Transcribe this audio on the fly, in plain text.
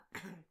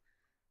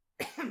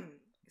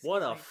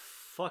What a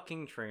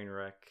fucking train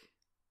wreck.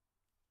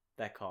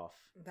 That cough.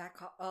 That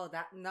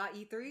not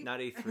E3? Not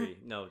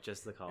E3. No,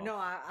 just the cough. No,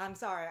 I'm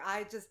sorry.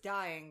 I'm just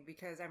dying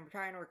because I'm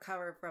trying to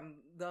recover from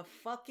the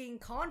fucking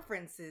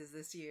conferences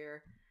this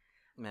year.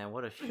 Man,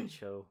 what a shit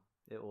show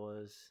it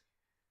was.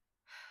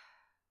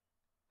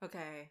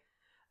 Okay.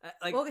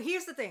 Well,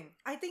 here's the thing.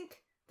 I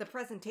think the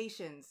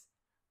presentations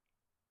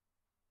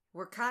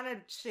were kind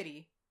of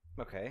shitty.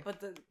 Okay. But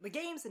the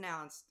games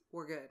announced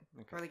were good.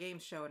 Okay. Or the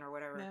games shown or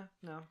whatever. Yeah,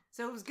 no.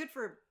 So it was good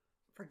for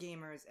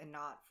gamers and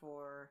not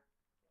for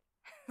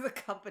the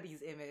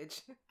company's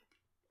image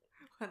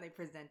when they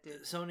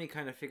presented. Sony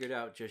kind of figured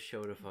out just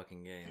show the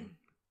fucking game.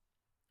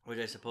 Which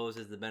I suppose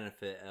is the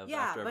benefit of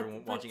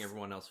watching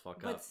everyone else fuck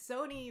up. But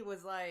Sony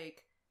was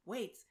like,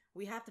 wait,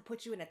 we have to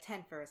put you in a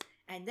tent first,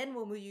 and then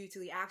we'll move you to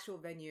the actual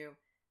venue.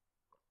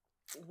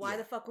 Why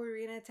the fuck were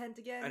we in a tent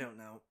again? I don't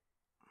know.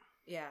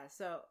 Yeah,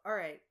 so,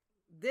 alright.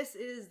 This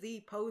is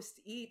the post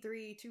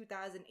E3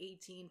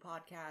 2018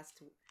 podcast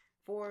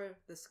for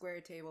the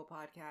Square Table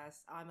podcast.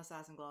 I'm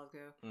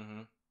AssassinGlasgow.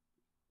 Mm-hmm.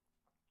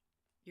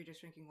 You're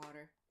just drinking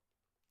water.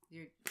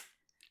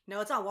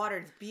 No, it's not water,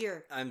 it's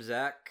beer. I'm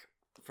Zach.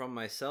 From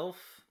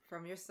myself.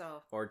 From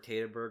yourself. Or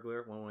Tata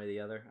Burglar, one way or the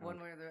other.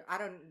 One way or the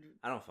other.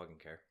 I don't fucking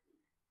care.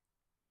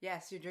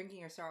 Yes, you're drinking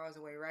your sorrows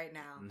away right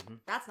now. Mm-hmm.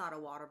 That's not a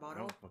water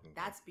bottle.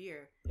 That's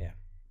beer. Yeah.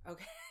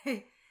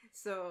 Okay.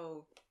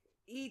 So,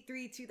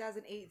 E3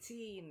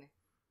 2018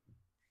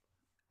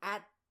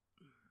 at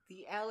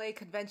the LA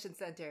Convention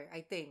Center,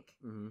 I think.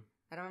 Mm-hmm.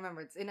 I don't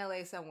remember. It's in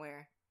LA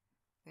somewhere.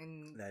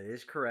 And that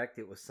is correct.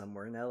 It was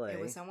somewhere in LA. It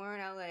was somewhere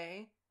in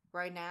LA.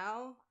 Right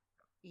now,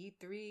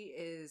 E3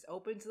 is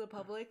open to the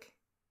public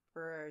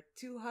for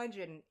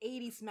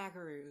 280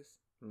 smackaroos,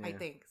 I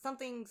think.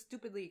 Something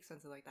stupidly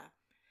expensive like that.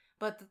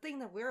 But the thing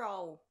that we're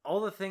all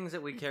the things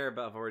that we care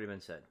about have already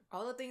been said.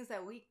 All the things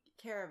that we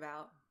care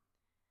about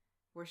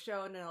were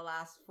shown in the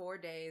last 4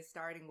 days,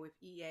 starting with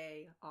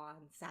EA on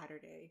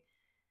Saturday.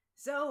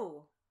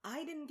 So,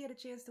 I didn't get a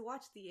chance to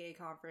watch the EA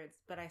conference,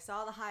 but I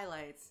saw the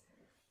highlights.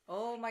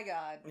 Oh my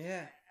god.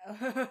 Yeah.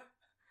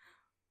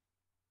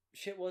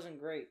 Shit wasn't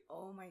great.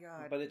 Oh my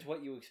god. But it's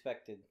what you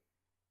expected.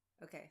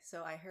 Okay,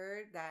 so I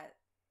heard that...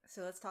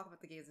 So let's talk about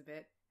the games a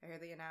bit. I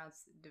heard they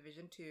announced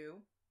Division 2.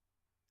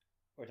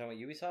 We're talking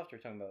about Ubisoft or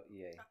talking about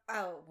EA?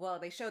 Oh, well,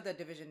 they showed the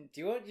Division...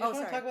 Do you want to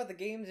talk about the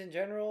games in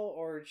general,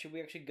 or should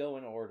we actually go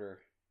in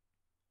order?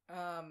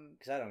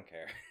 Because I don't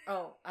care.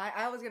 Oh,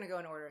 I was going to go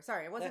in order.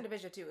 Sorry, it wasn't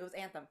Division 2. It was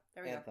Anthem.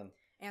 There we go.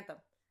 Anthem.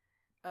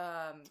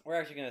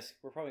 We're probably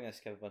going to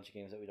skip a bunch of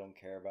games that we don't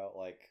care about,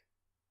 like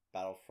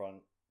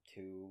Battlefront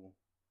 2...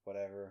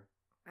 whatever.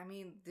 I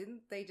mean,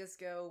 didn't they just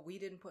go, we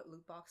didn't put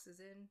loot boxes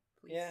in?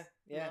 Please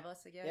love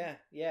us again?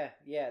 Yeah.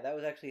 That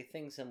was actually a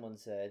thing someone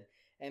said.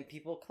 And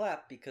people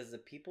clapped because the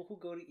people who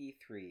go to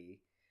E3,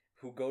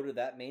 who go to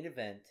that main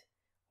event,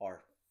 are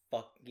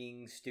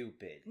fucking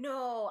stupid.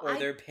 No. Or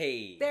they're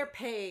paid. They're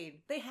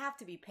paid. They have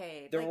to be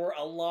paid. There were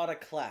a lot of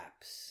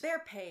claps.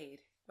 They're paid,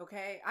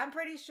 okay? I'm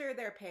pretty sure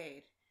they're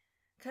paid.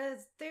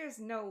 Because there's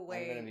no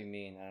way... I'm going to be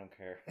mean. I don't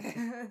care.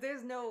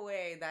 There's no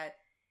way that...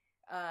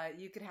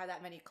 you could have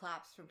that many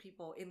claps from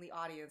people in the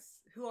audience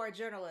who are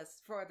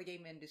journalists for the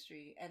game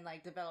industry and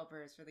like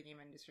developers for the game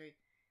industry.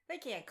 They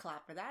can't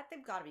clap for that.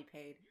 They've got to be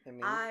paid. I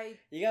mean,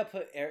 you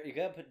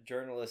gotta put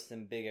journalists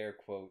in big air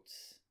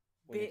quotes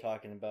when you're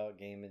talking about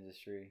game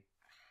industry.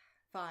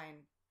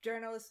 Fine,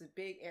 journalists with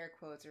big air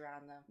quotes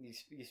around them.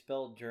 You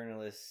spelled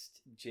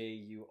journalist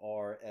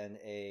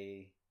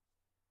JURNALIZT.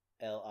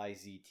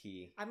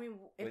 I mean,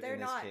 if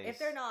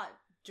they're not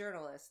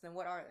journalists, then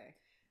what are they?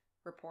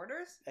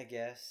 Reporters? I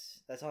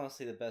guess. That's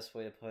honestly the best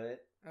way to put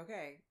it.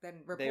 Okay,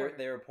 then reporters.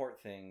 They report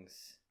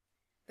things.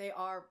 They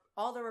are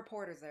all the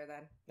reporters there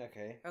then.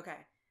 Okay.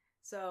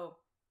 So,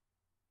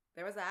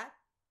 there was that.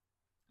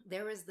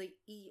 There was the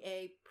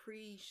EA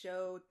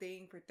pre-show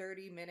thing for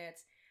 30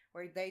 minutes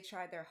where they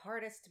tried their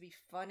hardest to be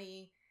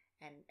funny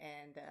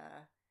and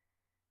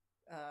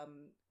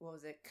what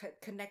was it?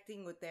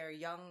 Connecting with their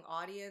young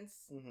audience.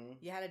 Mm-hmm.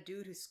 You had a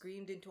dude who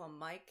screamed into a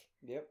mic.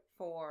 Yep.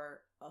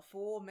 For a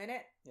full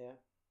minute. Yeah.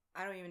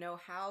 I don't even know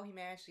how he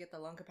managed to get the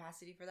lung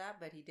capacity for that,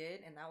 but he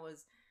did, and that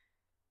was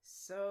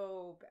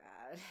so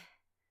bad.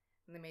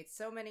 And they made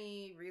so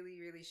many really,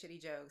 really shitty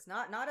jokes.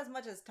 Not as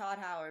much as Todd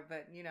Howard,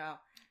 but, you know.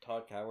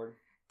 Todd Coward?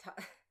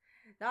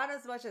 Not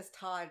as much as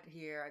Todd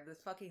here,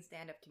 this fucking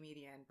stand-up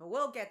comedian. But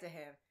we'll get to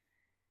him.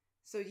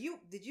 So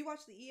did you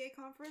watch the EA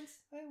conference?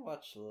 I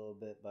watched a little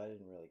bit, but I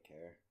didn't really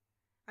care.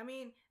 I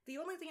mean, the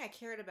only thing I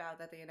cared about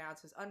that they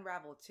announced was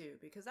Unravel 2,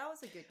 because that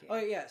was a good game. Oh,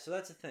 yeah, so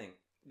that's the thing.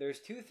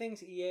 There's two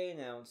things EA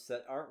announced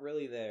that aren't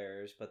really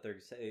theirs, but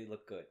they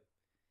look good.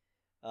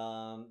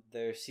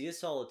 There's Sea of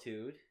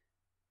Solitude.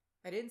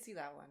 I didn't see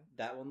that one.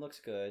 That one looks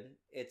good.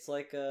 It's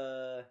like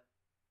a...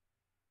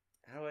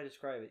 How do I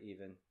describe it,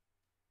 even?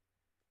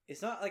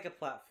 It's not like a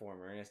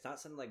platformer, and it's not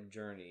something like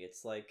Journey.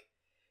 It's like...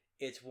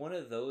 It's one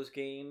of those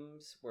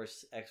games where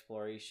it's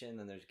exploration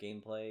and there's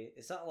gameplay.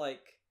 It's not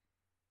like...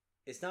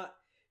 It's not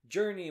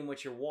Journey in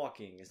which you're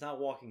walking. It's not a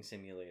walking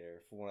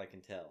simulator, from what I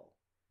can tell.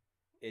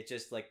 It's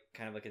just like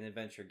kind of like an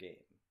adventure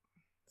game.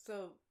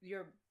 So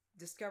you're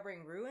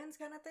discovering ruins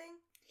kind of thing?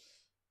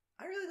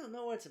 I really don't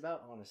know what it's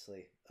about,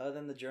 honestly. Other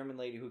than the German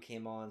lady who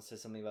came on said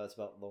something about it's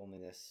about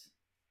loneliness.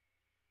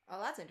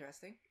 Oh, that's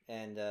interesting.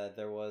 And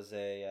there was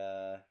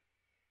a...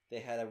 they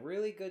had a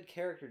really good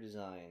character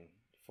design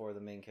for the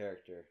main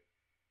character.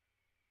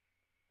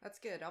 That's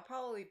good. I'll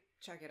probably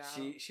check it out.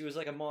 She was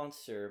like a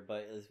monster,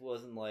 but it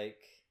wasn't like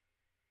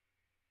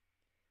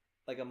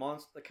a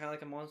monster, kind of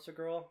like a monster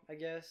girl, I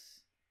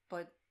guess.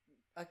 But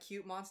a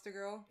cute monster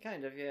girl?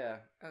 Kind of, yeah.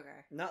 Okay.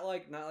 Not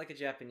like a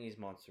Japanese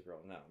monster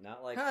girl. No,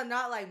 not like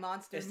not like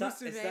Monster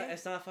Musume.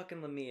 It's not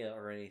fucking Lamia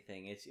or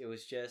anything. It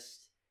was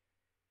just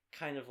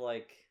kind of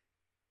like,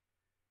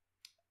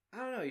 I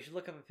don't know. You should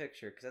look up a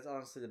picture because that's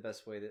honestly the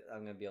best way that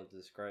I'm gonna be able to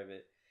describe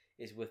it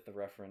is with the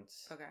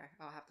reference. Okay,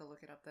 I'll have to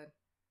look it up then.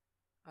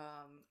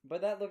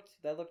 But that looked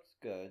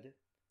good.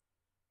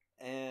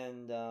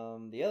 And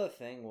the other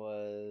thing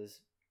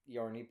was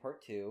Yarny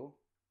Part 2.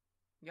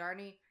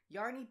 Yarny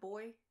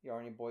Boy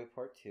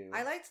Part 2.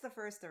 I liked the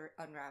first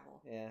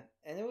Unravel. Yeah,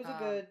 and it was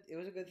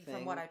a good thing.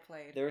 From what I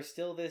played, there was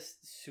still this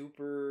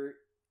super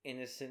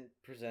innocent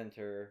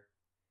presenter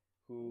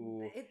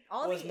who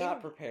was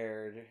not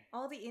prepared.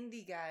 All the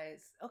indie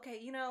guys.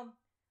 Okay,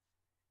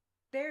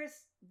 there's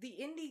the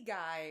indie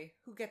guy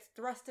who gets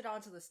thrusted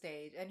onto the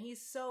stage, and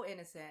he's so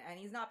innocent, and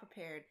he's not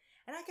prepared,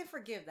 and I can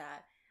forgive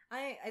that.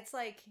 It's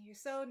like, you're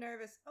so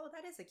nervous. Oh,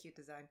 that is a cute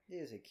design. It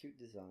is a cute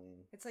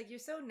design. It's like, you're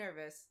so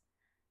nervous,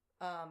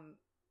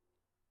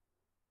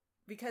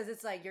 because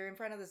it's like, you're in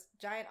front of this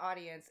giant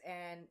audience,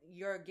 and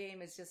your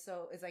game is just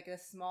it's like a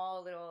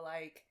small little,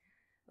 like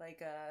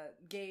a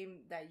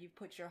game that you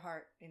put your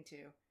heart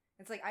into.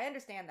 It's like, I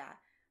understand that.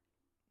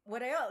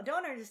 What I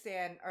don't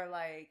understand are,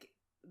 like,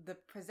 the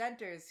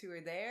presenters who are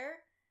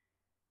there,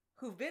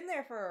 who've been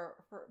there for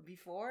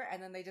before,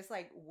 and then they just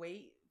like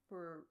wait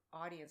for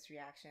audience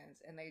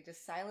reactions, and they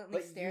just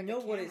silently stare at the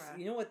camera.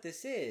 You know what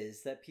this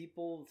is? That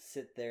people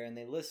sit there and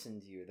they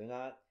listen to you. They're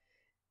not.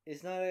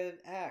 It's not an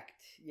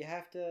act. You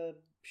have to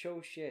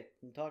show shit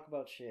and talk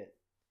about shit.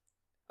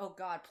 Oh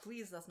God,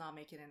 please let's not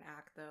make it an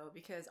act though,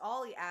 because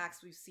all the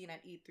acts we've seen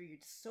at E3 are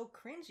just so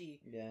cringy.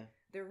 Yeah,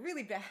 they're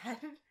really bad.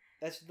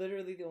 That's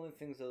literally the only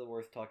things that are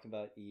worth talking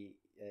about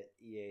at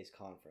EA's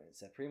conference.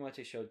 That pretty much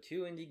they showed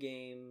 2 indie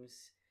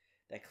games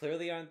that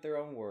clearly aren't their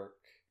own work,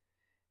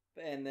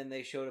 and then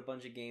they showed a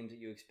bunch of games that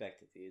you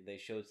expected. They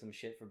showed some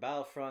shit for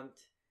Battlefront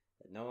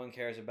that no one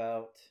cares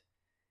about,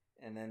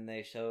 and then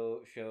they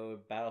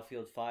showed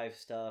Battlefield 5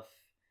 stuff.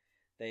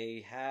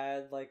 They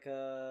had like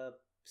a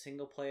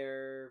single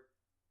player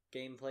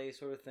gameplay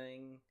sort of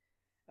thing.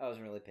 I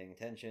wasn't really paying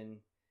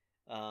attention,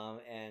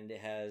 and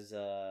it has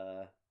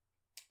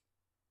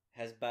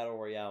Battle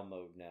Royale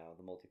mode now,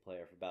 the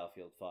multiplayer for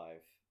Battlefield 5.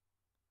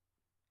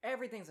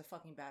 Everything's a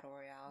fucking Battle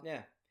Royale.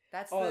 Yeah.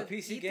 That's the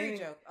PC E3 gaming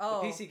joke. The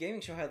PC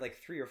gaming show had like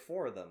 3 or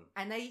 4 of them.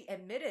 And they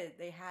admitted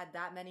they had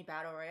that many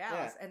Battle Royales.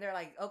 Yeah. And they're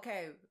like,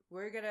 okay,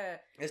 we're gonna...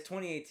 It's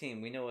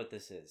 2018. We know what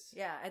this is.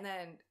 Yeah, and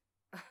then...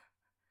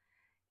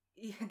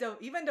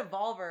 even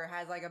Devolver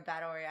has like a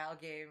Battle Royale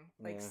game.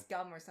 Like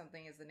Scum or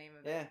something is the name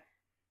of it. Yeah.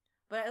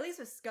 But at least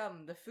with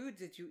Scum, the foods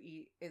that you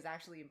eat is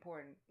actually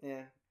important.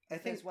 Yeah. I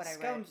think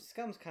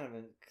Scum's kind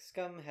of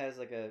Scum has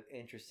like a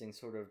interesting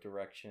sort of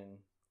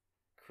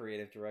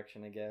creative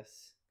direction, I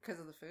guess. Because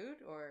of the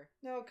food, or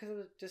no? Because it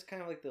was just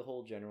kind of like the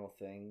whole general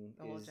thing.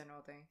 Whole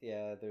general thing.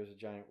 Yeah, there's a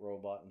giant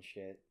robot and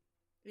shit.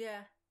 Yeah.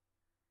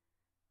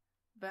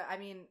 But I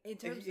mean, in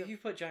terms if you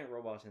put giant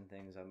robots in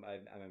things, I'm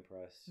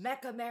impressed.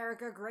 Make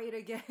America Great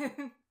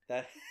Again.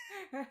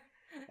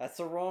 That's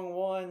the wrong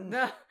one.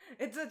 No,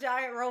 it's a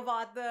giant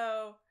robot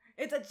though.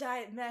 It's a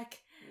giant mech.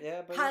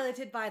 Yeah, but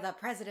piloted by the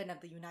President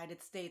of the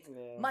United States,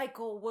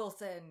 Michael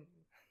Wilson.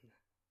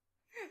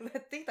 I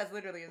think that's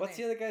literally his name. What's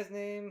the other guy's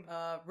name?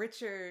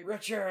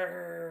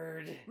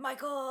 Richard.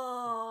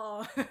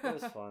 Michael! It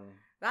was fun.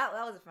 That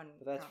was a fun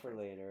But that's conference.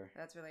 for later.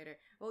 That's for later.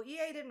 Well,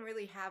 EA didn't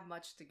really have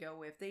much to go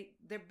with.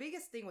 Their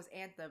biggest thing was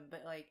Anthem,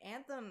 but like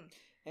Anthem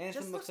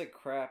looks like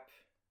crap.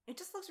 It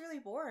just looks really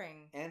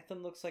boring.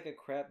 Anthem looks like a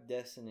crap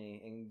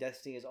Destiny, and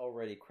Destiny is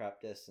already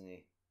crap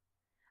Destiny.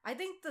 I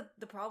think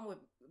the problem with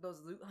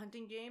those loot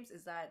hunting games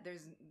is that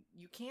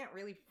you can't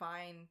really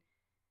find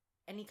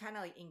any kind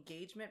of like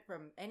engagement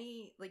from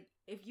any, like,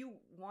 if you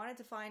wanted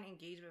to find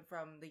engagement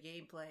from the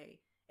gameplay,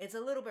 it's a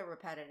little bit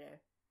repetitive,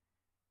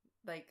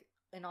 like,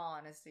 in all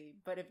honesty.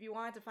 But if you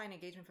wanted to find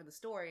engagement for the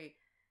story,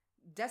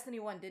 Destiny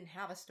 1 didn't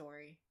have a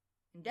story,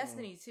 and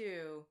Destiny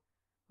 2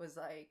 was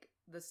like,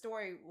 the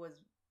story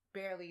was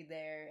barely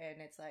there,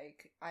 and it's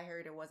like, I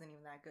heard it wasn't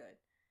even that good.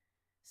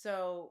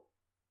 So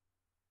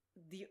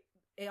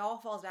it all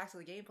falls back to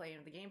the gameplay, and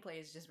if the gameplay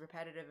is just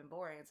repetitive and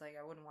boring, it's like,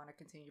 I wouldn't want to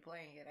continue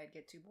playing it. I'd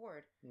get too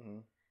bored. Mm-hmm.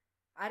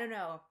 I don't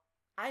know.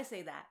 I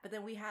say that, but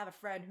then we have a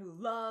friend who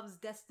loves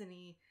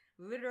Destiny.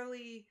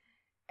 Literally,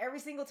 every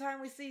single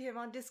time we see him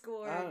on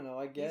Discord, I don't know.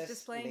 I guess he's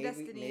just playing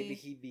Destiny. Maybe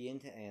he'd be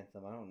into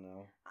Anthem. I don't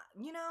know.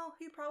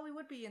 He probably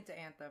would be into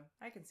Anthem.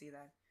 I can see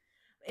that.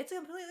 It's a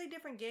completely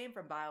different game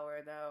from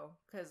BioWare, though,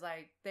 because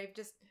like they've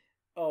just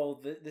Oh,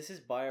 this is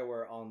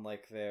BioWare on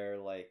like their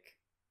like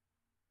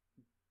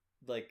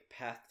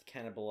path to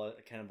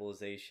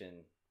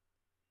cannibalization.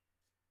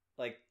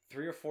 Like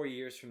 3 or 4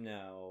 years from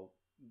now,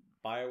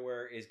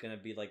 BioWare is gonna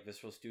be like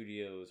Visceral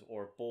Studios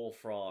or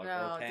Bullfrog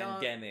or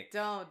Pandemic.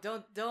 Don't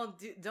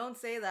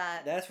say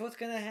that. That's what's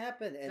gonna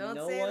happen, and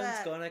no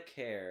one's gonna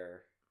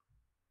care.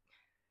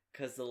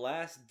 Because the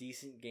last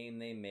decent game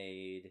they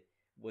made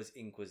was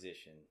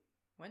Inquisition.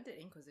 When did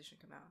Inquisition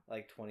come out?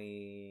 Like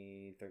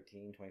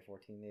 2013,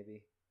 2014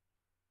 maybe.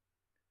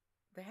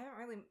 They haven't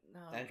really...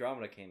 No.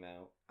 Andromeda came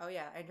out. Oh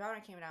yeah,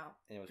 Andromeda came out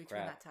and it was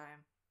between crap. that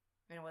time.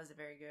 And it wasn't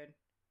very good.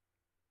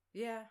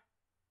 Yeah.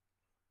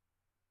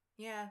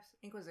 Yeah,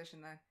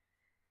 Inquisition then.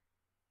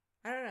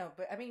 I don't know,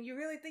 but I mean, you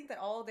really think that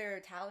all their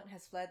talent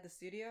has fled the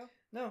studio?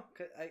 No,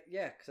 cause I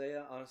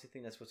honestly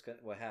think that's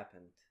what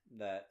happened.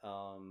 That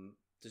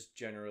just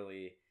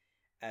generally,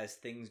 as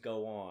things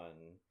go on,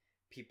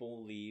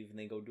 people leave and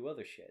they go do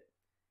other shit.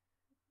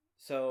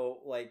 So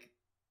like,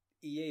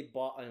 EA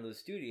bought another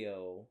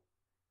studio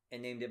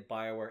and named it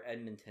BioWare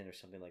Edmonton or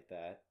something like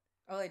that.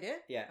 Oh, they did?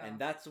 Yeah, and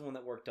that's the one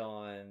that worked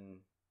on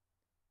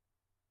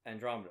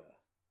Andromeda.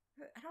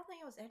 I don't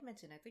think it was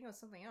Edmonton. I think it was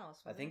something else.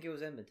 I think it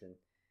was Edmonton.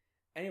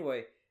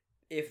 Anyway,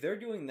 if they're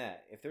doing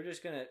that, if they're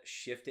just going to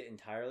shift it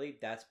entirely,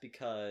 that's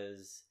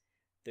because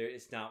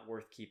it's not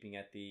worth keeping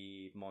at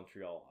the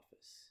Montreal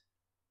office.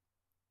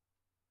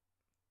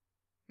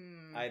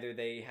 Either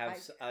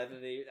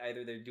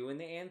they're doing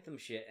the Anthem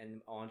shit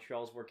and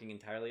Montreal's working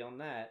entirely on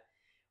that,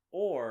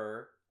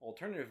 or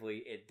alternatively,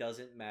 it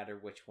doesn't matter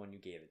which one you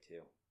gave it to.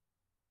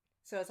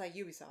 So it's like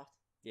Ubisoft.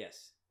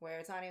 Yes. Where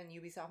it's not even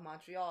Ubisoft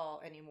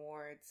Montreal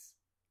anymore. It's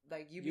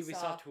like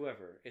Ubisoft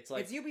whoever. It's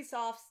like... It's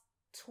Ubisoft's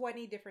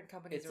 20 different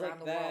companies around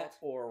the world. It's like that,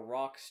 or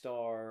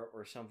Rockstar,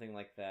 or something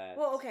like that.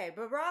 Well, okay,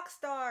 but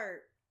Rockstar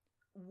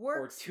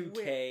works or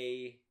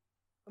 2K.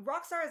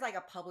 Rockstar is like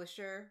a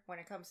publisher when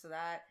it comes to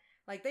that.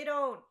 Like, they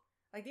don't...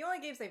 Like, the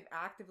only games they've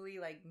actively,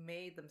 like,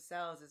 made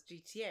themselves is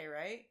GTA,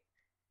 right?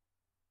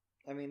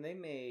 I mean, they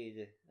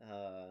made...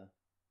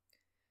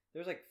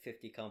 There's like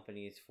 50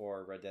 companies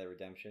for Red Dead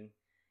Redemption.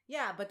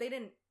 Yeah, but they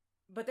didn't...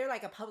 But they're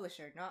like a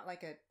publisher, not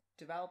like a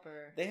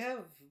developer. They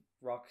have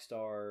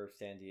Rockstar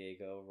San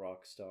Diego,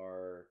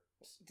 Rockstar...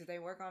 Did they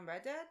work on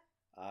Red Dead?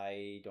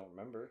 I don't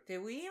remember.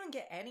 Did we even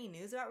get any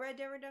news about Red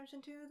Dead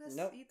Redemption 2 this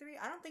E3?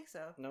 I don't think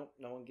so. Nope,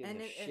 no one gives a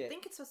shit. I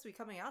think it's supposed to be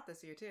coming out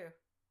this year, too.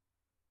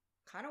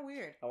 Kind of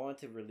weird. I want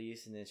it to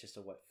release and it's just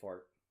a wet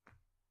fart.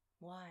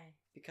 Why?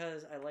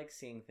 Because I like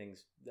seeing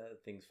things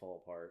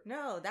fall apart.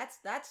 No, that's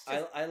just...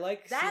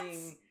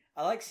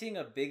 I like seeing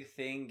a big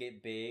thing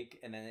get big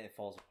and then it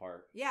falls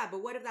apart. Yeah,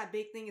 but what if that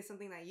big thing is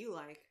something that you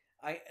like?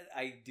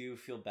 I do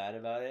feel bad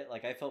about it.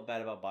 Like, I felt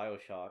bad about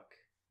BioShock.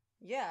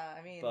 Yeah,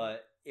 I mean...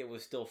 But it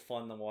was still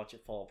fun to watch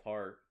it fall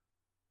apart.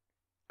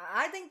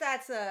 I think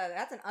that's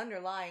an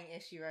underlying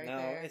issue right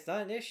there. No, it's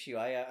not an issue.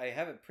 I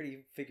have it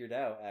pretty figured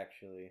out,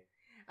 actually.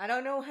 I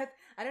don't know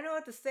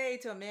what to say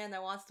to a man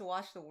that wants to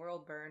watch the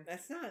world burn.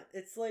 That's not.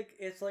 It's like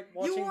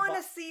watching. You want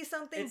to see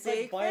something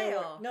big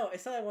fail. No,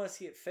 it's not. I want to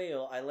see it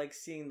fail. I like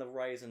seeing the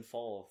rise and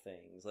fall of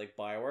things. Like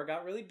BioWare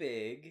got really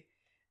big,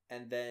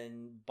 and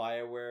then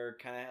BioWare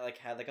kind of like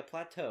had like a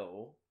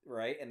plateau,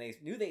 right? And they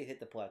knew they hit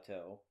the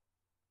plateau.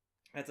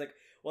 And it's like,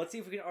 well, let's see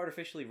if we can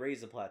artificially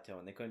raise the plateau,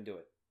 and they couldn't do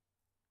it.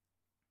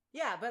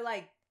 Yeah, but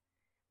like,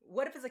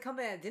 what if it's a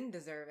company that didn't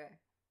deserve it?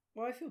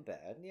 Well, I feel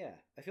bad. Yeah,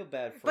 I feel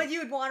bad for. But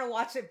you'd want to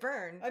watch it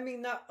burn. I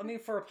mean,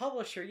 for a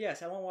publisher,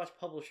 yes, I want to watch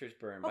publishers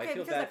burn. Okay, but I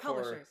feel because bad they're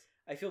publishers.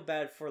 I feel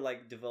bad for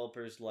like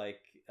developers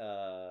like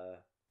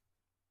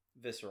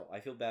Visceral. I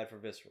feel bad for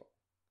Visceral.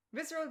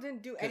 Visceral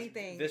didn't do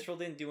anything. Visceral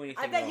didn't do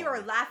anything. I bet you were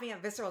laughing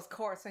at Visceral's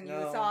corpse when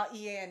you saw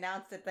EA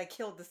announce that they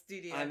killed the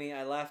studio. I mean,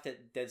 I laughed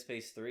at Dead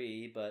Space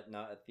 3, but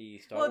not at the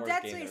Star Wars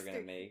game they're going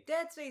to make.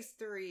 Dead Space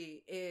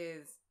 3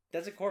 is...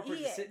 That's a corporate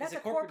decision. That's a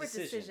corporate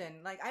decision.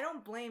 Like, I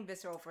don't blame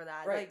Visceral for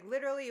that. Right. Like,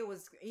 literally, it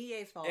was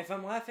EA's fault. If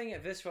I'm laughing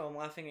at Visceral, I'm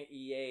laughing at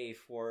EA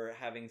for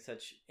having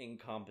such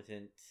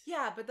incompetent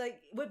but like,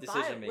 with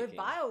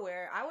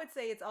BioWare, I would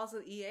say it's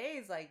also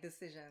EA's, like,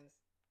 decisions.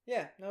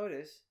 Yeah, no, it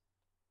is.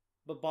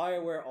 But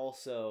BioWare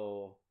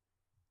also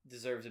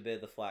deserves a bit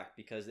of the flack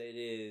because it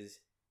is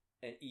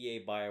an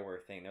EA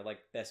BioWare thing. They're like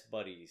best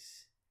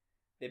buddies.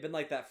 They've been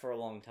like that for a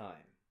long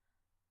time.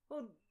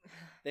 Well,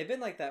 they've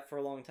been like that for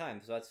a long time,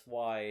 so that's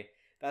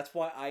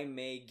why I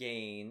may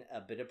gain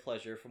a bit of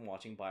pleasure from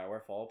watching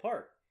BioWare fall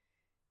apart,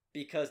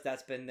 because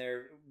that's been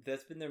their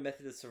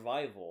method of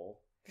survival.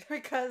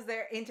 Because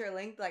they're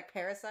interlinked like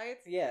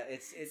parasites. Yeah,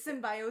 it's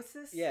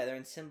symbiosis. Yeah, they're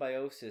in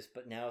symbiosis,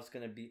 but now it's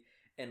gonna be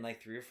in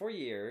like 3 or 4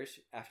 years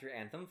after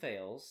Anthem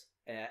fails,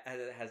 and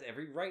it has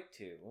every right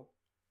to.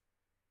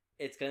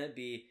 It's gonna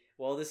be,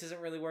 well, this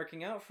isn't really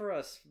working out for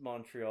us,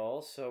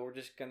 Montreal, so we're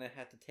just gonna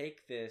have to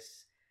take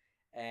this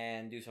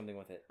and do something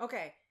with it.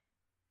 Okay.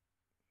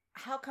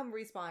 How come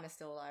Respawn is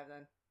still alive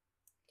then?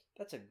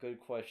 That's a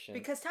good question.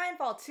 Because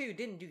Titanfall 2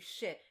 didn't do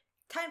shit.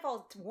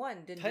 Titanfall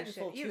 1 didn't do shit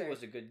either. Titanfall 2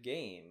 was a good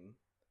game.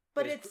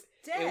 But it's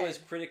dead. It was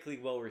critically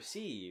well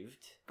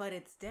received. But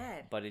it's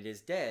dead. But it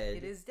is dead.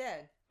 It is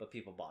dead. But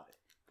people bought it.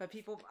 But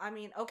people, I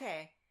mean,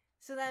 okay.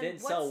 So then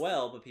didn't sell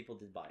well, but people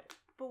did buy it.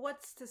 But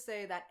what's to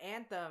say that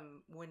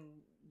Anthem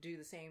wouldn't do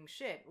the same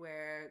shit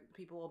where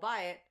people will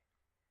buy it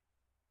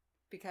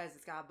because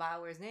it's got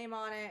BioWare's name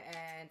on it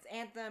and it's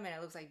Anthem and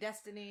it looks like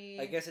Destiny?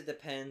 I guess it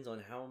depends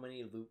on how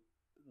many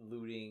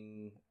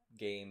looting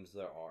games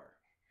there are.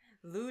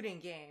 Looting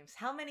games.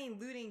 How many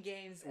looting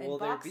games and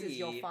boxes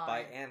you'll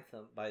find?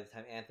 By the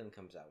time Anthem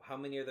comes out. How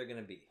many are there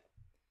going to be?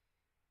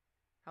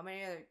 How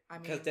many other? I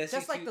mean,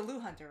 just like the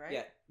Loot Hunter, right?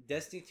 Yeah,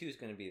 Destiny 2 is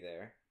going to be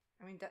there.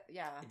 I mean,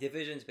 yeah.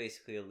 Division's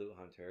basically a Loot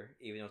Hunter,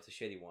 even though it's a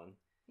shitty one.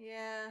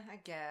 Yeah, I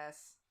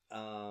guess.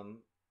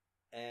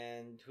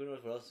 And who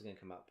knows what else is going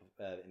to come out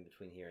in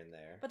between here and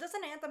there. But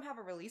doesn't Anthem have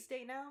a release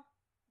date now?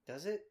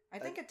 Does it? I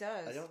think it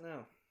does. I don't know.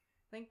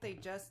 I think they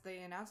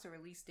announced a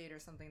release date or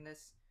something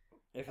this.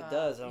 If it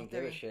does, I don't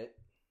give a shit.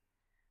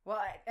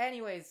 Well,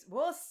 anyways,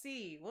 we'll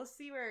see. We'll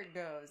see where it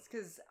goes.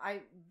 Because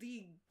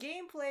the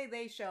gameplay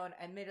they've shown,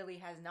 admittedly,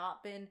 has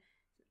not been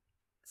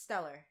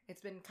stellar.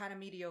 It's been kind of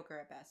mediocre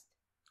at best.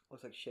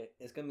 Looks like shit.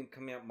 It's going to be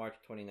coming out March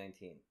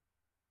 2019.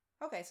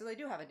 Okay, so they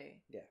do have a date.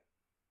 Yeah.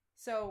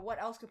 So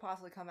what else could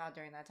possibly come out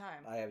during that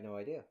time? I have no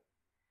idea.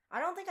 I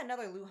don't think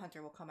another Loot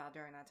Hunter will come out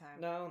during that time.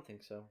 No, I don't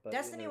think so. But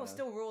Destiny will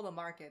still rule the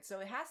market,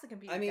 so it has to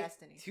compete with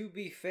Destiny. To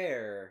be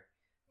fair,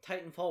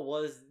 Titanfall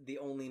was the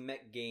only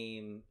mech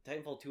game.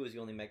 Titanfall 2 was the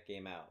only mech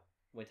game out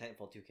when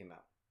Titanfall 2 came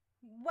out.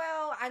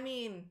 Well, I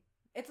mean,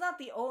 it's not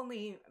the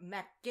only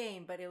mech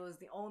game, but it was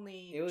the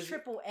only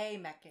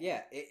AAA mech game.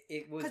 Yeah,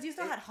 it was. Because you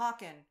still had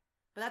Hawken,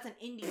 but that's an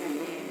indie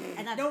mech game,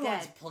 and that's no dead.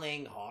 one's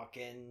playing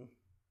Hawken.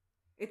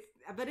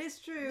 But it's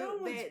true. No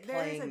one's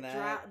playing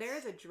that. There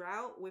is a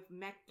drought with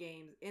mech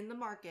games in the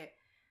market,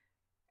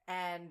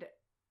 and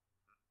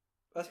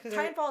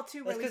Titanfall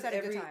 2 released at a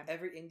good time.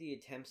 Every indie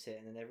attempts it,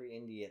 and then every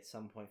indie at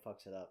some point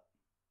fucks it up.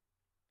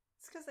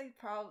 It's because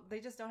they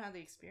just don't have the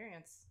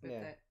experience with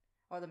it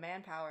or the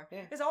manpower.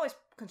 Yeah. There's always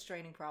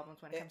constraining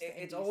problems when it comes to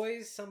indies. It's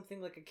always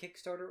something like a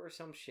Kickstarter or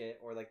some shit,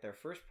 or like their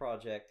first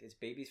project. It's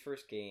baby's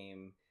first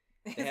game.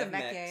 It's a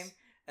mech game.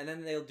 And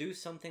then they'll do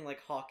something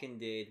like Hawken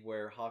did,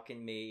 where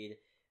Hawken made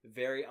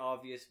very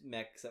obvious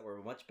mechs that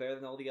were much better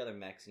than all the other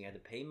mechs, and you had to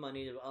pay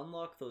money to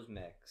unlock those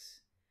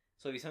mechs.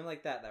 So it'd be something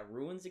like that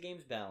ruins the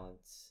game's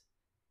balance,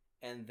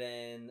 and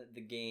then the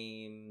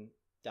game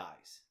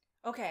dies.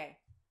 Okay,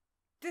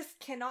 this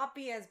cannot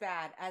be as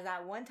bad as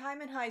that one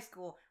time in high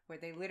school where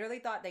they literally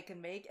thought they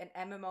could make an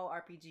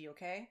MMORPG,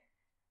 okay?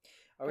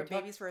 For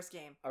baby's first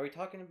game. Are we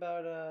talking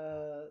about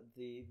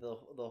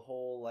the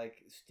whole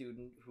like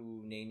student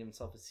who named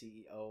himself a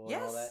CEO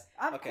and all that?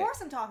 Yes, of course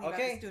I'm talking about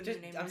the student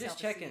who named himself a CEO. I'm just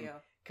checking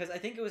because I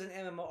think it was an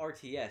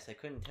MMORTS. I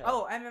couldn't tell.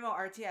 Oh,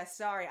 MMORTS.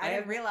 Sorry, I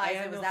didn't realize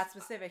it was that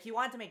specific. He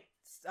wanted to make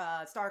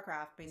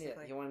StarCraft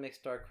basically. Yeah, he wanted to make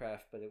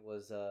StarCraft, but it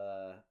was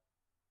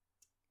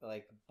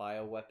like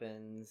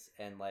bioweapons,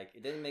 and like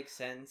it didn't make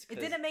sense. It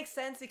didn't make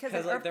sense because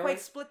the earthquake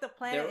split the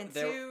planet in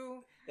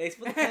two. They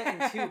split the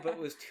planet in two, but it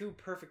was two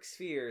perfect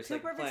spheres. Two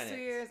perfect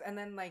spheres, and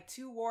then like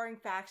two warring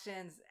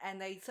factions, and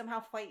they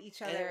somehow fight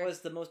each other. And it was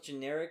the most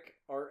generic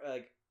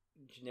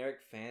generic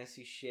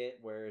fantasy shit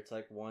where it's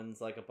like one's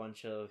like a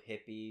bunch of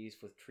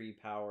hippies with tree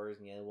powers,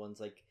 and the other one's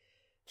like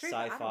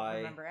sci-fi. I don't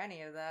remember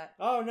any of that.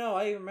 Oh no,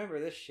 I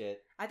remember this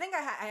shit. I think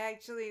I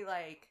actually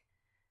like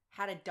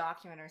had a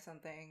document or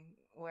something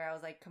where I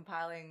was like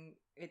compiling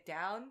it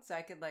down so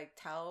I could like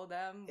tell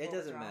them. It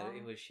doesn't matter.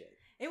 It was shit.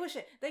 It was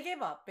shit. They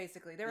gave up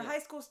basically. They were high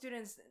school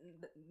students.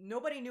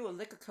 Nobody knew a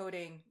lick of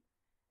coding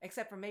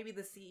except for maybe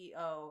the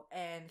CEO.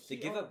 And the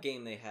give up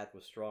game they had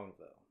was strong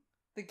though.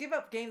 The give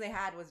up game they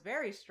had was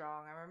very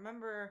strong. I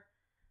remember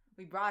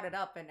we brought it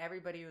up and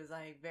everybody was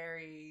like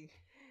very.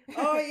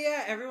 Oh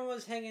yeah, everyone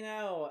was hanging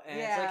out, and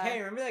it's like, hey,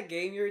 remember that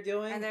game you were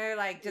doing? And they're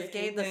like, just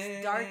gave the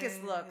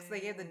darkest looks. They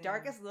gave the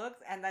darkest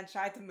looks, and then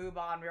tried to move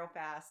on real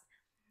fast.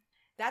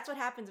 That's what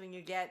happens when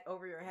you get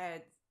over your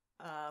head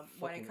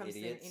when it comes to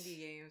indie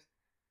games.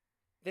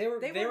 They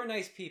were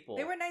nice people.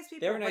 They were nice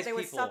people, but they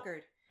were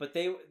suckered. But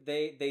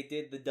they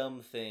did the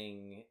dumb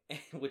thing,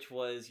 which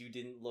was you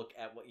didn't look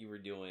at what you were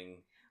doing.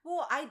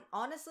 Well, I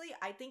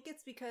think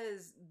it's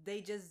because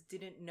they just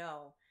didn't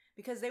know.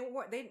 Because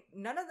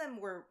none of them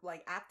were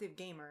like active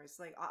gamers.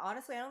 Like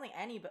honestly, I don't think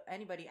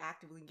anybody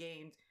actively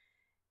gamed,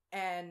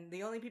 and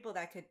the only people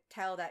that could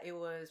tell that it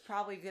was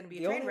probably going to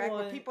be a train wreck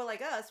were people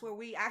like us, where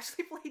we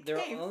actually played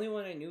games. The only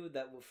one I knew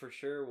that for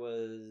sure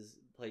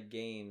played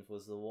games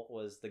was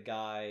the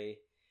guy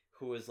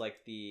who was like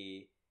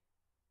he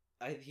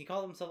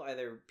called himself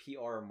either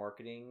PR or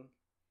marketing,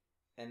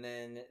 and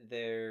then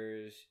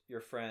there's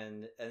your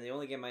friend, and the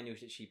only game I knew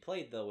that she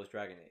played though was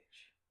Dragon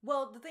Age.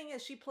 Well, the thing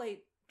is, she played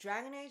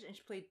Dragon Age and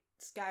she played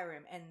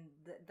Skyrim, and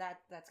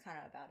that's kind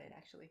of about it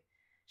actually.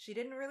 She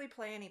didn't really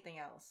play anything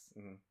else.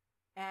 Mm-hmm.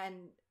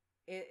 And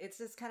it's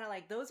just kind of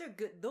like those are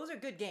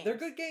good games. They're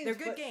good games. They're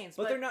good games,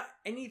 but they're not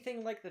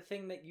anything like the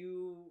thing that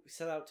you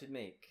set out to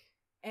make.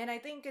 And I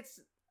think it's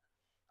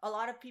a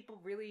lot of people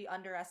really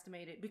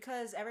underestimated,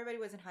 because everybody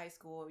was in high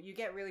school. You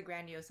get really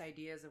grandiose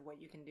ideas of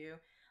what you can do.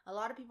 A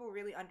lot of people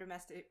really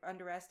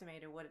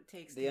underestimated what it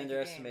takes. They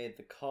underestimated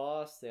the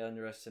cost. They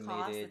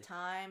underestimated the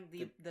time,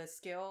 the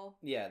skill.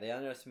 Yeah, they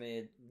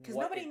underestimated because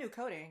nobody knew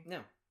coding. No,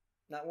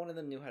 not one of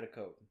them knew how to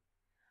code.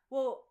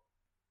 Well,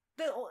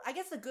 I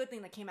guess the good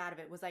thing that came out of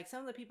it was like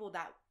some of the people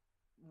that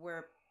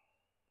were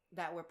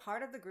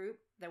part of the group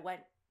that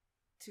went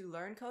to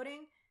learn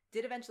coding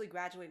did eventually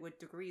graduate with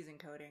degrees in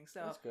coding.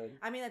 So that's good.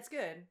 I mean, that's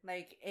good.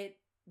 Like, it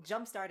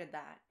jump started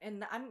that,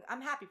 and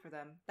I'm happy for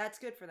them. That's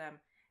good for them.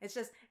 It's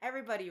just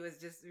everybody was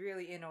just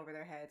really in over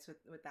their heads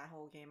with that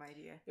whole game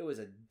idea. It was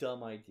a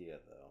dumb idea,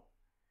 though.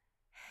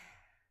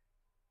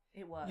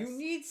 It was. You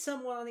need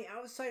someone on the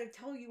outside to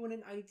tell you when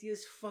an idea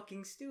is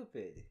fucking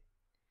stupid.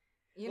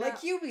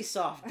 Like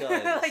Ubisoft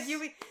does.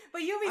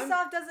 But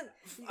Ubisoft doesn't.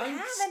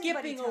 I'm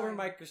skipping over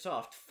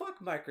Microsoft.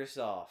 Fuck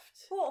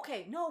Microsoft. Well,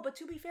 okay, no, but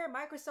to be fair,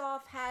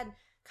 Microsoft had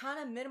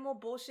kind of minimal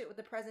bullshit with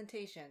the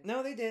presentation.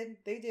 No, they did.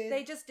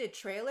 They just did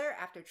trailer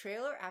after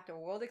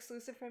world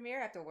exclusive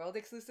premiere after world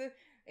exclusive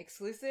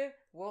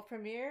world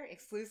premiere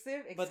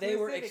exclusive. But they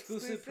were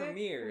exclusive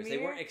premieres. They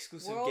weren't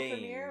exclusive world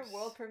games.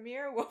 World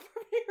premiere.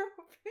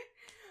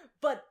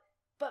 But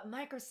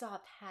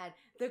Microsoft had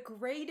the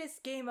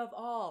greatest game of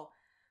all.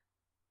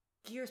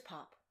 Gears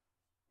Pop.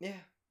 Yeah.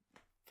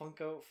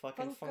 Funko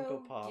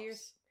Pops.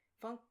 Gears,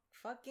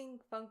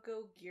 fucking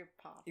Funko Gear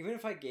Pop. Even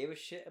if I gave a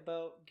shit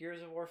about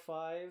Gears of War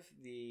 5,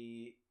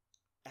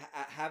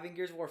 having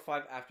Gears of War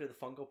 5 after the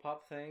Funko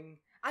Pop thing...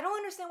 I don't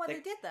understand why they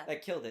did that.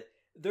 That killed it.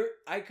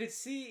 I could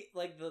see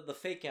like the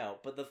fake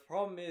out, but the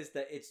problem is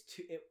that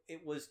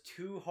it was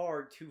too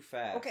hard too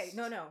fast. Okay,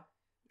 no.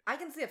 I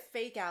can see a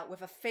fake out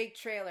with a fake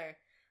trailer,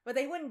 but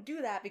they wouldn't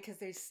do that because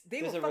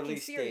they were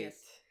fucking serious.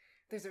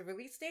 There's a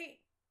release date?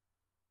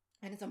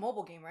 And it's a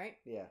mobile game, right?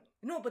 Yeah.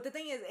 No, but the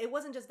thing is, it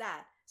wasn't just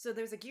that. So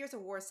there's a Gears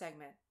of War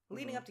segment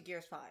leading up to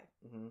Gears 5.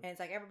 Mm-hmm. And it's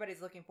like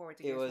everybody's looking forward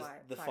to Gears 5.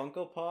 It was the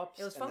Funko Pops.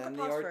 It was Funko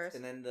Pops first.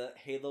 And then the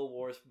Halo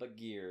Wars, but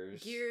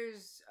Gears.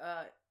 Gears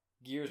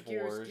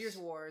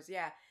Wars,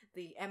 yeah.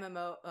 The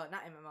MMO,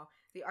 not MMO,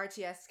 the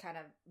RTS kind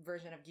of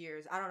version of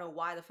Gears. I don't know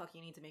why the fuck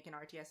you need to make an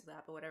RTS of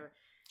that, but whatever.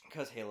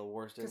 Because Halo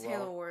Wars did well. Because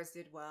Halo Wars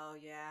did well,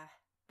 yeah.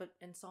 But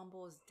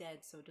Ensemble is dead,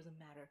 so it doesn't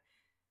matter.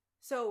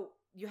 So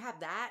you have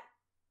that.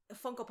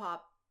 Funko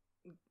Pop,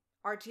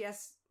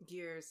 RTS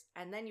Gears,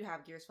 and then you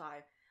have Gears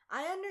 5.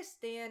 I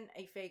understand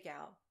a fake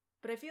out,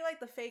 but I feel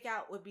like the fake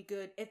out would be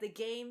good if the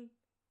game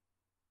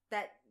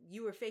that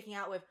you were faking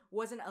out with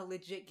wasn't a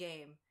legit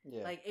game.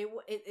 Yeah. Like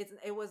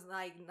it was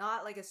like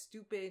not like a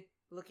stupid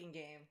looking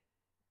game.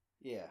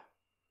 Yeah.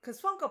 Because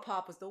Funko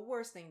Pop was the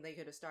worst thing they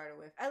could have started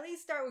with. At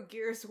least start with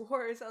Gears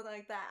War or something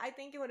like that. I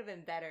think it would have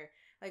been better.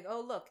 Like,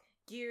 oh look,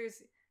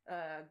 Gears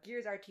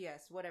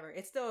RTS, whatever.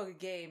 It's still a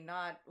game,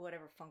 not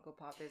whatever Funko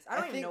Pop is.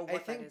 I think know what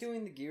that is. I think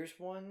doing the Gears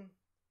one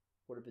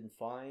would have been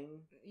fine.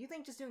 You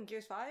think just doing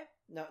Gears 5?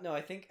 No.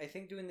 I think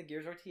doing the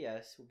Gears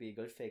RTS would be a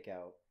good fake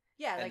out.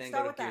 Yeah, and like then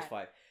start go with to Gears that.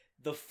 5.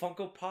 The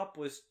Funko Pop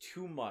was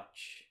too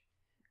much.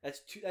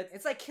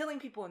 It's like killing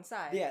people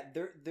inside. Yeah,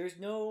 there's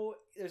no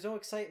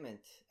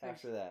excitement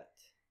after that.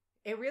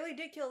 It really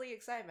did kill the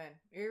excitement.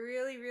 It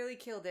really, really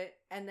killed it.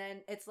 And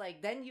then it's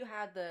like, then you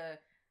had the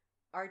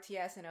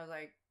RTS, and I was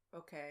like,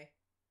 okay,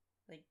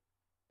 like,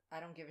 I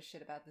don't give a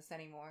shit about this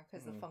anymore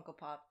because the Funko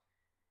Pop.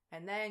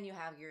 And then you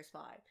have Gears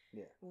 5.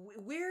 Yeah.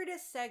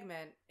 Weirdest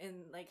segment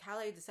in, like, how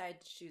they decided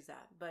to choose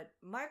that. But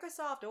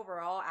Microsoft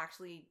overall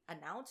actually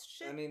announced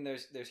shit. I mean,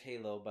 there's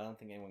Halo, but I don't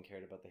think anyone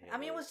cared about the Halo. I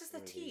mean, it was just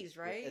a tease,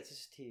 right? It's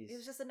just a tease. It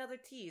was just another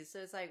tease. So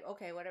it's like,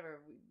 okay, whatever.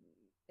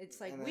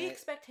 It's like, we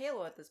expect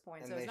Halo at this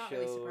point, so it's not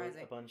really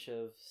surprising. A bunch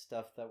of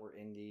stuff that were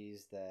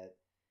indies that...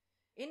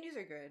 Indies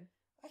are good.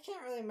 I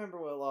can't really remember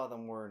what a lot of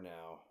them were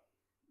now.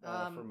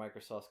 For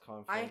Microsoft's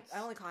conference. I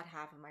only caught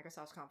half of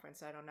Microsoft's conference,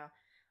 so I don't know.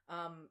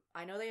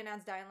 I know they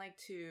announced Dying Light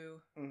 2,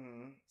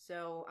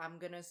 so I'm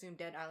gonna assume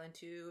Dead Island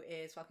 2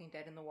 is fucking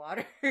dead in the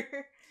water.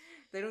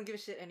 They don't give a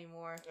shit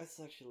anymore. Let's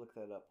actually look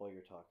that up while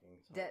you're talking.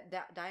 So.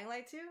 Dying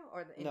Light 2?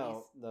 Or the indies?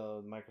 No,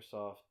 the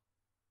Microsoft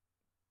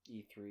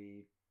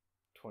E3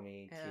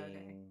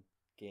 2018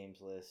 games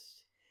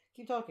list.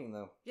 Keep talking,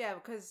 though. Yeah,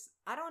 because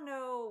I don't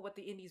know what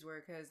the indies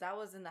were, because that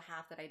was in the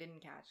half that I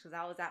didn't catch, because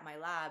I was at my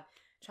lab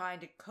trying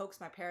to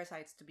coax my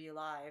parasites to be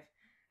alive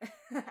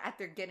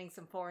after getting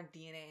some foreign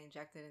DNA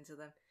injected into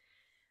them.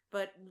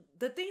 But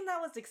the thing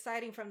that was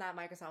exciting from that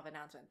Microsoft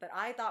announcement that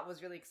I thought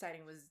was really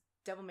exciting was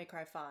Devil May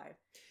Cry 5.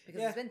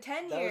 Because it's been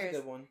 10 years. That was a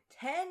good one.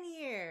 10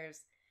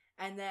 years.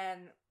 And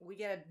then we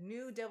get a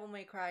new Devil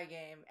May Cry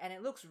game, and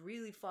it looks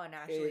really fun,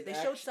 actually. They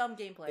showed some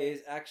gameplay. It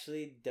is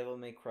actually Devil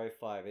May Cry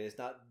 5. It is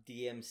not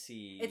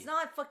DMC. It's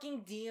not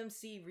fucking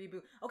DMC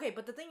reboot. Okay,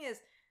 but the thing is,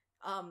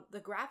 the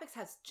graphics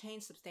has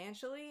changed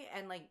substantially,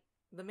 and, like,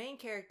 the main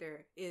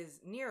character is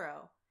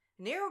Nero.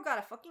 Nero got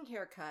a fucking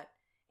haircut,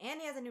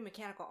 and he has a new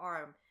mechanical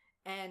arm,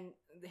 and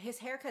his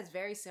haircut's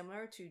very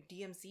similar to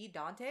DMC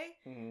Dante.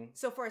 Mm-hmm.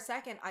 So for a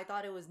second, I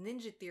thought it was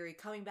Ninja Theory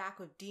coming back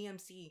with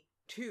DMC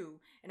 2,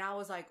 and I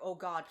was like, oh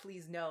god,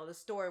 please no. The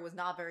story was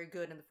not very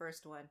good in the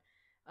first one.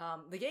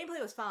 The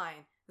gameplay was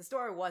fine. The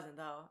story wasn't,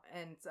 though.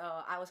 And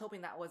I was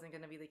hoping that wasn't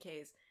going to be the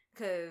case,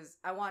 because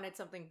I wanted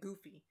something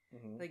goofy.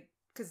 Like,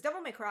 because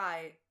Devil May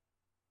Cry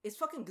is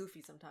fucking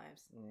goofy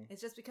sometimes.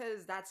 It's just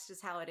because that's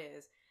just how it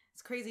is.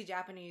 It's crazy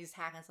Japanese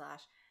hack and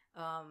slash.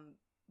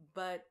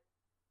 But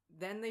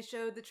then they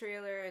showed the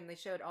trailer, and they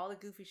showed all the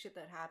goofy shit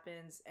that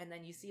happens, and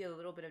then you see a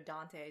little bit of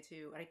Dante,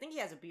 too. And I think he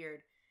has a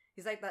beard.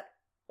 He's like that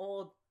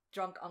old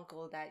drunk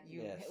uncle that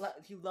you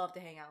love to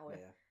hang out with.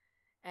 Yeah.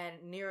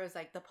 And Nero's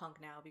like the punk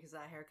now because of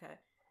that haircut.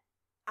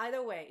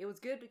 Either way, it was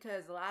good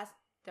because the last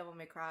Devil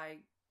May Cry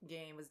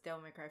game was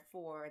Devil May Cry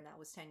 4, and that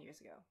was 10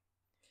 years ago.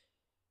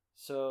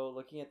 So,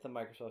 looking at the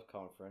Microsoft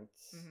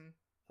conference,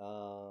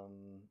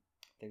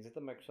 things at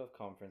the Microsoft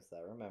conference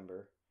that I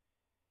remember,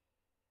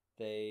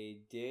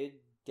 they did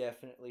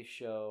definitely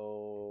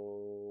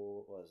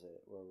show... What was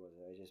it? Where was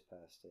it? I just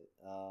passed it.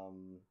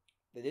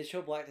 They did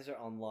show Black Desert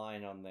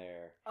Online on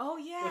there. Oh,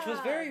 yeah. Which was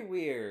very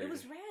weird. It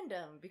was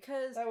random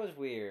because... That was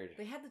weird.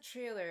 They had the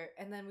trailer,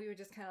 and then we were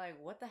just kind of like,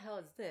 what the hell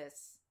is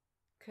this?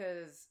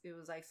 Because it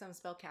was like some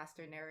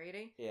spellcaster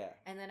narrating. Yeah.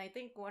 And then I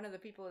think one of the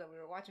people that we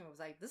were watching was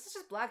like, this is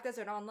just Black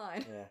Desert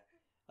Online.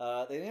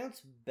 Yeah. They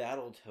announced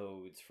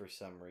Battletoads for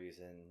some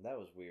reason. That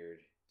was weird.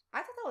 I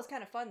thought that was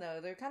kind of fun,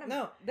 though. They're kind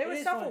of... they were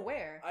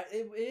self-aware.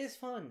 It is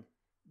fun.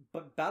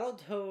 But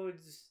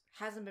Battletoads...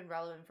 hasn't been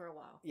relevant for a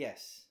while.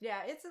 Yes.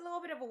 Yeah, it's a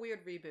little bit of a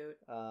weird reboot.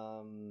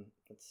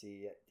 Let's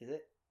see. Did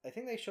it? I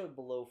think they showed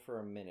Below for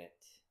a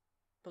minute.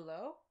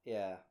 Below?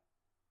 Yeah.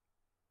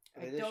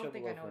 I don't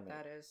think I know what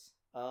that is.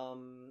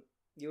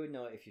 You would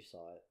know it if you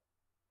saw it.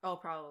 Oh,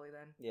 probably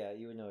then. Yeah,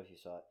 you would know if you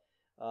saw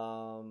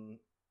it.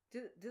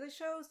 Did they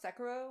show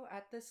Sekiro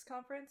at this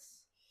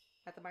conference?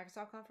 At the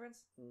Microsoft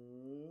conference?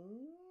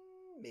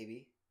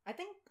 Maybe. I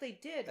think they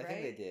did, right? I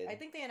think they did. I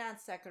think they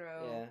announced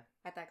Sekiro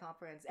at that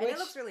conference. And it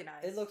looks really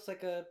nice. It looks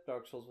like a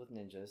Dark Souls with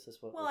ninjas.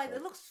 That's what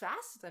it looks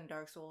faster than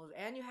Dark Souls,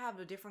 and you have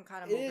a different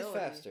kind of mobility.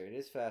 It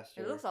is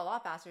faster. It looks a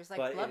lot faster. It's like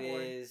Bloodborne. But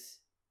it is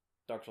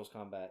Dark Souls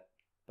combat,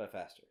 but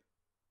faster.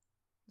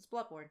 It's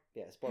Bloodborne.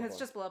 Yeah, it's Bloodborne. It's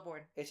just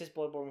Bloodborne. It's just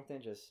Bloodborne with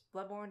ninjas.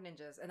 Bloodborne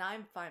ninjas, and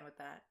I'm fine with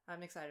that.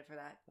 I'm excited for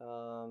that.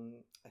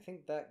 I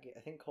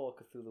think Call of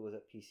Cthulhu was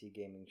at PC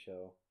Gaming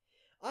Show.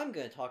 I'm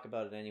going to talk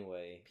about it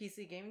anyway.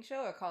 PC Gaming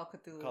Show or Call of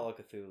Cthulhu? Call of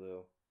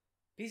Cthulhu.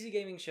 PC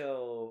Gaming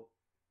Show,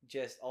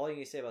 just all you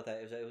need to say about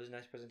that is that it was a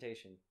nice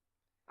presentation.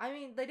 I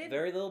mean, they did...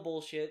 very little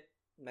bullshit,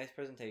 nice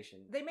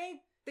presentation.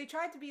 They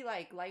tried to be,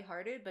 like,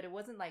 lighthearted, but it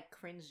wasn't, like,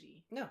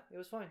 cringy. No, it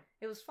was fine.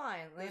 It was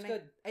fine. It was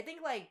good. I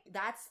think, like,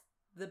 that's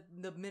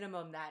the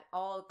minimum that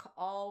all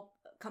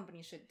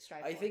companies should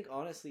strive for. I think,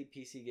 honestly,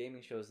 PC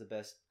Gaming Show is the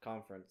best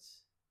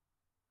conference.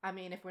 I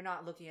mean, if we're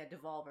not looking at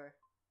Devolver.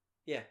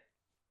 Yeah.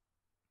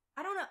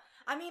 I don't know.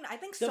 I mean, I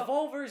think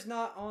Devolver's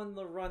not on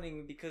the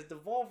running because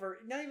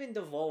not even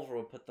Devolver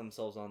would put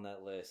themselves on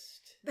that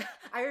list.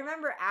 I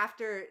remember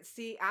after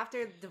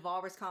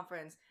Devolver's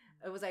conference,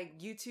 it was like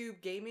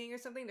YouTube Gaming or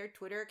something. Their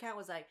Twitter account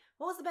was like,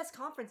 what was the best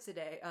conference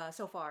today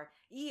so far?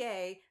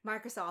 EA,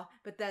 Microsoft,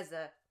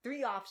 Bethesda.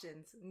 3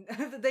 options.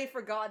 They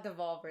forgot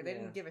Devolver. They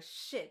didn't give a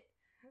shit.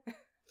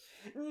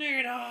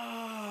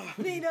 Nina!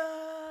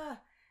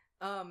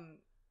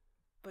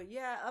 But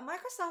yeah,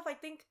 Microsoft, I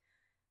think...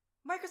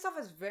 Microsoft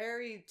is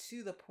very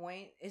to the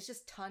point. It's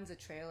just tons of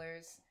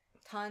trailers.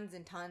 Tons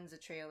and tons of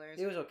trailers.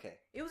 It was okay.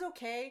 It was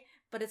okay,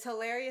 but it's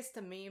hilarious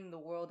to meme the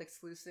world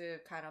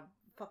exclusive kind of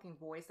fucking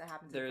voice that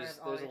happens in front of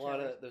all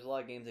there's a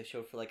lot of games they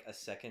showed for like a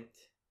second.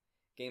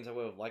 Games I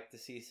would have liked to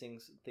see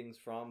things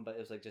from, but it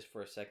was like just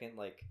for a second.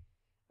 Like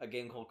a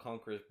game called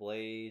Conqueror's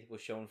Blade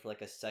was shown for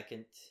like a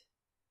second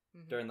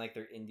during like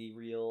their indie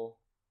reel.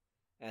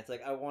 And it's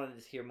like I wanted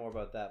to hear more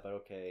about that, but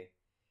okay.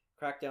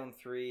 Crackdown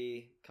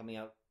 3 coming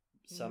out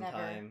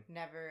sometime.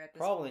 Never at this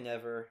Probably point.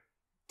 Never.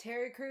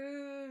 Terry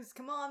Crews,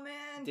 come on,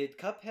 man. Was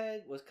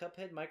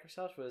Cuphead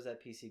Microsoft or was that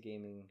PC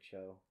Gaming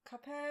Show?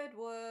 Cuphead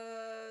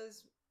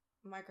was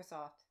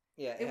Microsoft.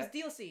 Yeah. It was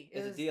DLC.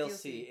 It's a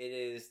DLC. It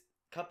is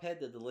Cuphead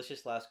the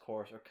Delicious Last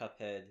Course or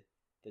Cuphead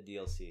the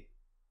DLC.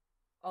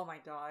 Oh my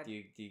god. Do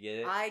you get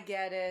it? I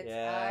get it.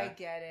 Yeah. I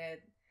get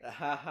it.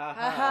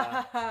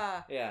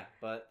 Yeah,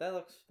 but that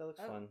looks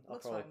fun. I'll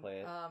probably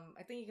play it.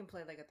 I think you can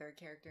play like a third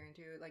character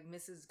into it, like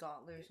Mrs.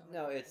 Gauntlet or something.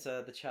 No, it's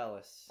the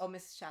Chalice. Oh,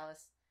 Mrs.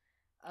 Chalice.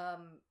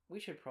 We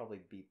should probably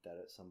beat that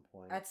at some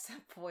point. At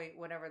some point,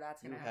 whenever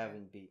that's gonna happen. You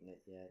haven't beaten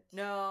it yet.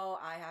 No,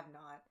 I have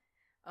not.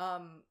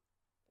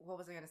 What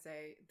was I gonna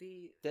say?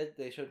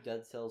 They showed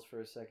Dead Cells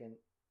for a second.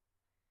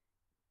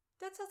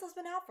 Dead Cells has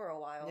been out for a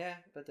while. Yeah,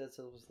 but Dead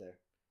Cells was there.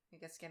 I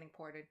guess getting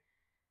ported,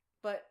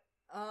 but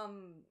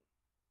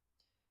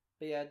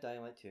But yeah,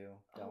 Dying Light 2.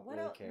 Don't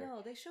really care.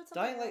 No, they showed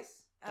something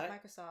else at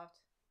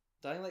Microsoft.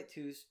 Dying Light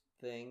 2's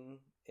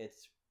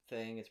its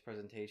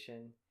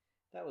presentation,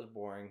 that was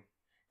boring.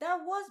 That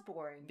was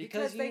boring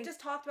because they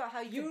just talked about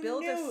how you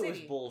build a city. You knew it was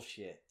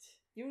bullshit.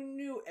 You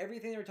knew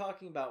everything they were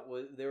talking about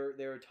was they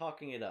were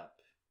talking it up.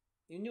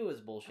 You knew it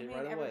was bullshit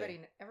right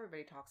away.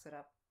 Everybody talks it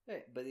up.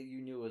 Hey, but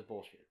you knew it was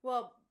bullshit.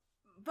 Well,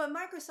 But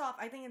Microsoft,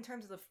 I think in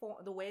terms of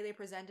the way they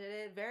presented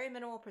it, very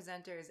minimal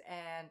presenters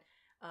and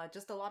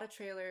just a lot of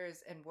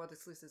trailers and world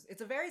exclusives.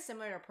 It's a very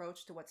similar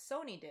approach to what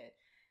Sony did,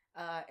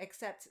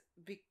 except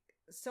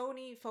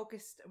Sony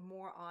focused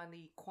more on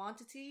the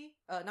quantity,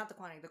 not the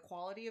quantity, the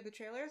quality of the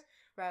trailers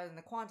rather than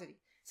the quantity.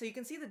 So you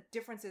can see the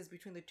differences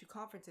between the two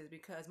conferences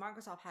because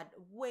Microsoft had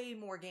way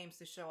more games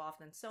to show off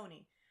than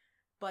Sony,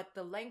 but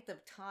the length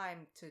of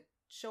time to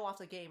show off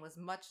the game was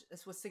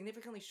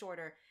significantly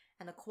shorter,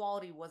 and the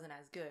quality wasn't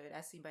as good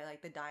as seen by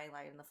like the Dying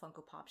Light and the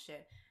Funko Pop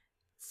shit.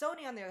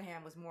 Sony, on the other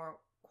hand, was more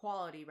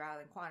quality rather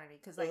than quantity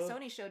because like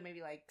Sony showed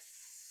maybe like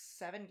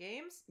 7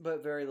 games,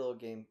 but very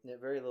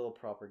little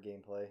proper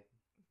gameplay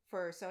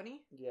for Sony.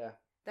 Yeah,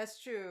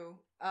 that's true.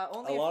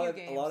 Only a few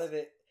games. A lot of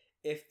it.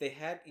 If they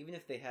had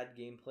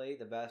gameplay,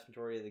 the vast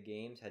majority of the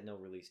games had no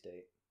release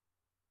date.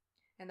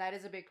 And that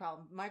is a big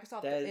problem.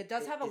 Microsoft, it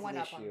does have a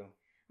one-up on...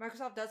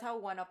 Microsoft does have a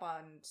one-up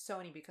on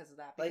Sony because of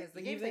that. Because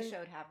the games they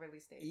showed have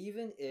release dates.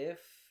 Even if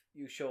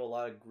you show a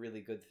lot of really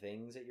good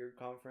things at your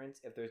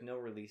conference, if there's no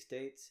release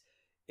dates,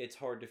 it's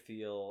hard to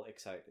feel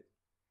excited.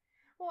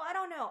 Well, I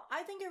don't know.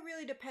 I think it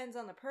really depends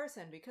on the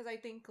person. Because I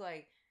think,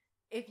 like,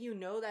 if you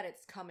know that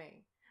it's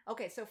coming...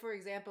 Okay, so for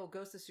example,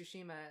 Ghost of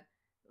Tsushima,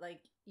 like,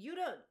 you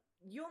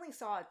only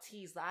saw a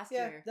tease last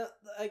year. Yeah,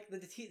 like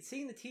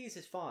seeing the tease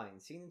is fine.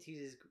 Seeing the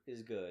tease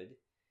is good,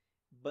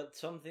 but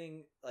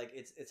something like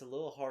it's a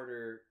little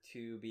harder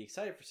to be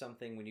excited for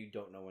something when you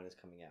don't know when it's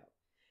coming out.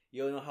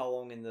 You don't know how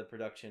long in the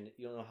production.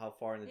 You don't know how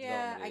far in the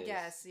development it is. Yeah,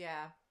 I guess.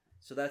 Yeah.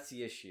 So that's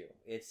the issue.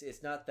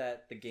 It's not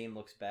that the game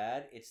looks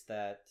bad. It's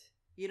that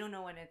you don't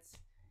know when it's.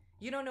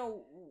 You don't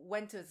know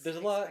when to. There's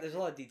a lot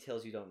of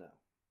details you don't know.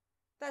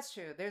 That's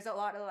true. There's a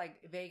lot of like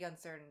vague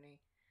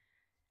uncertainty.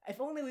 If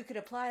only we could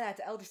apply that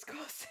to Elder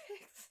Scrolls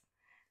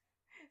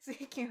 6.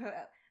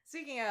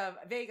 Speaking of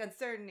vague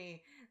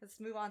uncertainty,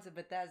 let's move on to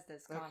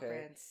Bethesda's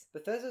conference.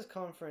 Okay. Bethesda's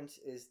conference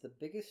is the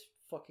biggest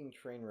fucking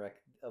train wreck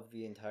of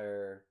the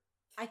entire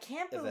I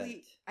can't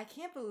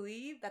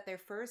believe that their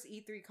first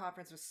E3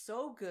 conference was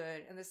so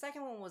good, and the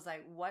second one was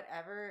like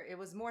whatever. It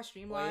was more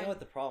streamlined. Well, you know what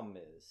the problem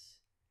is?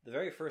 The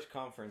very first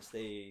conference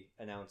they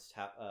announced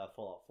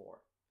Fallout 4.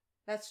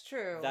 That's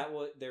true.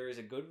 There is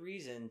a good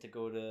reason to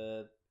go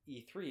to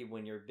E3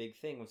 when your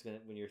thing was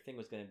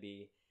gonna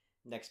be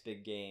next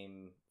big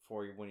game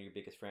for one of your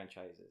biggest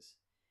franchises.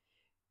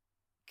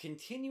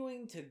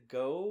 Continuing to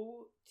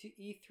go to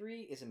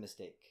E3 is a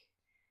mistake.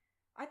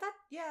 I thought,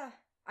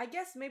 I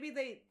guess maybe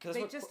they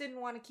just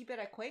didn't want to keep it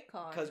at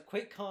QuakeCon. Because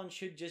QuakeCon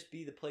should just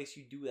be the place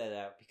you do that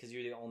at because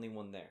you're the only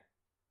one there.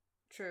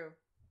 True,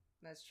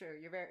 that's true.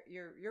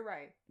 You're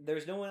right.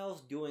 There's no one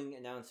else doing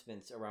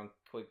announcements around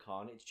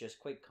QuakeCon. It's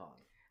just QuakeCon.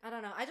 I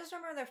don't know. I just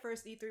remember their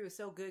first E3 was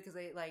so good because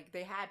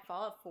they had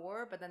Fallout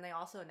 4, but then they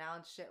also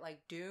announced shit like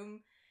Doom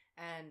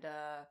and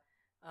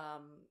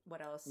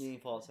what else? You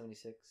mean Fallout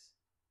 76?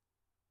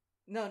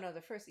 No,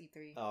 the first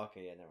E3. Oh,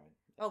 okay, yeah, never mind.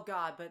 Oh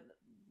God, but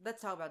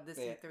let's talk about this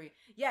E3.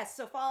 Yes,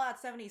 so Fallout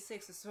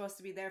 76 is supposed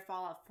to be their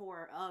Fallout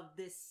 4 of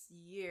this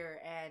year,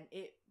 and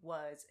it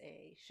was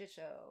a shit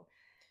show.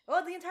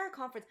 Well, the entire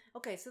conference.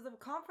 Okay, so the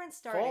conference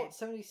started. Fallout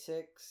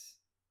 76,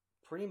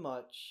 pretty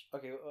much.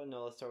 Okay,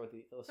 no, let's start with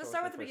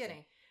the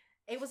beginning.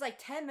 It was like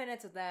 10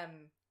 minutes of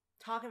them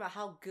talking about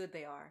how good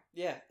they are.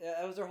 Yeah,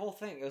 that was their whole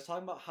thing. It was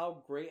talking about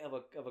how great of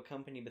a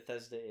company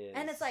Bethesda is.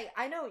 And it's like,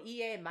 I know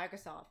EA and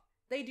Microsoft,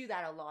 they do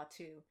that a lot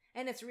too.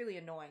 And it's really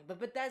annoying. But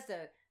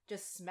Bethesda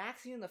just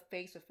smacks you in the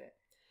face with it.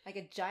 Like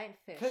a giant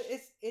fish. Cause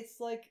it's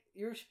like,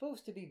 you're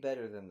supposed to be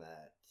better than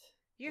that.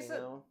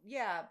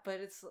 Yeah, but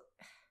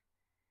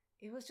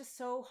it was just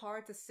so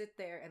hard to sit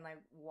there and like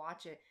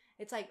watch it.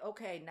 It's like,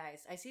 okay,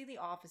 nice. I see the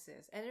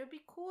offices. And it would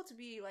be cool to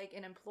be like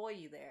an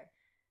employee there.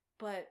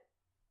 But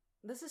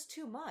this is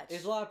too much.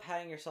 There's a lot of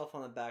patting yourself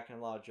on the back and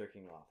a lot of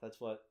jerking off. That's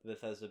what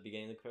Bethesda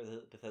beginning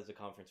the Bethesda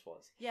conference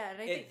was. Yeah,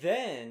 and it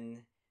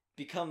then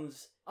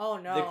becomes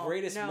the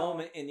greatest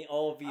moment in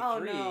all of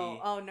E3.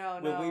 Oh no!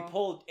 When we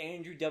pulled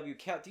Andrew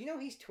WK out. Do you know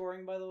he's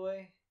touring, by the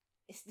way?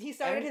 He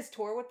started his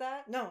tour with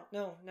that? No.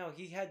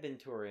 He had been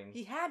touring.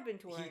 He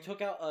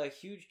took out a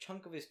huge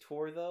chunk of his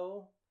tour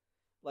though.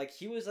 Like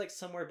he was like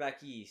somewhere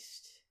back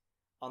east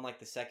on like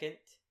the 2nd,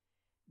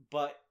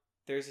 but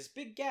there's this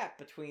big gap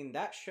between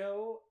that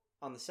show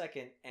on the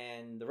 2nd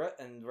and the rest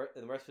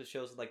of the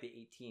shows like the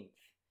 18th.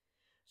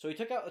 So he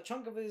took out a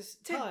chunk of his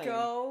time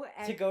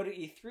to go to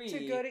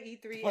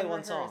E3 to play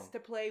one song. To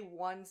play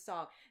one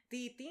song.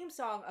 The theme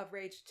song of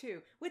Rage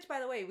 2, which by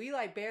the way, we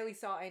like barely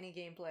saw any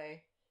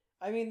gameplay.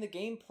 I mean, the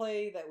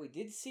gameplay that we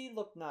did see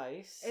looked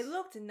nice. It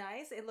looked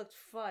nice. It looked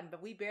fun,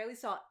 but we barely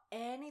saw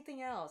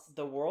anything else.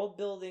 The world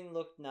building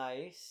looked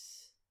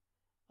nice.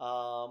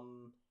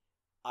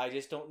 I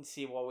just don't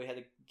see why we had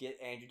to get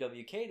Andrew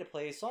WK to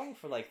play a song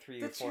for like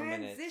 3 or 4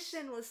 minutes. The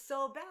transition was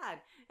so bad.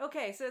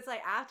 Okay, so it's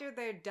like after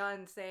they're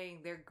done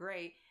saying they're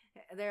great,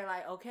 they're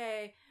like,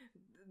 okay,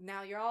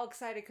 now you're all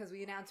excited because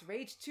we announced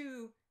Rage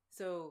 2,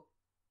 so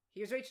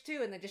here's Rage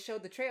 2, and they just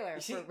showed the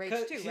trailer for Rage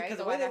 2, right? Because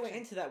the way they went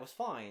into that was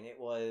fine. It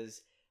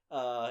was,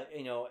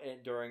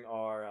 during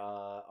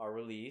our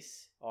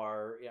release,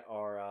 our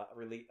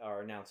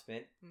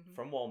announcement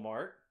from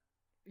Walmart.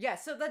 Yeah,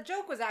 so the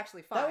joke was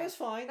actually fine. That was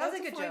fine. That was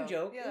a good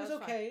joke. Yeah, it was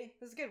okay. Fine.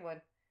 It was a good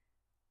one.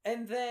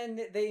 And then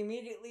they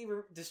immediately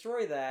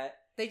destroy that.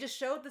 They just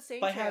showed the same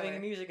by trailer. having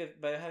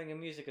a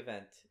music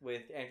event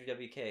with Andrew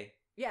WK.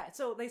 Yeah,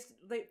 so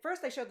they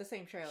first showed the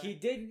same trailer. He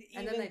didn't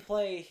even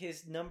play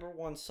his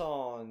 #1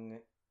 song,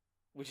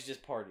 which is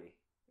just Party.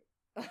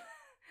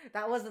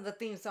 That wasn't the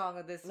theme song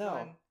of this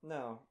one.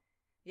 No.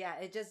 Yeah,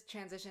 it just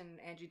transitioned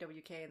Andrew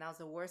WK, and that was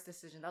the worst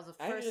decision. That was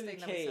the first thing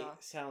that we saw. Andrew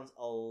WK sounds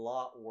a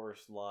lot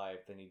worse live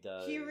than he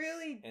does. He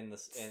really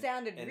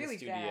sounded really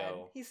bad.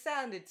 He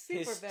sounded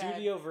super bad. His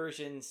studio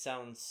version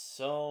sounds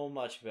so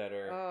much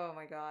better. Oh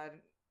my god,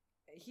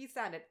 he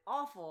sounded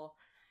awful.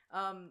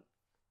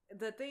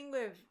 The thing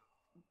with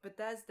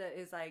Bethesda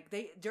is like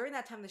during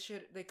that time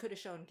they could have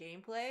shown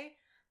gameplay.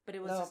 But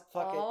it was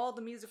all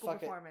the musical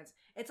performance.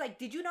 It's like,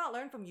 did you not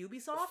learn from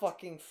Ubisoft?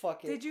 Fuck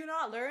it. Did you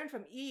not learn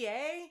from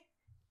EA?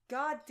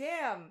 God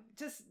damn.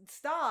 Just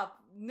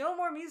stop. No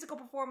more musical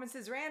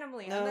performances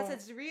randomly. Unless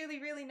it's really,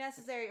 really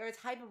necessary or it's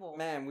hypeable.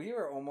 Man, we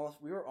were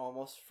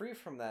almost free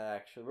from that,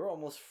 actually. We were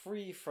almost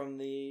free from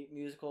the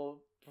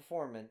musical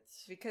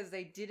performance. Because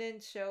they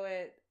didn't show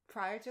it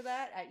prior to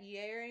that at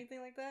EA or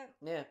anything like that?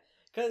 Yeah.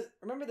 Because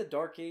remember the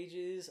dark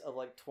ages of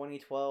like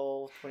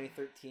 2012,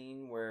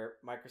 2013, where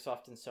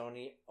Microsoft and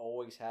Sony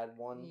always had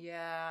one?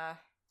 Yeah.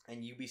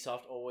 And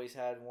Ubisoft always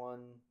had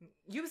one?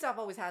 Ubisoft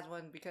always has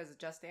one because of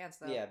Just Dance,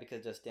 though. Yeah, because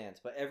of Just Dance.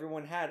 But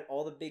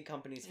all the big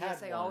companies had one. Yes,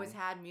 they always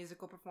had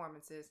musical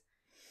performances.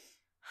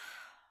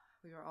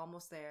 We were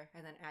almost there.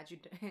 And then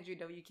Andrew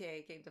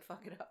WK came to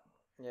fuck it up.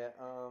 Yeah,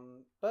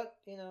 but,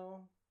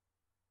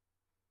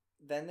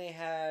 then they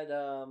had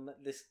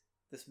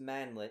this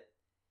manlet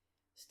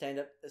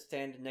stand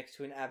next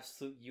to an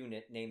absolute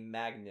unit named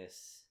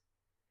Magnus.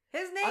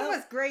 His name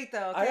was great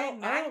though. Okay,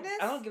 Magnus.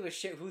 I don't give a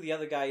shit who the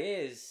other guy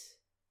is.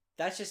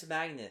 That's just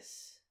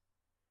Magnus.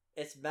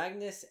 It's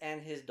Magnus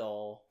and his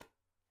doll,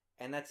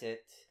 and that's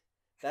it.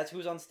 That's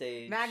who's on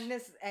stage.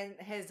 Magnus and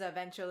his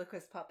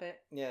ventriloquist puppet.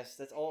 Yes,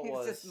 that's all it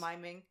was. He's just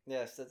miming.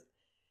 Yes,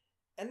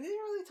 and they didn't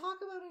really talk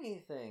about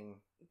anything.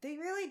 They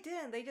really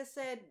didn't. They just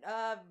said,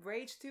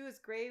 Rage 2 is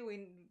great,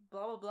 we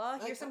blah blah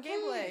blah, here's some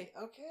gameplay.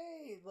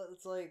 Okay, but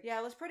it's like... Yeah,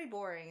 it was pretty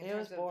boring in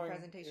terms of the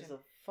presentation. It was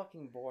a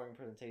fucking boring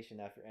presentation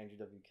after Andrew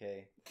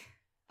WK.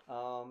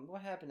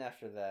 What happened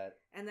after that?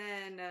 And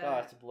then...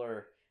 it's a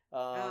blur.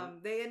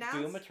 They announced...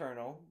 Doom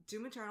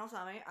Eternal.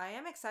 Tommy. I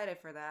am excited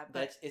for that,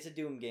 but... It's a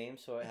Doom game,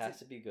 so it has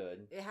to be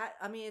good.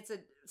 It's a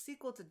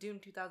sequel to Doom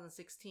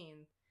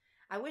 2016.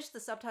 I wish the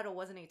subtitle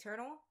wasn't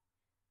Eternal.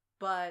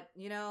 But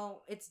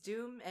it's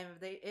Doom, and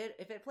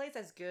if it plays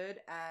as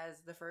good as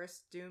the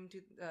first Doom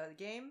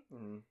game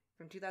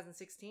from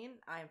 2016,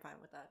 I am fine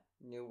with that.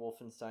 New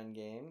Wolfenstein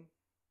game.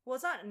 Well,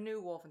 it's not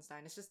new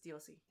Wolfenstein; it's just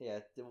DLC. Yeah,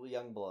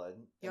 Youngblood.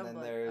 And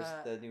then there's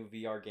the new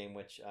VR game,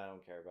 which I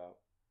don't care about.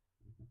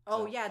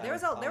 Oh yeah, there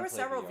were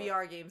several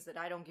VR games that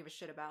I don't give a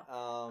shit about.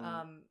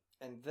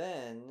 And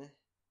then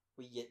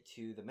we get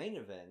to the main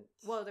event.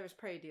 Well, there was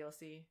Prey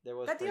DLC.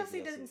 That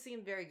DLC didn't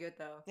seem very good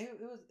though.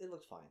 It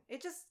looked fine.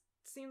 It just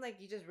seemed like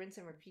you just rinse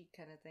and repeat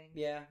kind of thing.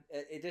 Yeah,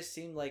 it just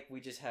seemed like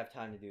we just have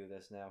time to do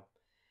this now.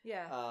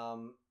 Yeah.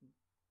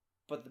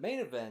 But the main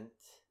event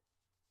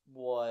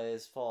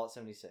was Fallout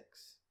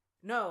 76.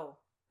 No,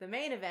 the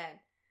main event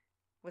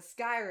was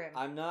Skyrim.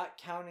 I'm not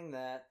counting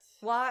that.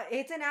 What?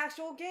 It's an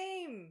actual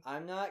game.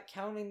 I'm not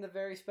counting the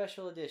very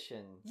special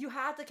edition. You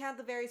have to count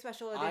the very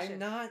special edition. I'm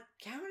not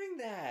counting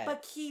that.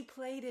 But Key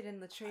played it in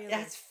the trailer.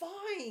 That's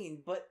fine,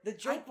 but the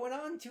joke went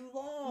on too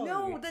long.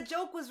 No, the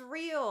joke was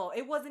real.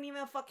 It wasn't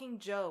even a fucking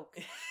joke.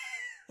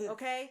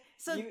 Okay?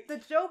 So the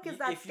joke is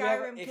that if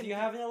you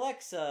have an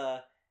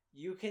Alexa,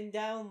 you can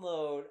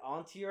download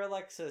onto your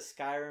Alexa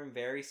Skyrim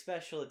Very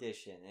Special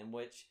Edition, in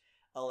which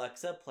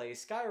Alexa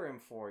plays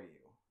Skyrim for you.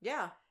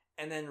 Yeah.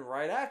 And then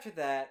right after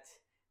that,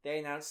 they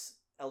announced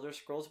Elder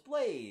Scrolls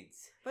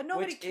Blades. But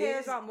nobody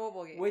cares about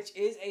mobile games. Which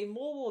is a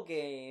mobile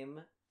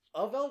game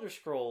of Elder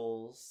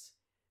Scrolls.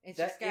 It's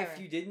just Skyrim. If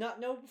you did not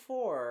know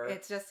before,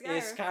 it's just Skyrim.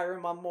 Is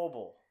Skyrim on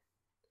mobile.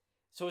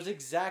 So it's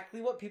exactly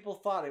what people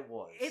thought it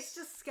was. It's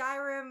just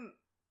Skyrim.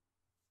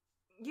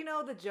 You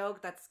know the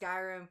joke that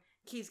Skyrim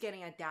keeps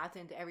getting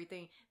adapted into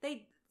everything.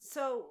 It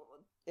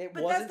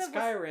wasn't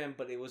Skyrim,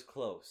 but it was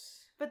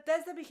close.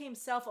 Bethesda became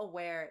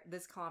self-aware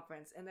this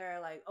conference, and they're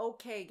like,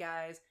 okay,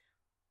 guys,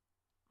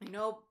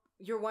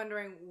 you're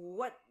wondering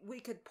what we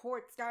could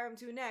port Skyrim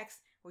to next.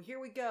 Well, here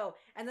we go.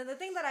 And then the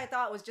thing that I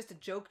thought was just a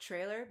joke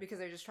trailer, because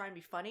they're just trying to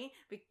be funny,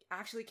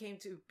 actually came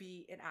to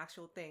be an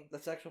actual thing.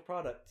 That's actual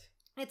product.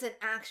 It's an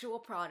actual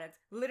product.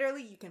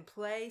 Literally, you can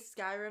play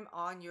Skyrim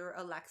on your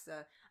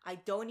Alexa. I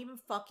don't even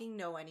fucking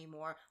know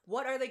anymore.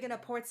 What are they going to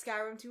port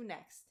Skyrim to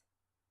next?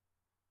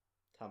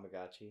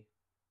 Tamagotchi.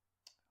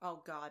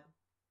 Oh, God.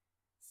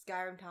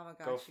 Skyrim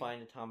Tamagotchi. Go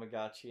find a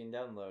Tamagotchi and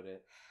download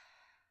it.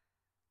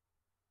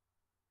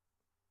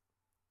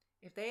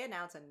 If they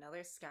announce another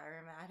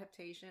Skyrim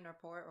adaptation or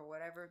port or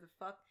whatever the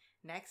fuck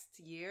next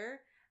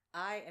year,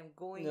 I am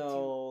going to...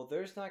 No,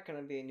 there's not going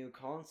to be a new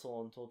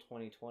console until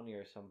 2020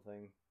 or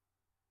something.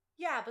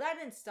 Yeah, but that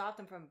didn't stop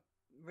them from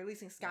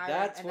releasing Skyrim.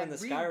 That's when the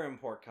Skyrim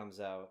port comes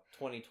out,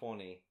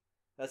 2020.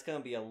 That's going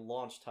to be a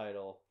launch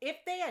title. If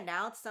they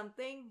announce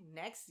something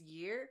next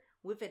year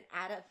with an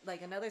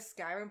another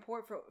Skyrim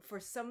port for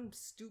some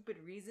stupid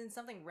reason,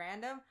 something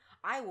random,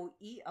 I will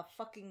eat a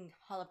fucking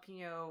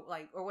jalapeno,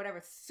 or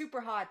whatever, super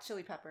hot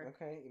chili pepper.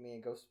 Okay, you mean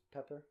a ghost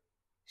pepper?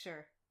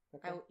 Sure.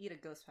 Okay. I will eat a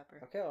ghost pepper.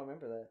 Okay, I'll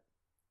remember that.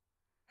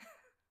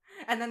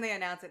 And then they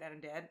announce it and I'm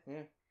dead.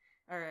 Yeah.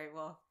 Alright,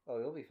 well. Oh,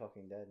 you'll be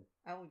fucking dead.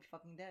 I will be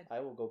fucking dead. I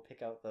will go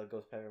pick out the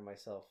ghost pepper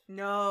myself.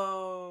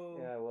 No.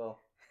 Yeah, I will.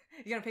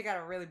 You're gonna pick out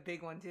a really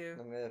big one too.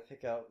 I'm gonna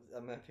pick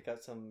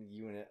out some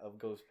unit of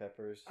ghost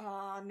peppers.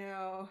 Oh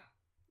no.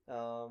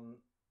 I'm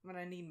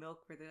gonna need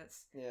milk for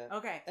this. Yeah.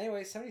 Okay.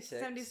 Anyway,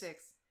 76.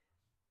 76.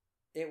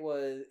 It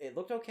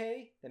looked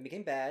okay, then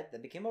became bad,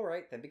 then became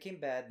alright, then became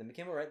bad, then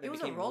became alright, then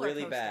became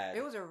really bad.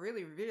 It was a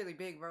really, really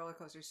big roller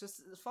coaster. So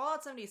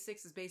Fallout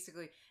 76 is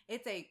basically,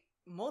 it's a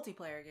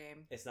multiplayer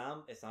game. It's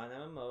not an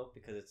MMO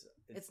because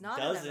it's not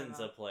dozens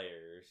of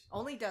players.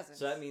 Only dozens.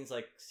 So that means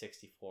like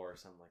 64 or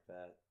something like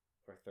that.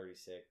 Or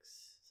 36,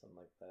 something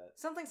like that.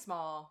 Something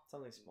small.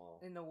 Something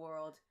small. In the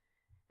world.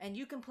 And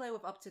you can play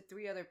with up to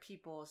 3 other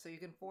people, so you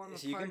can form a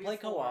party. So you can play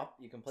co-op.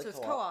 You can play co-op. So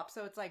it's co-op,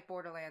 so it's like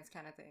Borderlands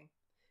kind of thing.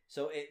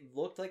 So it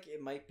looked like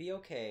it might be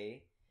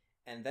okay,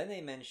 and then they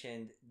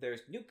mentioned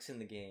there's nukes in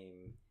the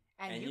game.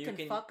 And you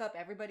can fuck up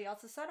everybody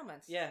else's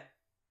settlements. Yeah.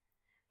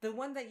 The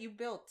one that you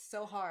built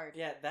so hard.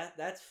 Yeah,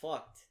 that's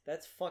fucked.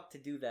 That's fucked to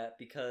do that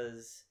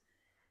because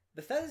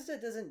Bethesda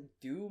doesn't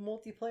do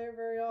multiplayer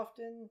very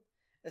often,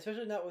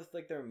 especially not with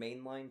like their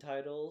mainline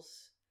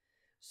titles.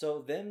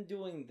 So them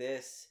doing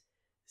this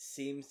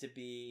seems to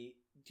be...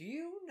 Do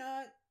you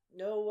not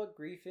know what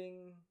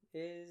griefing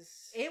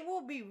is? It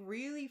will be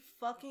really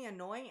fucking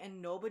annoying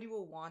and nobody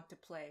will want to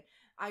play.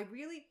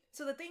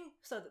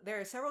 So there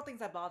are several things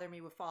that bother me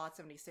with Fallout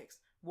 76.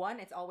 One,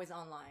 it's always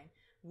online,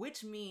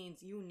 which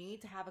means you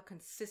need to have a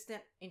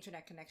consistent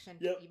internet connection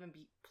to even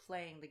be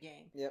playing the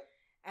game. Yep.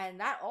 And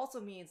that also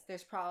means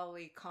there's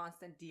probably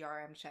constant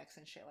DRM checks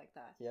and shit like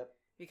that. Yep.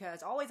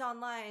 Because always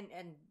online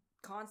and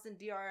constant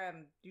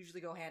DRM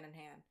usually go hand in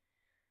hand.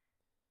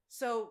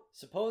 So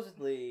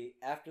supposedly,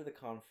 after the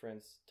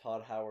conference,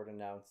 Todd Howard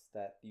announced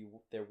that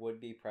there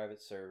would be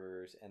private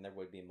servers and there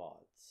would be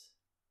mods.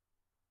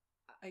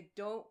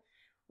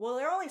 Well,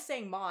 they're only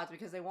saying mods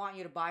because they want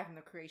you to buy from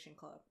the Creation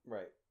Club.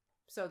 Right.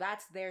 So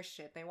that's their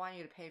shit. They want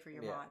you to pay for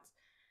your mods.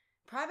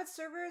 Private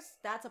servers,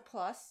 that's a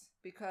plus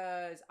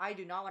because I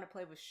do not want to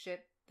play with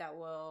shit that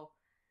will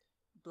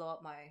blow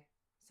up my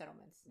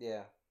settlements.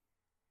 Yeah.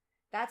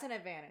 That's an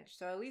advantage.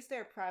 So at least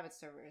they're private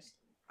servers.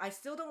 I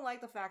still don't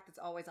like the fact it's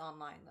always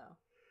online, though.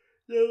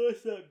 Yeah,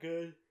 that's not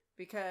good.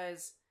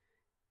 Because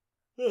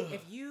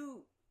if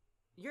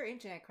your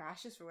internet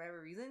crashes for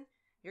whatever reason,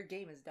 your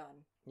game is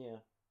done. Yeah.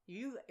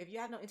 If you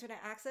have no internet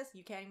access,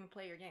 you can't even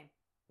play your game.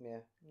 Yeah,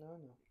 no.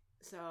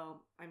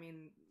 So, I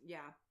mean, yeah.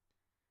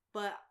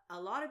 But a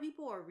lot of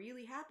people are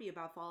really happy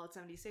about Fallout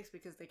 76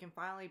 because they can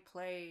finally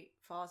play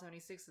Fallout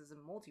 76 as a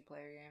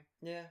multiplayer game.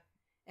 Yeah.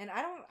 And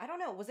I don't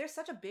know, was there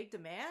such a big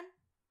demand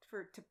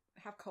to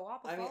have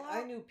co-op with Fallout?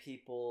 I knew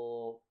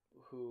people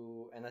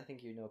who, and I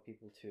think you know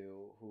people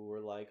too, who were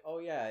like, oh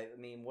yeah, I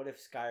mean, what if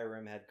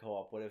Skyrim had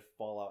co-op? What if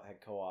Fallout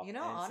had co-op? You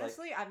know,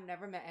 honestly, I've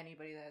never met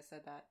anybody that has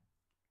said that.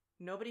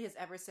 Nobody has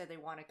ever said they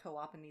wanted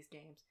co-op in these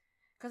games.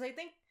 Because I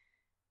think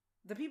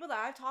the people that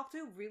I've talked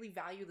to really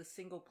value the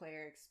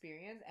single-player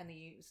experience and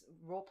the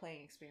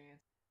role-playing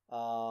experience.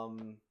 What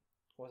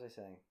was I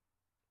saying?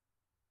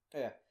 Oh,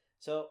 yeah.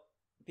 So,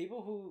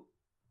 people who...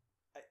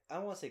 I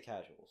don't want to say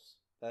casuals.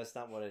 That's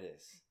not what it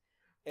is.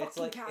 It's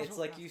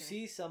like you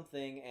see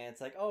something and it's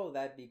like, oh,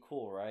 that'd be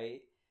cool,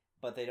 right?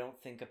 But they don't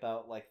think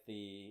about, like,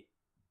 the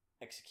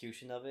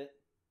execution of it.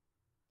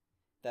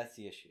 That's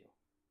the issue.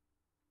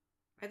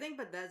 I think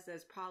Bethesda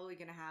is probably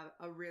going to have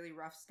a really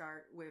rough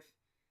start with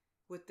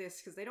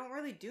this because they don't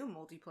really do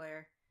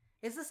multiplayer.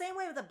 It's the same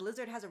way that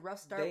Blizzard has a rough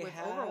start with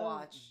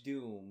Overwatch.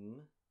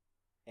 Doom,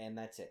 and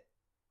that's it.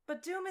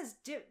 But Doom is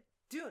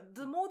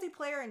the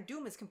multiplayer in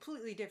Doom is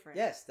completely different.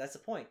 Yes, that's the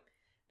point.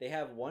 They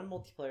have one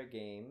multiplayer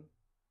game,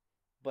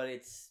 but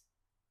it's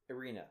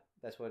arena.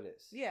 That's what it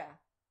is. Yeah.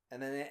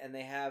 And then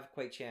they have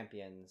Quake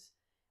Champions,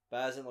 but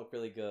it doesn't look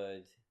really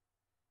good.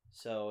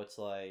 So it's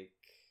like,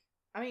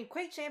 I mean,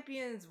 Quake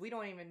Champions, we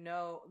don't even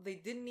know. They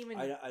didn't even...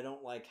 I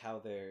don't like how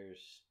there's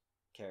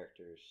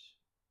characters.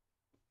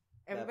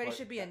 Everybody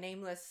should be a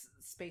nameless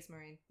Space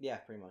Marine. Yeah,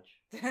 pretty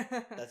much.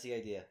 That's the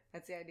idea.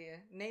 That's the idea.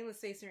 Nameless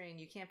Space Marine,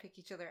 you can't pick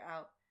each other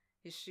out.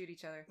 You shoot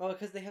each other. Well,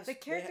 because they have the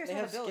characters they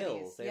have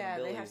abilities. Skills. They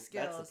have they have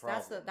skills.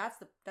 That's the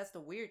problem. That's the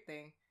weird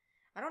thing.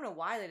 I don't know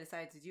why they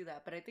decided to do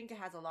that, but I think it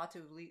has a lot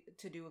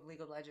to do with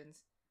League of Legends.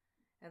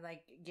 And,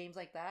 like, games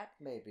like that.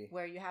 Maybe.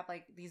 Where you have,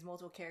 like, these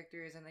multiple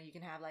characters, and then you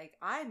can have, like,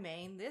 I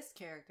main this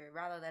character,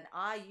 rather than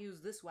I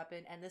use this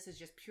weapon, and this is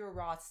just pure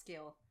raw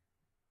skill.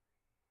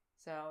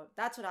 So,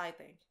 that's what I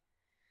think.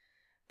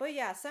 But,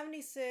 yeah,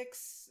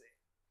 76...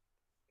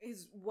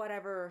 is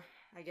whatever,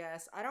 I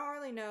guess. I don't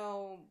really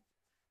know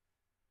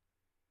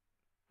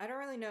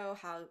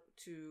how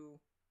to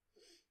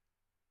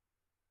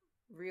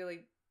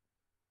really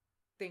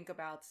think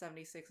about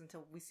 76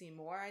 until we see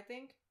more, I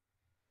think.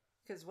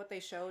 Because what they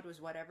showed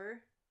was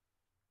whatever.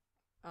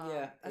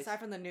 Aside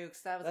from the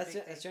nukes,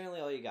 that's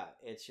generally all you got.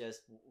 It's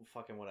just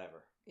fucking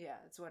whatever. Yeah,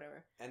 it's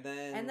whatever. And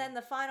then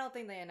the final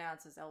thing they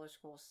announced is Elder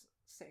Scrolls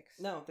 6.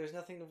 No, there's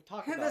nothing to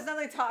talk about. There's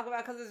nothing to talk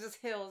about because it's just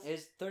hills.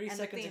 It's 30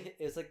 seconds.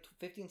 It's like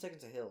 15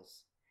 seconds of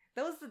hills.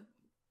 That was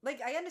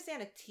I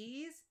understand a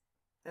tease.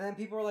 And then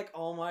people are like,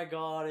 "Oh my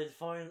god,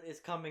 it's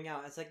coming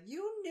out." It's like,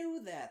 you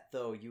knew that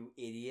though, you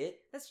idiot.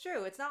 That's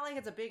true. It's not like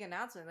it's a big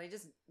announcement. They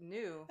just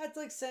knew. That's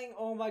like saying,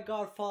 "Oh my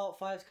god, Fallout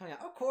 5 is coming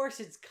out." Of course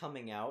it's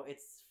coming out.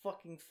 It's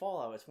fucking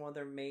Fallout. It's one of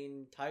their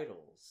main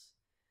titles.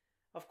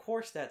 Of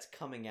course that's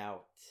coming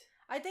out.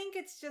 I think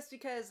it's just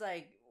because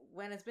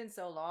when it's been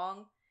so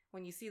long,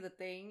 when you see the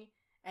thing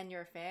and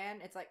you're a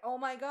fan, it's like, "Oh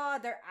my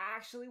god, they're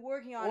actually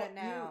working on it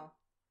now."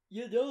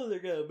 You know they're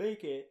gonna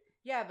make it.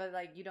 Yeah,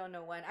 but you don't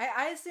know when.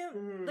 I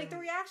assume the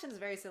reaction is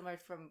very similar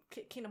from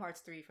Kingdom Hearts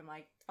 3 from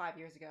 5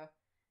 years ago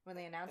when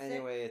they announced it.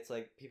 Anyway, it's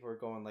like people are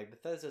going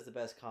Bethesda's the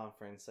best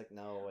conference. Like,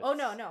 no. Oh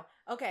no.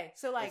 Okay,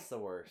 so it's the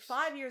worst.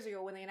 5 years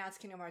ago when they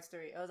announced Kingdom Hearts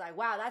 3, it was like,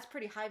 wow, that's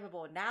pretty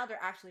hypeable. Now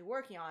they're actually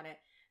working on it,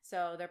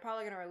 so they're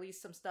probably gonna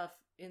release some stuff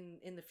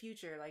in the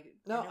future. I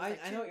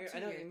know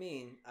what you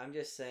mean. I'm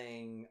just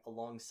saying,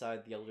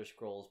 alongside the Elder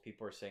Scrolls,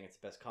 people are saying it's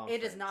the best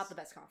conference. It is not the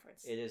best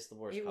conference. It is the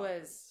worst.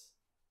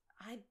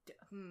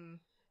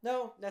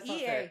 No, that's not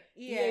fair.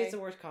 EA is the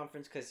worst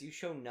conference because you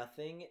show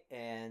nothing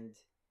and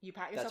you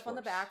pat yourself on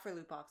the back for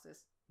loot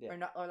boxes,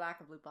 or lack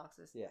of loot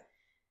boxes. Yeah,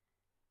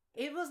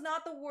 it was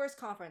not the worst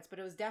conference, but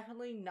it was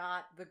definitely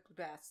not the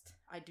best.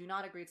 I do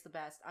not agree it's the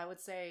best. I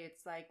would say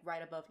it's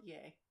right above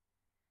EA.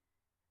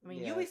 I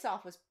mean,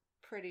 Ubisoft was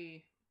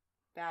pretty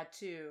bad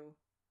too.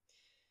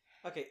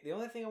 Okay, the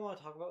only thing I want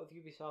to talk about with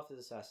Ubisoft is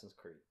Assassin's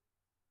Creed.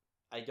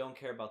 I don't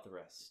care about the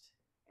rest.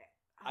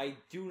 I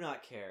do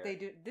not care. They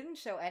didn't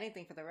show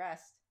anything for the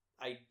rest.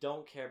 I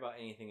don't care about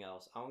anything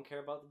else. I don't care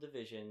about the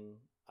Division.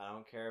 I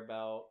don't care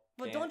about...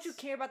 But don't you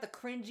care about the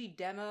cringy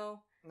demo?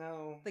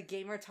 No. The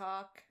gamer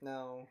talk?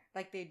 No.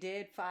 Like they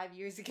did 5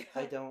 years ago?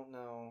 I don't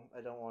know.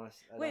 I don't want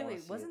to...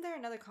 Wait. Wasn't there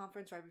another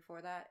conference right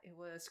before that? It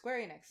was Square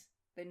Enix.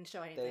 They didn't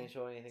show anything.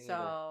 So,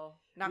 either.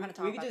 Not going to talk about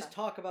that. We could just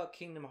talk about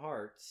Kingdom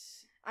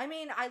Hearts. I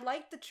mean, I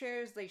liked the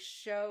trailers they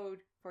showed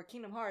for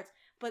Kingdom Hearts,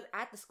 but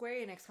at the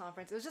Square Enix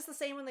conference, it was just the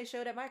same one they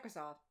showed at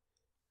Microsoft.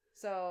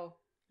 So,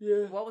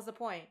 yeah. What was the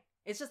point?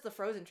 It's just the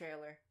Frozen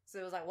trailer. So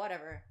it was like,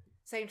 whatever.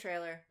 Same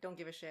trailer. Don't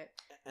give a shit.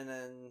 And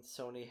then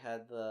Sony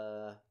had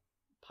the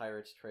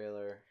Pirates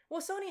trailer.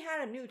 Well, Sony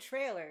had a new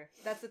trailer.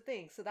 That's the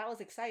thing. So that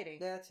was exciting.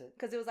 Yeah, that's it.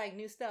 Because it was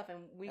new stuff, and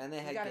we got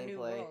gameplay. A new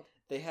world.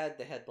 They had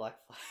Black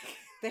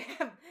Flag.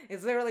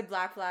 It's literally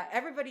Black Flag.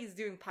 Everybody's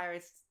doing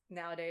Pirates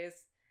nowadays.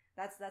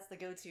 That's the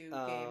go-to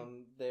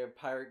game. Their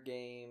pirate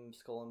game,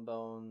 Skull and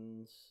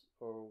Bones,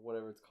 or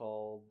whatever it's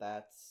called,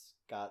 that's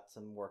got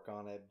some work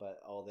on it, but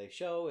all they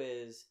show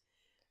is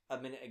a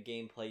minute of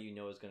gameplay you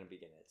know is going to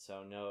begin it.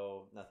 So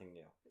nothing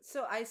new.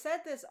 So I said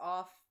this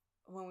off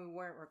when we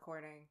weren't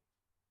recording,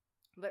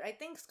 but I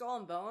think Skull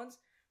and Bones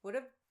would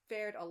have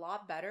fared a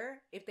lot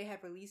better if they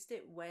had released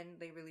it when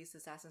they released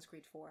Assassin's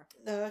Creed 4.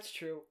 No, that's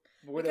true.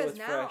 When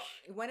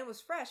it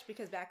was fresh,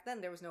 because back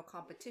then there was no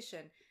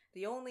competition.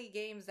 The only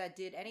games that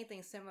did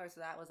anything similar to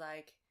that was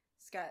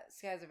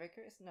Skies of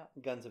Icarus? No.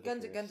 Guns of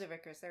Icarus. Guns of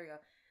Icarus, there we go.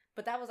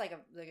 But that was like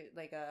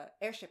a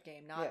airship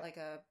game, not like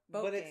a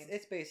boat game. But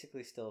it's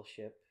basically still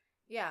ship.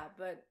 Yeah,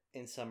 but...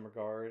 in some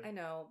regard. I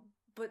know.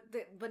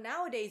 But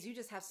nowadays you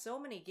just have so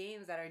many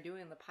games that are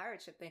doing the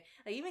pirate ship thing.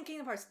 Like even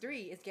Kingdom Hearts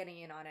 3 is getting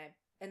in on it.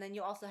 And then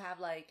you also have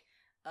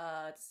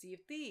Sea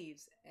of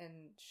Thieves and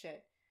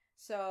shit.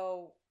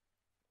 So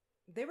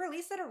they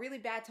released at a really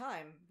bad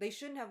time. They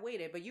shouldn't have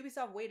waited, but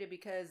Ubisoft waited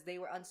because they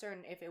were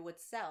uncertain if it would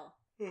sell.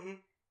 Mm-hmm.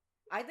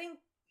 I think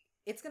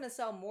it's gonna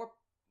sell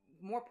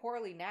more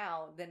poorly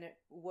now than it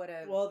would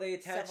have. Well, they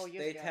attach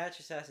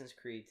Assassin's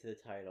Creed to the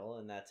title,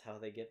 and that's how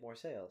they get more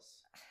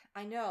sales.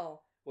 I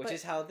know, which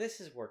is how this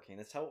is working.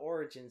 That's how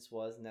Origins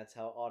was, and that's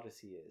how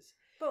Odyssey is.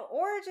 But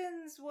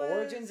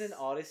Origins and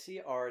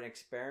Odyssey are an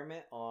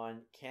experiment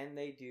on can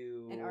they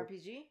do an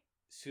RPG,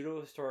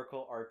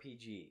 pseudo-historical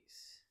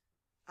RPGs.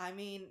 I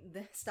mean,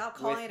 stop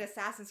calling it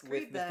Assassin's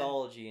Creed with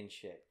mythology and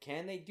shit.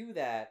 Can they do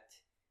that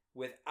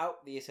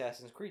without the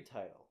Assassin's Creed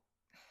title?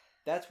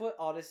 That's what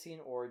Odyssey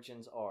and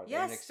Origins are.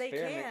 They're an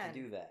experiment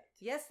to do that.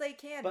 Yes, they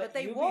can, but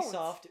they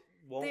Ubisoft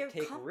won't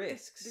take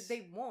risks.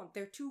 They won't.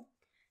 They're too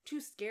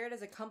scared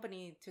as a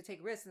company to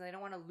take risks, and they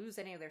don't want to lose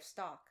any of their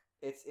stock.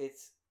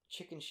 It's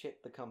chicken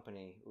shit the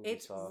company, Ubisoft.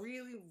 It's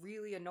really,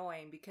 really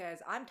annoying because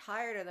I'm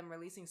tired of them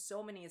releasing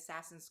so many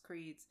Assassin's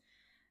Creeds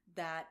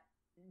that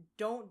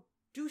don't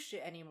do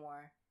shit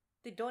anymore.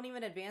 They don't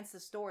even advance the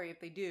story if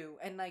they do,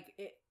 and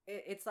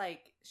it's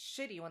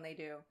shitty when they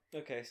do.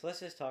 Okay, so let's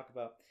just talk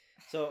about.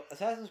 So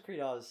Assassin's Creed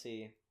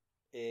Odyssey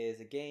is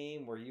a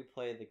game where you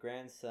play the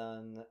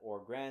grandson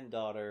or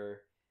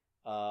granddaughter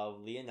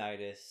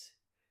Leonidas,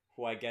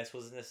 who I guess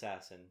was an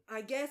assassin.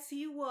 I guess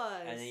he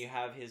was. And then you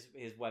have his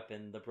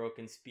weapon, the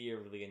broken spear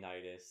of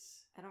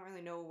Leonidas. I don't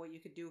really know what you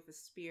could do with a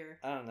spear.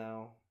 I don't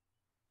know.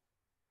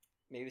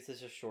 Maybe it's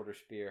just a shorter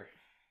spear.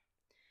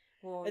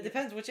 Well, it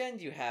depends which end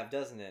you have,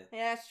 doesn't it?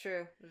 Yeah, that's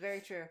true.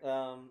 Very true.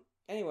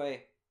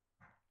 Anyway.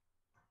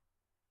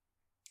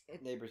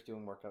 Neighbor's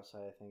doing work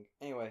outside, I think.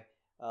 Anyway,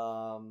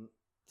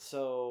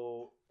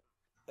 so...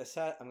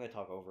 I'm going to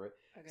talk over it.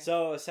 Okay.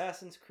 So,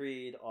 Assassin's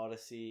Creed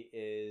Odyssey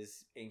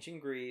is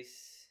ancient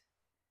Greece,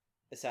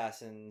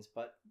 assassins,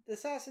 but the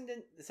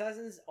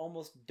assassins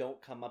almost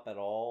don't come up at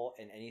all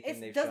in anything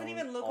they've shown. It doesn't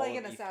even look like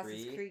an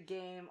Assassin's Creed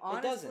game.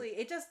 Honestly,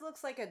 it just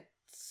looks like a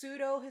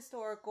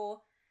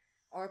pseudo-historical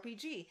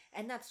RPG,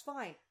 and that's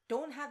fine.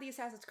 Don't have the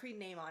Assassin's Creed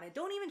name on it.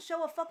 Don't even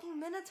show a fucking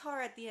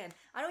Minotaur at the end.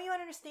 I don't even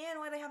understand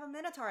why they have a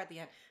Minotaur at the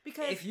end.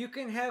 Because if you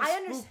can have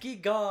spooky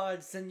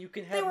gods, then you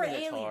can have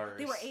Minotaurs.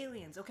 They were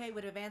aliens, okay,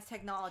 with advanced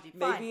technology.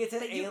 Fine. Maybe it's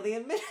an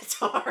alien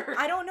Minotaur.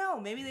 I don't know.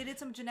 Maybe they did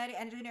some genetic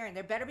engineering.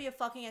 There better be a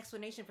fucking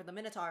explanation for the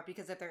Minotaur,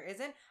 because if there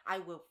isn't, I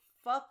will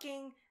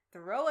fucking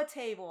throw a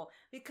table.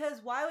 Because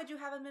why would you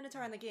have a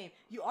Minotaur in the game?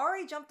 You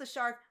already jumped the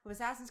shark with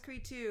Assassin's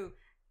Creed 2.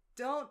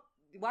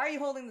 Why are you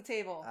holding the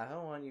table? I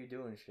don't want you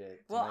doing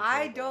shit. Well,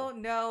 I don't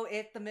know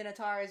if the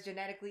Minotaur is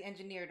genetically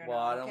engineered or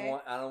not.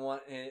 Well, I don't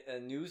want a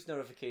news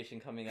notification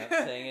coming up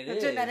saying it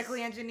is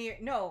genetically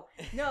engineered. No,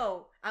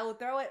 I will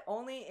throw it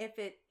only if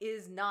it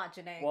is not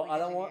genetically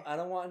engineered. Well, I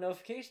don't want a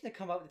notification to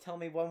come up to tell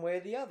me one way or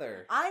the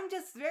other.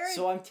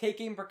 So I'm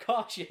taking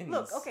precautions.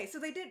 Look, okay, so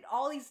they did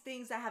all these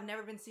things that have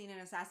never been seen in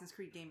an Assassin's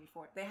Creed game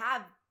before. They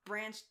have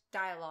branched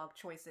dialogue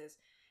choices,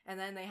 and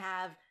then they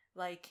have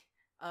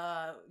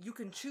you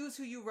can choose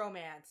who you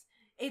romance.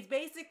 It's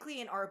basically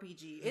an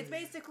RPG. It's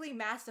basically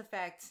Mass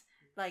Effect,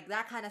 like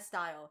that kind of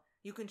style.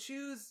 You can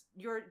choose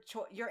your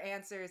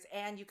answers,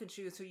 and you can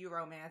choose who you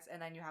romance,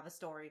 and then you have a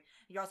story.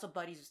 You're also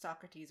buddies with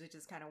Socrates, which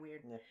is kind of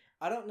weird. Yeah.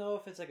 I don't know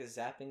if it's like a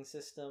zapping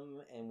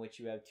system in which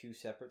you have two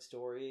separate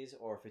stories,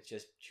 or if it's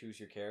just choose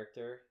your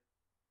character.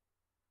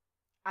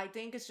 I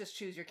think it's just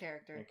choose your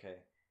character. Okay.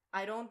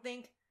 I don't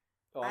think.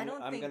 I'm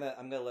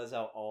gonna les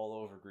out all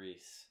over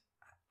Greece.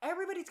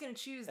 Everybody's gonna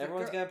choose.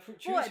 Everyone's gonna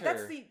choose her.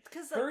 That's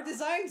because her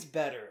design's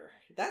better.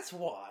 That's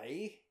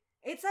why.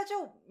 It's such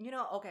a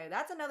okay.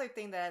 That's another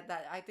thing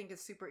that I think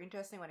is super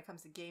interesting when it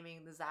comes to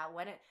gaming. Is that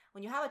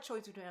when you have a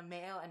choice between a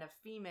male and a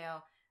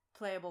female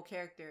playable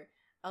character,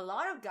 a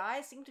lot of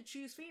guys seem to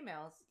choose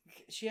females.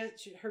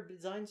 Her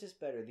design's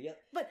just better.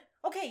 But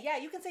okay, yeah,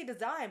 you can say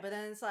design, but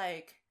then it's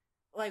like,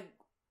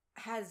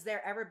 has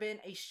there ever been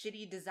a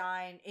shitty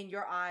design in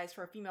your eyes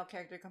for a female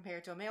character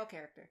compared to a male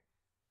character?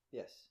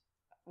 Yes.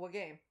 What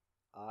game?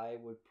 I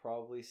would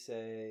probably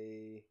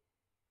say...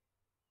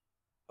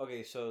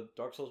 Okay, so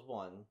Dark Souls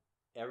 1,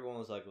 everyone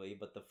was ugly,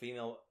 but the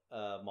female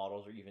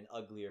models are even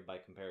uglier by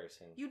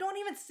comparison. You don't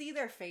even see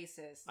their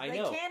faces. I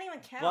know. They can't even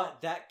count.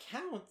 But that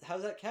counts. How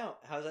does that count?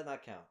 How does that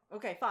not count?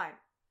 Okay, fine.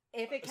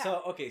 If it counts.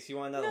 So you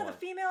want another one? No, the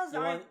females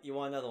aren't... You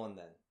want another one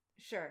then?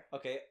 Sure.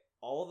 Okay,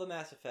 all the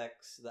Mass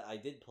Effects that I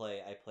did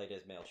play, I played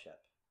as male Shep.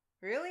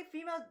 Really?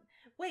 Female?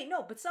 Wait,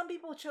 no, but some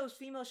people chose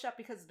female Shep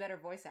because it's better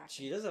voice acting.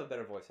 She does have a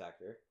better voice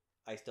actor.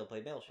 I still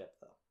play male Shep,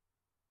 though.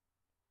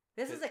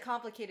 This is a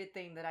complicated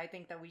thing that I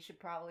think that we should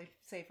probably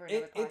say for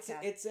another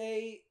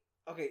podcast.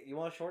 Okay, you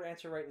want a short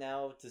answer right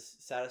now to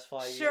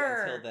satisfy you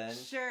until then?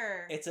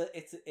 Sure. It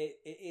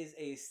is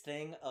a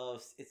thing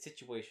of, it's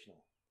situational.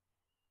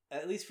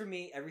 At least for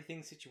me,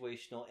 everything's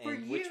situational,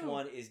 and which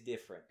one is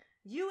different.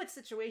 It's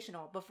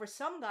situational, but for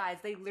some guys,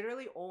 they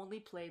literally only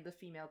play the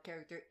female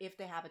character if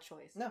they have a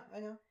choice. No, I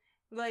know.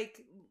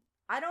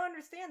 I don't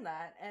understand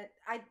that, and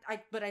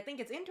but I think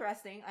it's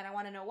interesting, and I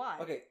want to know why.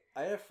 Okay,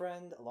 I had a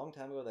friend a long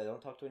time ago that I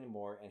don't talk to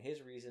anymore, and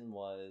his reason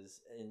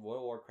was in World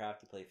of Warcraft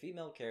to play a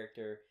female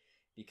character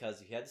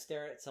because if you had to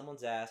stare at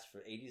someone's ass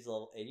for 80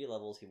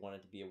 levels, he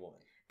wanted to be a woman.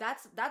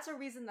 That's a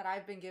reason that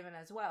I've been given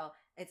as well.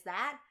 It's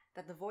that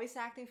the voice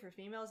acting for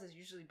females is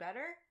usually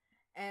better,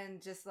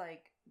 and just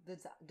the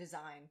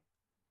design.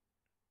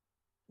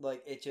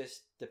 It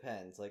just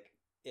depends.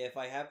 If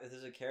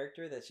there's a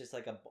character that's just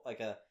like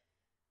the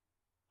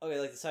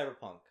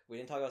Cyberpunk. We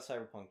didn't talk about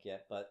Cyberpunk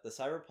yet, but the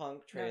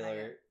Cyberpunk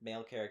trailer,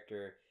 male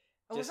character.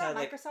 Was that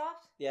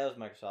Microsoft? Yeah, it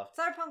was Microsoft.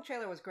 Cyberpunk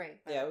trailer was great.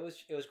 Yeah,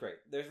 it was great.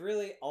 There's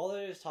really all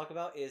there is to talk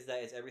about is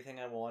that it's everything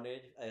I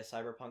wanted a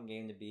Cyberpunk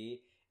game to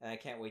be, and I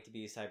can't wait to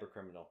be a cyber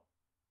criminal.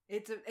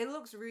 It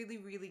looks really,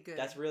 really good.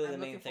 That's really the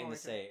main thing to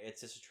say.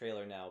 It's just a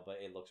trailer now, but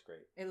it looks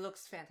great. It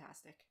looks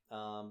fantastic.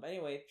 But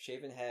anyway,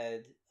 shaven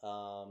head,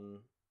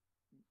 kind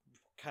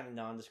of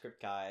nondescript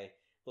guy.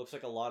 Looks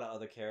like a lot of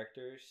other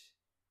characters.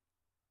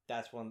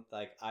 That's one,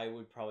 I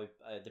would probably,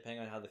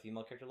 depending on how the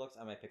female character looks,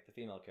 I might pick the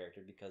female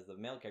character because the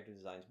male character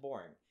design is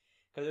boring.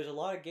 Because there's a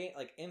lot of game,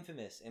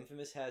 Infamous.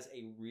 Infamous has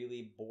a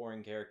really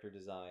boring character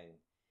design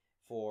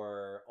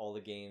for all the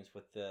games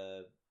with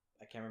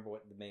I can't remember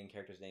what the main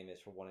character's name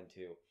is for 1 and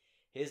 2.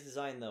 His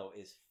design, though,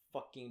 is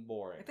fucking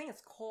boring. I think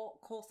it's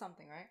Cole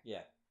something, right?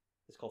 Yeah.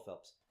 It's Cole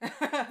Phelps.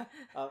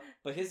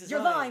 But his You're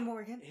design, lying,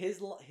 Morgan. His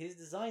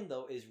design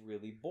though is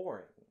really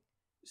boring.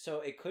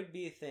 So it could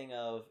be a thing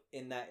of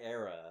in that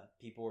era,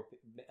 people were.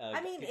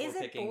 Is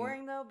it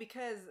boring though?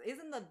 Because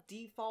isn't the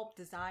default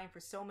design for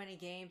so many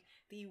games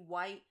the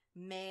white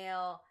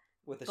male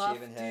with a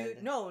shaven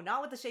head? No,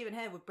 not with the shaven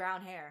head, with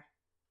brown hair.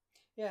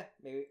 Yeah,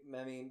 maybe.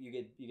 I mean,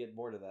 you get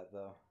bored of that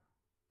though.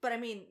 But I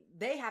mean,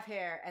 they have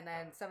hair, and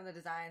then some of the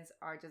designs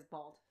are just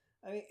bald.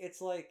 I mean, it's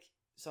like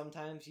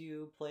sometimes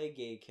you play a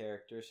gay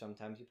character,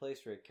 sometimes you play a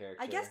straight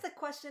character. I guess the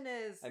question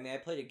is. I mean, I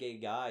played a gay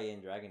guy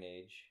in Dragon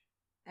Age.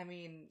 I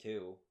mean,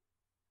 2.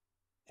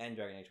 And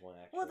Dragon Age 1,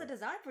 actually. Well, the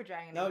design for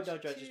Dragon Age 2... No,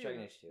 just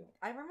Dragon Age 2.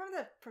 I remember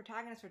the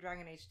protagonist for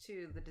Dragon Age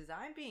 2, the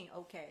design being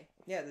okay.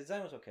 Yeah, the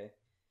design was okay.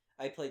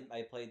 I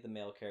played the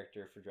male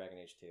character for Dragon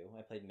Age 2.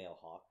 I played male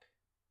Hawk.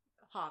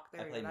 Hawk,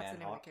 there we go. That's the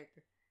name of the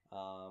character.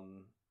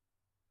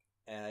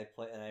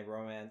 And I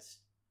romanced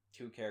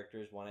 2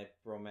 characters. One, I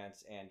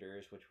romanced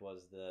Anders, which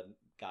was the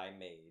guy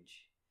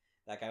mage.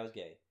 That guy was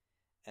gay.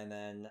 And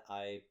then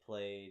I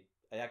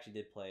actually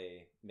did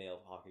play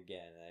male Hawk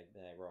again,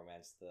 and I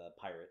romanced the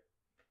pirate.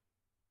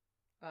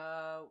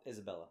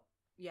 Isabella.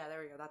 Yeah,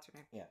 there we go. That's her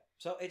name. Yeah.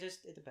 So it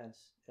depends.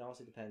 It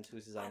honestly depends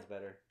whose design's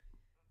better.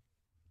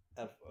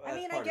 I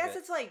mean, I guess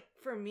it's like,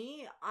 for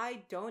me,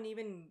 I don't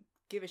even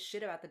give a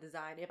shit about the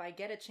design. If I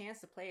get a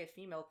chance to play a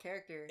female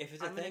character, if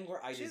it's a thing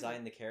where I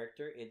design the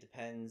character, it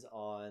depends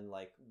on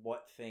like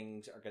what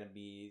things are going to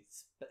be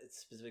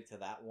specific to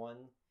that one.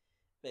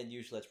 And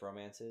usually it's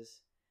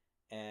romances,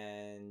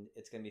 and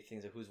it's going to be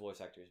things like whose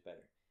voice actor is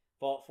better.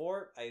 Fallout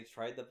 4, I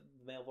tried the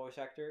male voice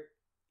actor.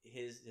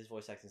 His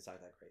voice acting's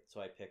not that great,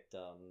 so I picked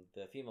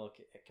the female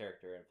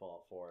character in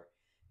Fallout 4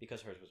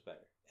 because hers was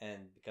better,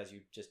 and because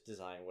you just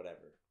design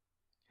whatever.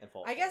 In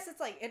Fallout 4. I guess it's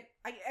like it.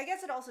 I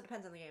guess it also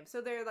depends on the game.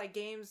 So there are like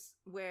games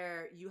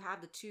where you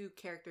have the 2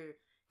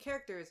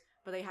 characters,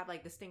 but they have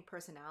like distinct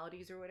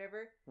personalities or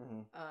whatever.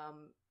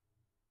 Mm-hmm.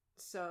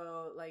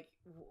 So like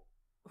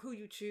who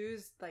you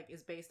choose like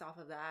is based off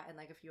of that and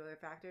like a few other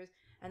factors.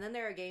 And then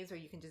there are games where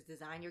you can just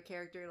design your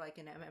character like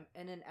in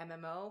an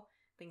MMO,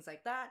 things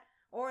like that.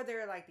 Or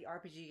there are like the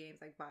RPG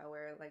games like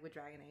BioWare, like with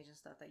Dragon Age and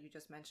stuff that you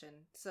just mentioned.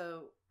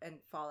 So, and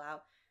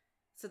Fallout.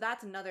 So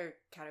that's another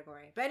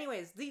category. But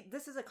anyways,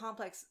 this is a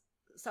complex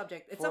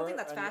subject. It's something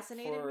that's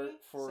fascinated me.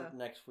 For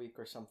next week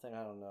or something,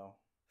 I don't know.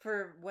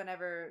 For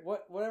whenever...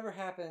 Whatever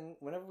happened,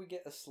 whenever we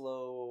get a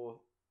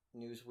slow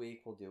news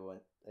week, we'll do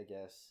it, I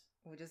guess.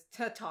 We'll just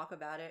talk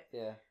about it.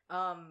 Yeah.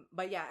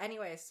 But yeah,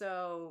 anyway,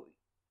 so...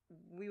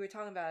 We were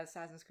talking about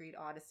Assassin's Creed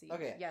Odyssey.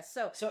 Okay. Yes,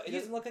 so it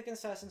doesn't look like an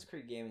Assassin's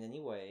Creed game in any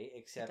way,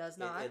 except it does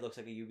not. It looks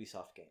like a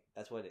Ubisoft game.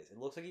 That's what it is. It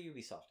looks like a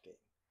Ubisoft game.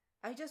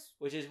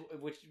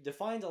 Which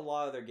defines a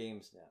lot of their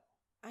games now.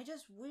 I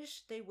just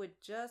wish they would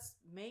just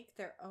make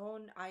their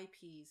own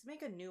IPs.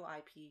 Make a new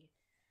IP.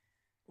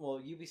 Well,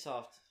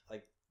 Ubisoft,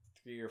 like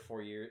 2 or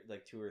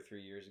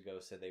 3 years ago,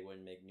 said they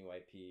wouldn't make new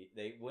IP.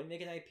 They wouldn't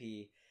make an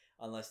IP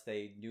unless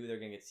they knew they're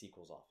going to get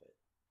sequels off it.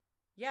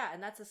 Yeah,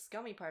 and that's a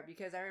scummy part,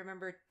 because I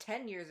remember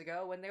 10 years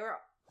ago when they were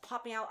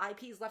popping out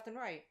IPs left and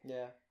right.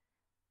 Yeah.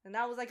 And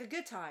that was like a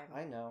good time.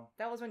 I know.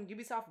 That was when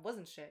Ubisoft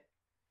wasn't shit.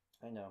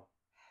 I know.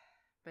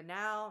 But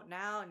now...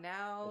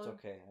 It's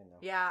okay, I know.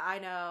 Yeah, I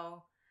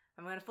know.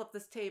 I'm gonna flip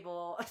this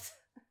table.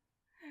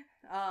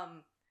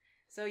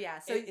 So yeah,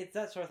 so... It's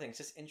that sort of thing. It's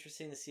just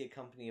interesting to see a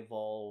company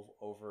evolve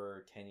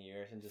over 10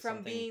 years and just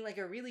from being like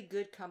a really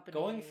good company.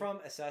 Going from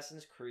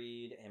Assassin's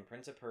Creed and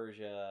Prince of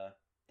Persia,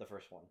 the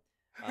first one.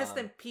 Rest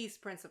in peace,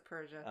 Prince of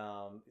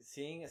Persia.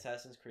 Seeing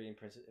Assassin's Creed and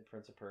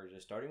Prince of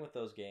Persia, starting with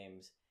those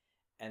games,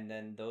 and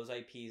then those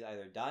IPs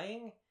either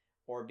dying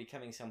or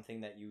becoming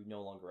something that you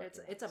no longer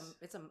recognize.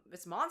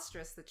 It's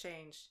monstrous, the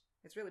change.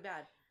 It's really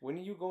bad. When are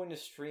you going to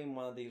stream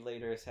one of the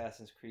later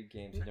Assassin's Creed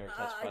games you never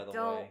touched, by the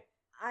way?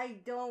 I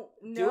don't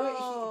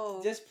know.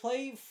 Just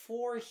play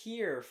 4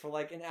 here for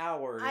like an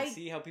hour and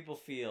see how people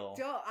feel.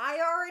 I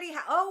already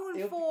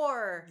own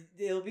 4.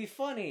 It'll be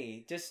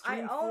funny. Just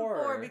stream 4. I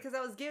own 4 because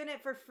I was given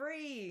it for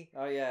free.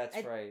 Oh yeah,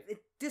 that's right.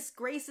 It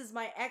disgraces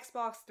my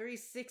Xbox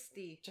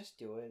 360. Just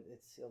do it.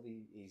 It'll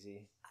be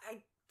easy.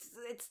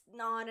 It's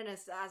not an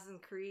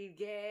Assassin's Creed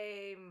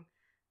game.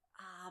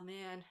 Ah,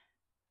 man.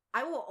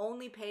 I will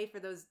only pay for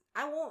those.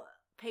 I won't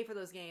pay for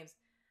those games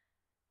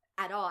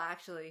at all,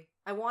 actually.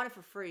 I want it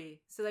for free,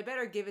 so they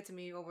better give it to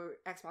me over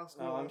Xbox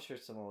Gold. Oh, I'm sure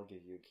someone will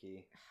give you a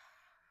key.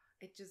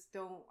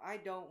 I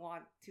don't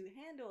want to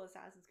handle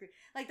Assassin's Creed.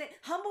 Like, the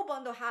Humble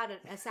Bundle had an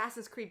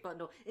Assassin's Creed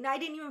bundle, and I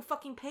didn't even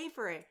fucking pay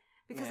for it,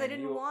 because I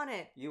didn't want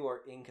it. You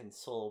are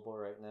inconsolable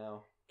right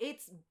now.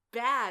 It's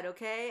bad,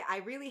 okay? I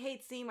really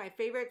hate seeing my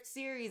favorite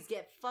series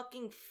get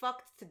fucking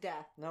fucked to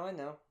death. No, I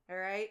know.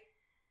 Alright?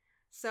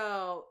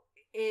 So,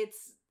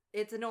 it's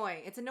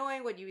annoying. It's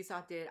annoying what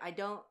Ubisoft did. I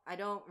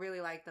don't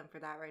really like them for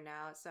that right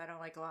now, so I don't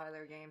like a lot of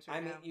their games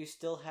right now. I mean, you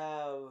still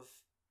have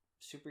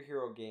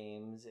superhero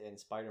games and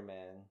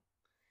Spider-Man.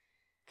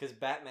 Because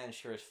Batman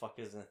sure as fuck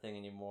isn't a thing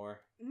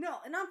anymore. No,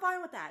 and I'm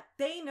fine with that.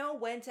 They know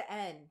when to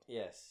end.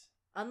 Yes.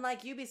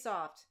 Unlike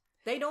Ubisoft.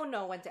 They don't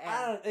know when to end.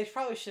 I don't know. They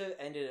probably should have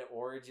ended at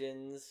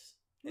Origins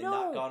and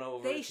not gone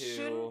over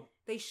to...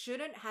 They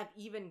shouldn't have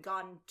even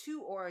gotten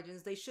to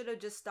Origins. They should have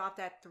just stopped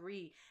at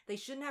 3. They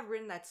shouldn't have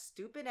written that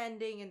stupid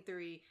ending in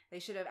 3. They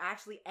should have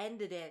actually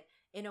ended it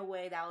in a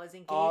way that was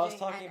engaging. Oh, I was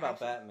talking about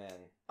Batman.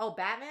 Oh,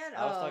 Batman?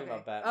 I was talking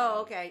about Batman.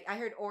 Oh, okay. I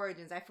heard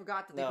Origins. I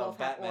forgot that they both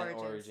Batman have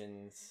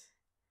Origins.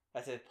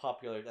 That's a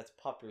popular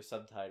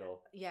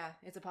subtitle. Yeah,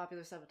 it's a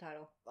popular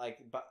subtitle. Like,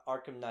 but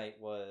Arkham Knight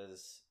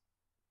was...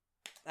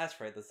 That's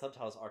right, the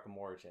subtitle is Arkham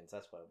Origins.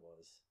 That's what it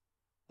was.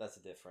 That's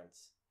the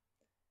difference.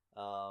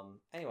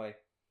 Anyway,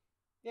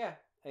 yeah.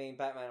 I mean,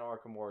 Batman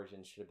Arkham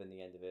Origins should have been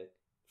the end of it.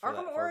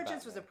 Arkham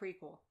Origins was a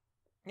prequel.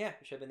 Yeah, it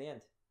should have been the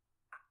end.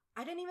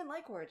 I didn't even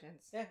like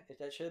Origins. Yeah,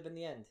 that should have been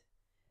the end.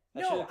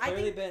 That should have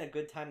clearly been a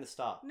good time to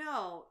stop.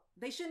 No,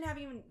 they shouldn't have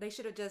even... They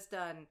should have just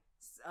done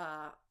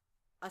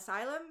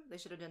Asylum, they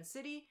should have done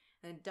City,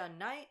 and then done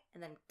Night,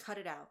 and then cut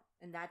it out.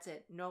 And that's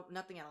it. No,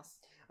 nothing else.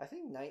 I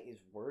think Night is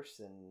worse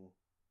than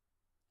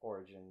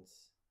Origins.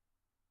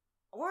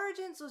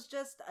 Origins was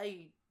just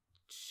a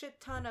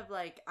shit ton of,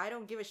 like, I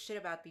don't give a shit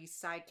about these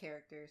side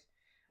characters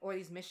or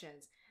these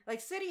missions.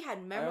 Like, City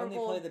had memorable... I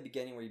only played the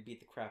beginning where you beat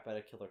the crap out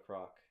of Killer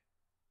Croc.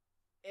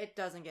 It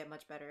doesn't get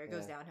much better. It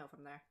goes downhill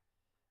from there.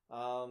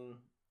 What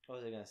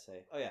was I gonna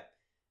say? Oh yeah.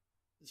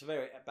 So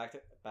anyway,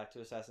 back to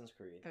Assassin's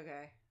Creed.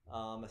 Okay.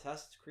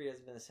 Assassin's Creed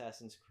hasn't been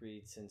Assassin's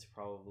Creed since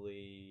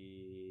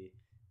probably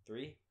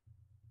 3.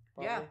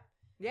 Yeah.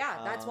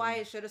 That's why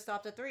it should have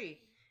stopped at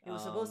 3. It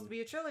was supposed to be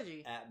a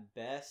trilogy. At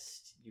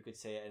best, you could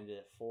say it ended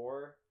at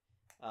 4.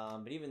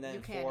 But even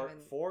then,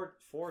 four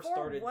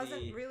started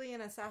wasn't really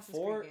an Assassin's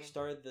Creed game. 4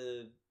 started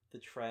the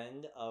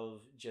trend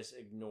of just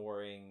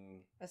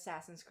ignoring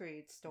Assassin's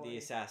Creed story, the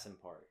assassin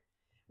part,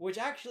 which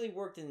actually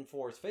worked in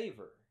 4's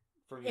favor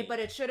for me. But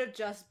it should have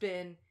just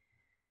been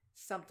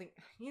something,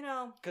 you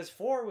know, because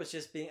 4 was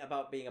just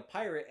about being a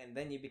pirate, and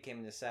then you became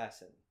an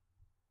assassin.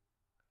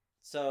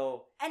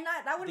 So, and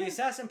that would the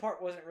assassin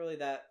part wasn't really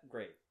that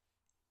great.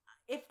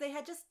 If they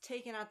had just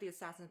taken out the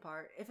assassin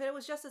part, if it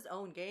was just its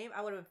own game,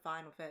 I would have been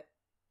fine with it.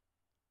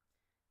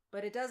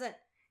 But it doesn't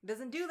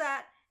do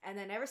that, and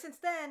then ever since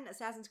then,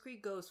 Assassin's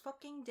Creed goes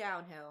fucking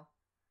downhill.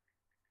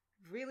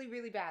 Really,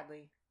 really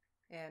badly.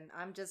 And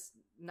I'm just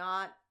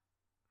not...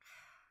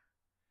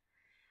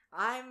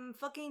 I'm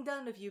fucking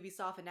done with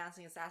Ubisoft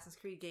announcing Assassin's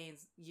Creed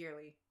games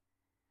yearly.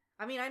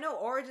 I mean, I know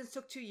Origins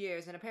took 2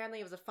 years, and apparently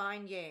it was a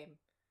fine game.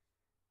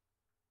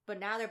 But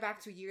now they're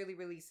back to yearly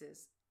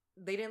releases.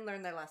 They didn't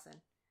learn their lesson.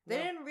 They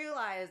didn't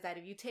realize that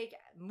if you take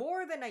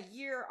more than a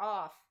year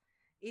off,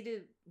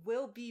 it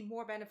will be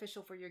more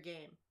beneficial for your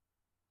game.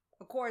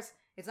 Of course,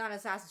 it's not an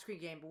Assassin's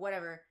Creed game, but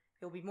whatever.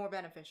 It will be more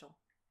beneficial.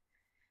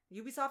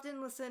 Ubisoft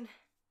didn't listen.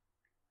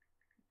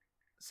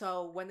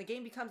 So when the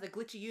game becomes a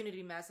glitchy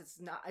Unity mess, it's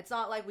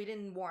not like we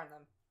didn't warn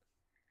them.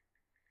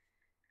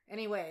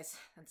 Anyways,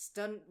 that's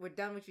done. We're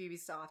done with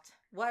Ubisoft.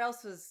 What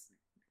else was...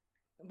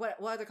 What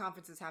other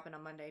conferences happened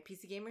on Monday?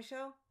 PC Gamer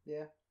Show?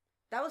 Yeah.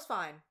 That was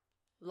fine.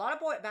 A lot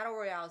of battle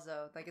royales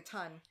though, like a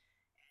ton,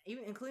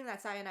 even including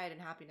that Cyanide and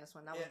Happiness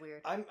one. That was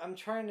weird. I'm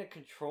trying to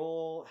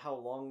control how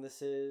long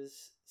this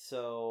is,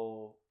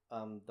 so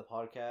the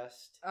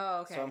podcast. Oh,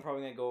 okay. So I'm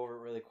probably gonna go over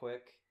it really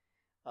quick.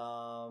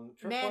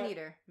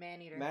 Maneater.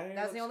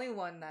 That's the only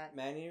one that...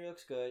 Maneater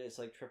looks good. It's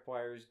like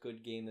Tripwire's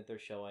good game that they're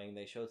showing.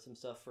 They showed some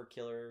stuff for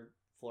Killing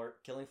Floor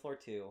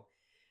 2.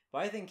 But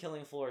I think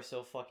Killing Floor is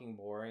so fucking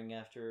boring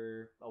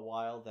after a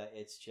while that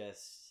it's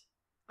just...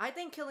 I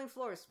think Killing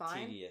Floor is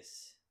fine.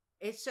 Tedious.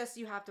 It's just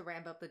you have to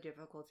ramp up the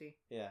difficulty.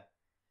 Yeah.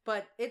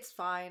 But it's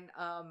fine.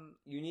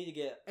 You need to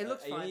get... It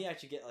looks fun. You need to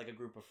actually get like a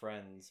group of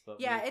friends.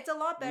 But yeah, it's a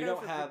lot better. We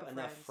don't have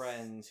enough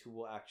friends who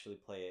will actually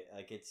play it.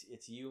 Like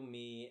it's you,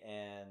 me,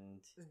 and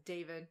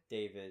David,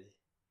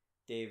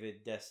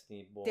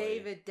 Destiny Boy.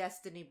 David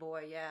Destiny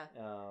Boy, yeah.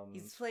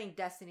 He's playing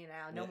Destiny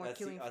now. No more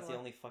Killing Floor. That's the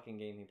only fucking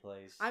game he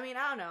plays. I mean,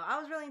 I don't know. I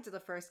was really into the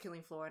first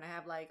Killing Floor, and I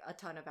have like a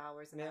ton of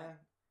hours in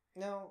that.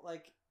 No,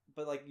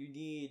 but you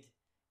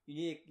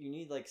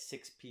need like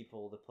 6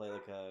 people to play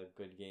like a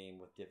good game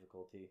with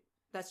difficulty.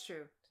 That's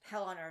true.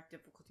 Hell on Earth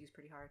difficulty is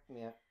pretty hard.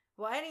 Yeah.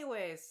 Well,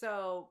 anyways,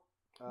 so...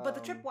 But the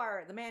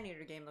Tripwire, the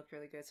Maneater game looked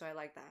really good, so I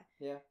like that.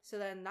 Yeah. So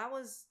then that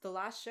was the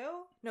last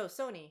show? No,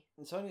 Sony.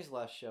 And Sony's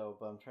last show,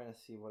 but I'm trying to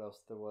see what else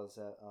there was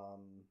at...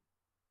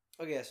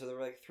 Okay, so there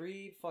were like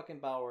 3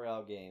 fucking Battle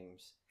Royale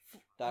games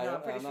that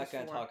I'm not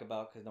going to talk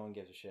about because no one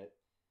gives a shit.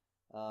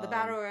 The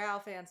Battle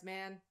Royale fans,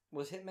 man.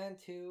 Was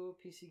Hitman 2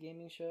 PC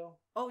gaming show?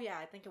 Oh yeah,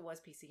 I think it was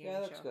PC gaming show. Yeah,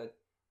 that looks good.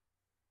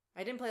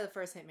 I didn't play the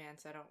first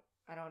Hitman, so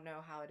I don't know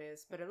how it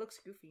is, but it looks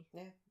goofy.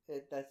 Yeah,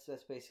 that's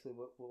basically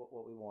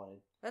what we wanted.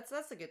 That's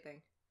a good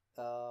thing.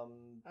 But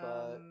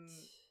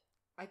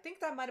I think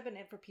that might have been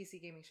it for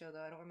PC gaming show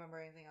though. I don't remember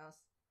anything else.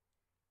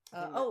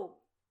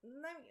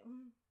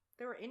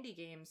 There were indie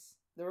games.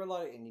 There were a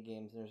lot of indie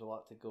games, and there's a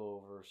lot to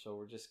go over.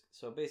 So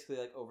basically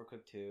like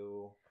Overcooked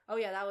 2. Oh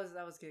yeah, that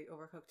was good.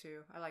 Overcooked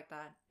 2. I like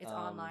that. It's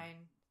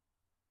online,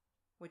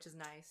 which is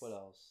nice. What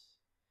else?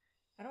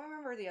 I don't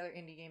remember the other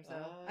indie games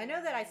though. I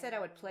know that I said I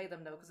would play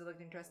them though because it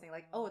looked interesting.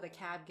 Like the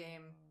cab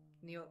game,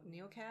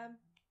 Neo Cab.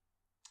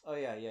 Oh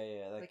yeah.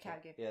 The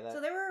cat game. Yeah, So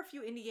there were a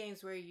few indie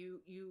games where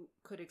you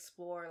could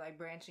explore like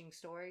branching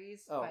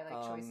stories by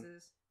like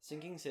choices.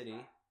 Sinking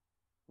City,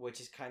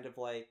 which kind of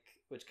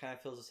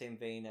fills the same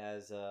vein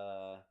as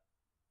the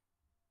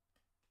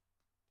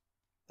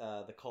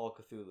Call of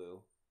Cthulhu,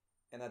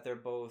 and that they're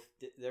both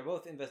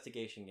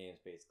investigation games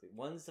basically.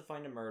 One's to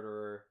find a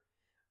murderer,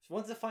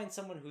 one's to find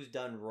someone who's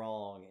done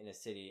wrong in a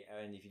city,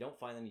 and if you don't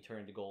find them, you turn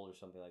into gold or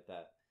something like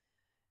that.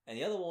 And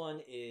the other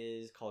one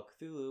is called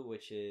Cthulhu,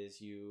 which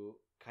is you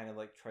kind of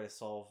like try to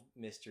solve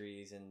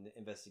mysteries and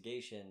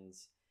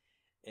investigations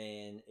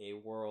in a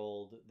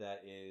world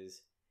that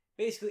is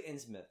basically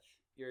Innsmouth.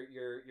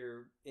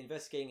 You're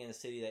investigating in a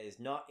city that is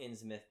not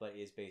Innsmouth, but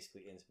is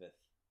basically Innsmouth.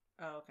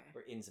 Oh, okay.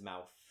 Or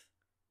Innsmouth.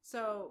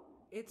 So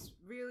it's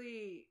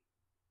really,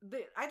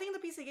 I think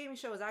the PC Gaming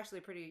Show is actually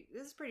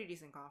this is a pretty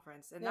decent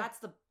conference, and that's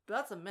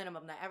the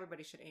minimum that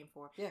everybody should aim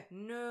for. Yeah.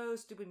 No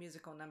stupid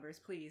musical numbers,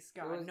 please.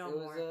 God, no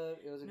more.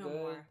 It was a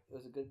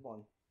good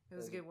one. It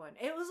was a good one.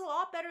 It was a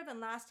lot better than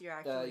last year,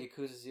 actually.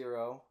 Yakuza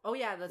 0. Oh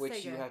yeah, let's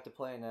which you have to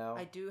play now.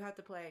 I do have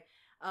to play.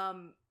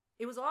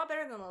 It was a lot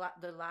better than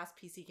the last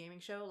PC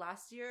Gaming Show.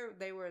 Last year,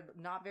 they were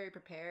not very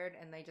prepared,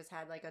 and they just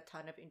had like a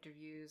ton of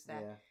interviews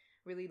that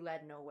really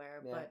led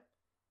nowhere. Yeah. But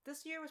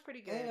this year was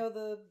pretty good. And,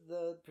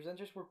 the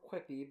presenters were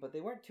quippy, but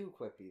they weren't too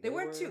quippy. They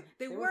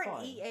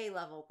weren't EA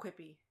level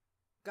quippy.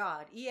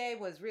 God, EA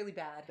was really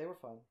bad. They were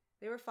fun.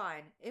 They were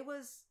fine. It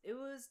was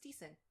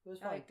decent. It was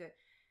fun. I liked it.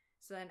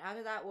 So then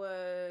after that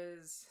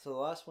was... So the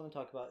last one to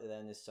talk about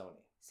then is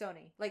Sony.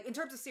 Sony. Like, in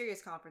terms of serious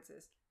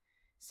conferences.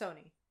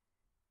 Sony.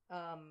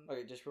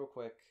 Okay, just real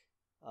quick.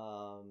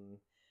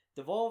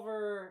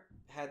 Devolver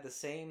had the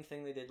same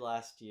thing they did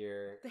last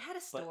year. They had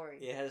a story.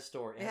 It has a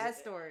story. It has a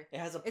story. It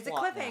has a plot. It's a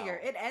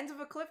cliffhanger. Now. It ends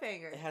with a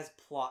cliffhanger. It has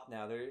plot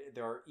now.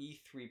 There are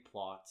E3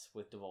 plots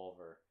with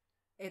Devolver.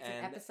 It's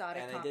an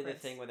episodic conference. And they did the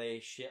thing where they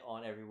shit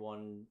on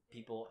everyone,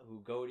 people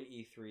who go to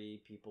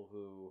E3, people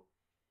who...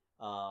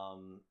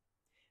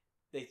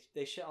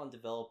 They shit on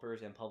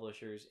developers and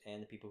publishers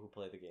and the people who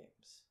play the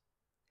games.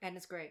 And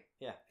it's great.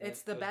 Yeah.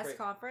 It's the best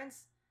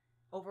conference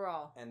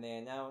overall. And they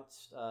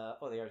announced... the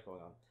year's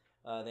going on.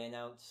 They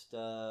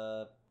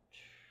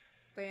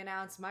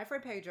announced My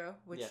Friend Pedro,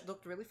 which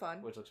looked really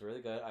fun. Which looks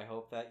really good. I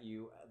hope that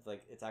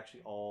it's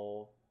actually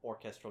all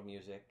orchestral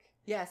music.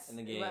 Yes. In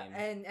the game.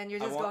 And you're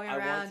just going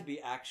around. I want it to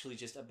be actually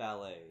just a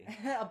ballet.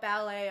 A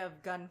ballet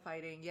of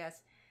gunfighting,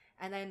 yes.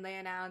 And then they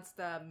announced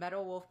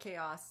Metal Wolf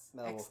Chaos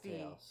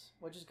XD.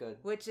 Which is good.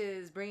 Which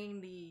is bringing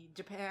the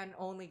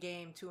Japan-only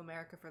game to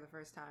America for the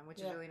first time, which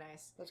is really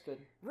nice. That's good.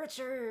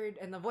 Richard!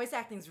 And the voice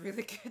acting's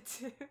really good,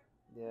 too.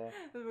 Yeah.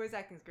 The voice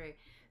acting's great.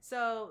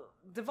 So,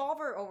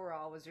 Devolver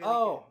overall was really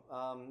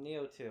good.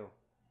 Neo 2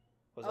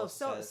 was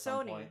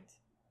Sony.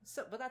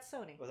 But that's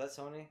Sony. Was that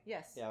Sony?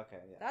 Yes. Yeah, okay.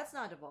 Yeah. That's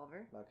not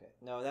Devolver. Okay.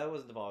 No, that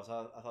wasn't Devolver. I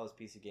thought it was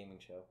PC Gaming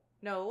Show.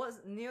 No, it was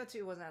Neo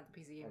 2 wasn't at the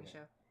PC Gaming Show.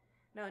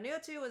 No, Neo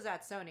 2 was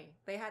at Sony.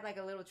 They had like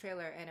a little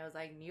trailer and it was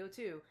like Neo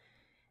 2.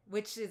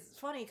 Which is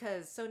funny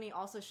because Sony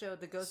also showed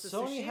the Ghost of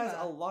Tsushima. Sony has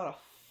a lot of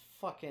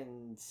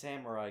fucking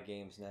samurai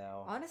games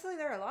now. Honestly,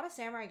 there are a lot of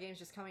samurai games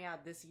just coming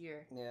out this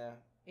year. Yeah.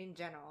 In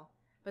general.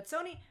 But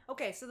Sony...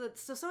 Okay, so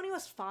Sony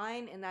was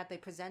fine in that they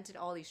presented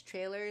all these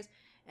trailers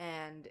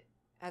and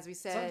as we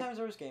said... Sometimes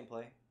there was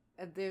gameplay.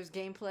 There's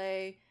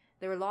gameplay.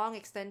 There were long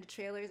extended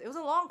trailers. It was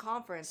a long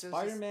conference.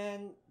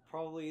 Spider-Man,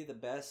 probably the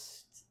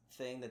best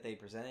thing that they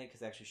presented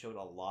because they actually showed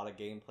a lot of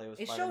gameplay with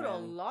Spider-Man. It showed a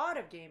lot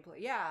of gameplay.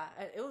 Yeah,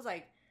 it was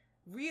like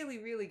really,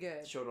 really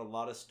good. It showed a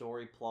lot of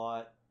story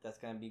plot that's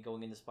going to be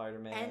going into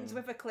Spider-Man. Ends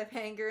with a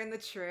cliffhanger in the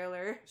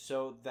trailer.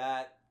 So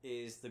that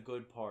is the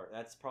good part.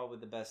 That's probably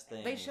the best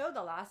thing. They showed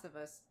the Last of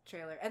Us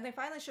trailer, and they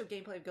finally showed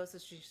gameplay of Ghost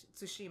of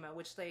Tsushima,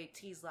 which they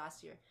teased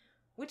last year,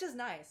 which is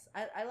nice.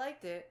 I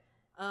liked it.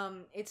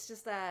 It's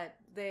just that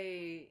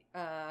they...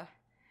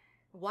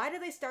 why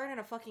did they start in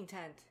a fucking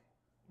tent?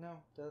 No,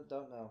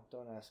 don't know.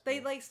 Don't ask me.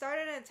 They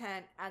started in a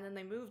tent, and then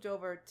they moved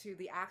over to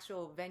the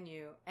actual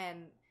venue,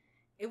 and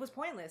it was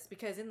pointless,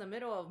 because in the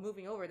middle of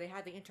moving over, they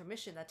had the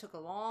intermission that took a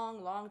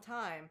long, long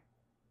time,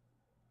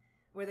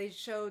 where they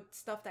showed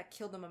stuff that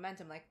killed the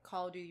momentum, like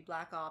Call of Duty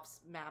Black Ops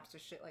maps or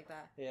shit like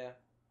that. Yeah.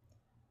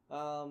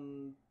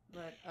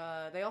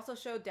 But they also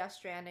showed Death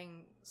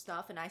Stranding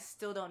stuff, and I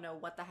still don't know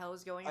what the hell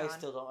is going on. I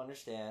still don't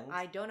understand.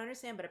 I don't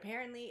understand, but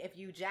apparently if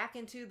you jack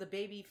into the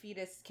baby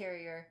fetus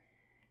carrier...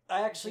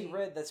 I actually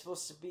read that's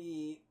supposed to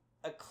be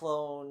a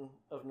clone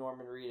of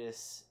Norman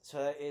Reedus, so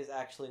that is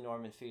actually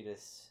Norman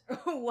Fetus.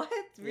 What?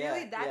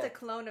 Really? That's a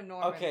clone of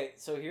Norman. Okay,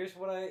 so here's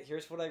what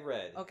I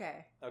read.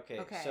 Okay.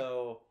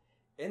 So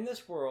in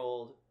this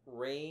world,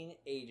 rain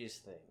ages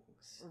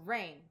things.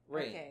 Rain.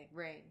 Okay,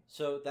 rain.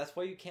 So that's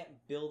why you can't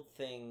build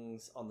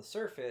things on the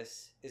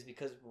surface, is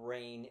because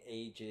rain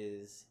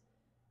ages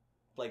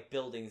like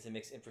buildings and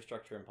makes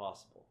infrastructure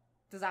impossible.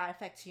 Does that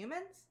affect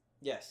humans?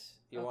 Yes.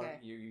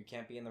 You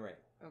can't be in the rain.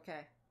 Okay.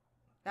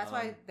 That's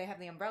why they have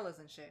the umbrellas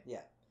and shit.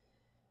 Yeah.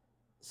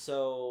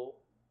 So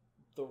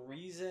the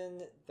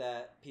reason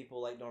that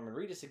people like Norman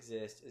Reedus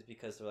exist is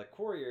because they're like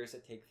couriers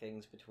that take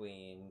things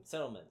between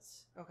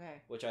settlements.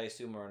 Okay. Which I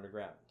assume are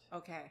underground.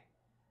 Okay.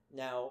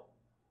 Now,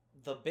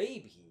 the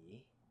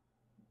baby...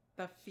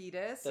 The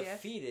fetus, The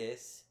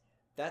fetus,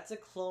 that's a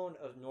clone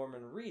of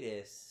Norman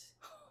Reedus,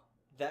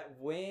 that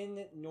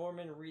when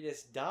Norman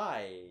Reedus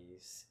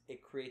dies,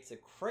 it creates a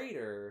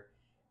crater,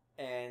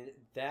 and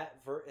then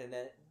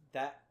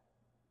that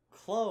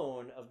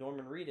clone of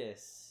Norman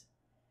Reedus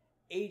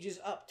ages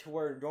up to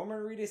where Norman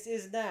Reedus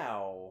is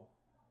now.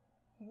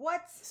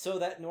 What? So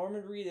that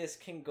Norman Reedus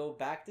can go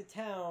back to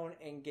town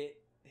and get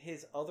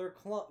his other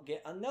clone,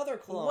 get another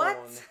clone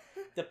what?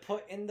 to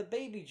put in the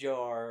baby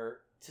jar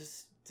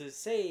to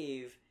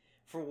save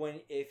for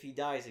if he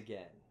dies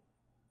again.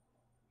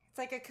 It's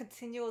like a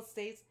continual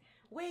state.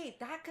 Wait,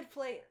 that could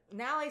play.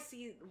 Now I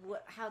see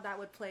how that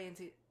would play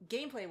into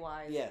gameplay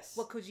wise. Yes.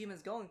 What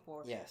Kojima's going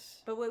for.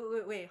 Yes. But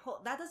wait.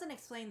 That doesn't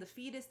explain the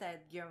fetus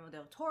that Guillermo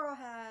del Toro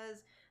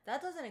has.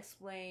 That doesn't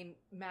explain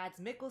Mads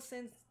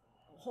Mikkelsen's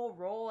whole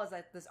role as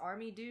like this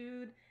army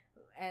dude.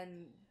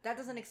 And that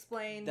doesn't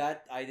explain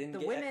that I didn't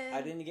get. Women.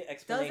 I didn't get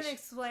explanations. Doesn't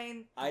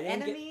explain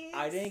enemies.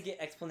 I didn't get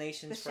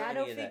explanations the for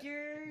shadow any of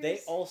figures. That. They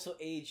also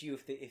age you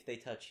if they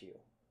touch you.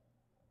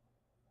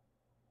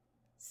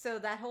 So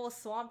that whole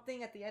swamp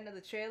thing at the end of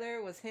the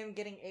trailer was him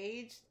getting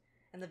aged,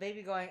 and the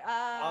baby going,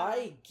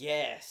 I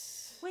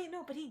guess. Wait,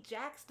 no, but he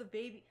jacks the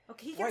baby.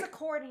 Okay, he gets a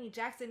cord and he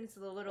jacks it into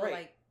the little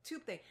like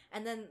tube thing,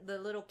 and then the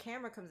little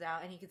camera comes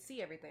out and he can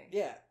see everything.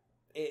 Yeah,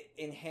 it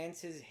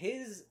enhances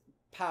his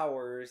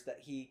powers that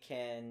he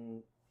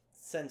can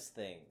sense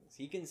things.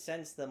 He can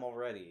sense them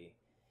already,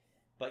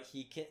 but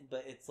he can.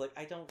 But it's like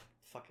I don't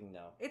fucking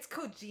know. It's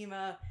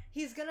Kojima.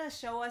 He's gonna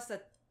show us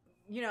the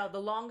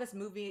longest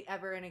movie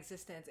ever in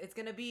existence. It's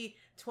gonna be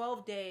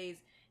 12 days.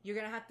 You're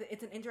gonna have to.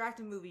 It's an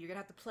interactive movie. You're gonna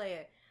have to play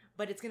it,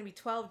 but it's gonna be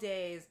 12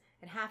 days,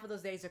 and half of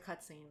those days are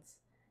cutscenes.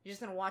 You're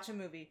just gonna watch a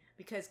movie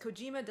because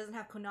Kojima doesn't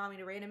have Konami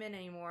to rein him in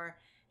anymore.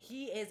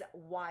 He is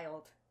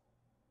wild.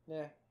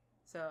 Yeah.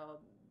 So.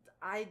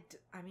 I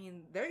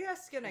mean, they're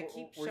just gonna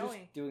keep we're showing. We're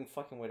just doing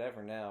fucking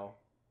whatever now.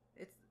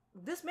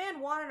 This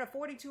man wanted a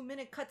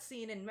 42-minute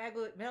cutscene in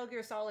Metal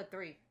Gear Solid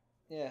 3.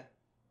 Yeah.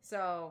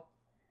 So,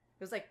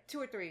 it was like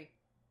 2 or 3.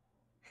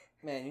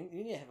 Man,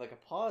 you need to have like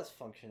a pause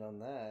function on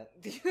that.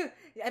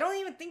 I don't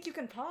even think you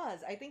can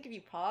pause. I think if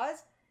you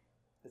pause,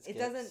 it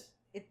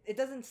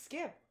doesn't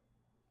skip.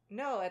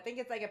 No, I think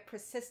it's like a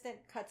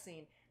persistent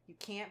cutscene. You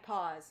can't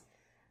pause.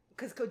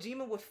 Because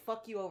Kojima would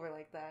fuck you over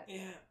like that.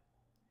 Yeah.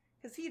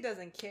 Because he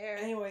doesn't care.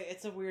 Anyway,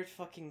 it's a weird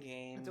fucking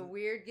game. It's a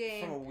weird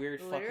game. From a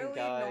weird Literally fucking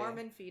guy.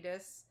 Norman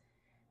Fetus.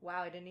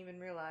 Wow, I didn't even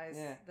realize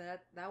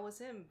that was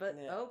him. But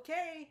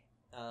okay.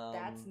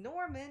 That's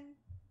Norman.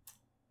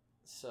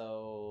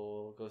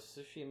 So, Ghost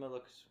of Tsushima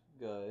looks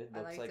good.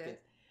 Looks like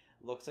it.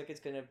 Looks like it's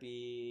gonna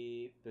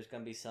be... There's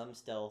gonna be some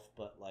stealth,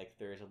 but like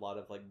there's a lot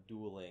of like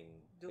dueling.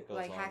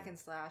 Like hack and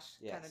slash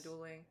kind of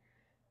dueling.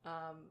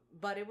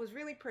 But it was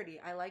really pretty.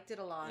 I liked it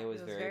a lot. It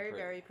was very,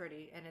 very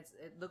pretty. And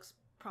it looks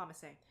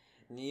promising.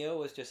 Neo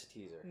was just a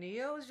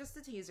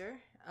teaser.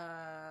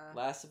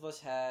 Last of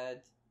Us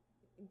had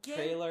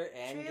trailer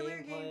and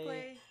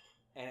gameplay,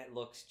 and it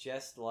looks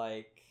just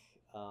like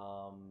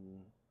Last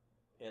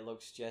of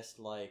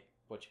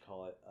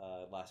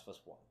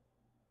Us 1.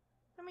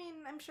 I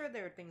mean, I'm sure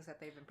there are things that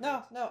they've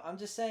improved. No, I'm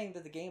just saying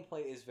that the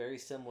gameplay is very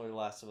similar to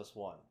Last of Us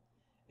 1.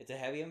 It's a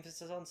heavy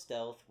emphasis on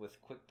stealth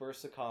with quick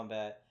bursts of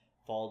combat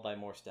followed by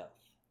more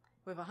stealth.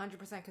 With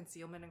 100%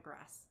 concealment and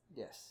grass.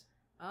 Yes.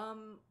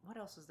 What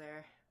else was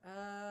there?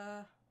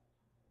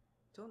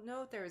 Don't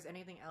know if there was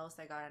anything else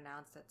that got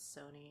announced at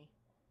Sony.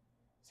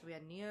 So we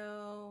had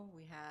Neo,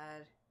 we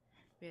had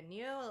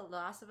Neo,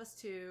 Last of Us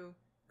 2,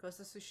 Ghost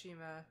of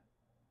Tsushima,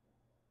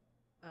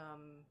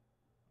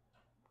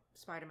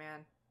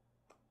 Spider-Man.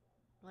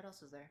 What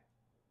else was there?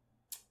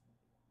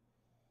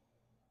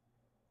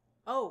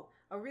 Oh,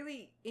 a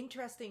really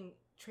interesting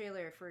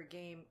trailer for a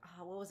game.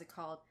 what was it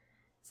called?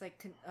 It's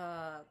like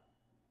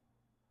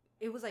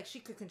it was like she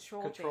could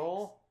control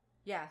things.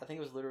 Yeah. I think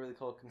it was literally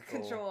called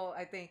Control. Control,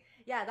 I think.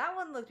 Yeah, that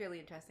one looked really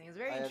interesting. It's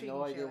very intriguing. I have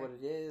no idea what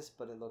it is,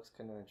 but it looks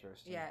kind of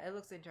interesting. Yeah, it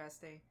looks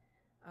interesting.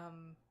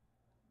 And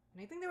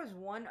I think there was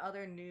one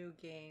other new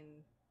game,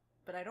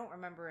 but I don't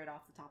remember it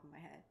off the top of my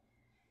head.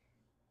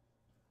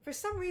 For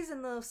some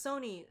reason, though,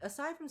 Sony,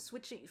 aside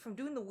from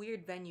doing the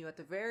weird venue at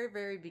the very,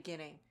 very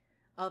beginning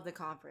of the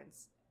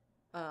conference,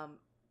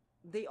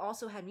 they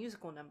also had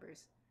musical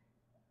numbers.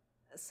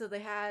 So they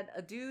had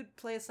a dude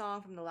play a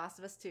song from The Last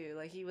of Us 2.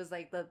 Like, he was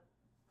like the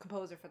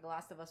composer for The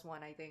Last of Us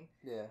 1, I think.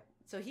 Yeah.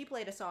 So he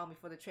played a song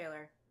before the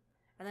trailer.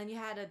 And then you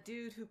had a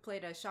dude who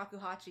played a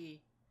shakuhachi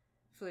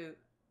flute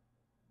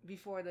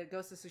before the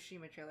Ghost of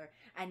Tsushima trailer.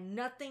 And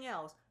nothing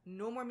else.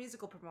 No more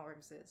musical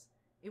performances.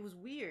 It was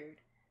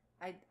weird.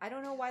 I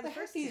don't know why the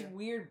first these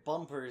weird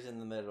bumpers in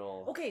the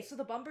middle. Okay, so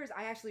the bumpers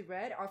I actually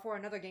read are for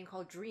another game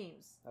called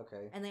Dreams.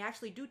 Okay. And they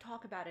actually do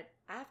talk about it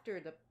after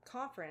the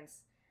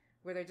conference,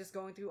 where they're just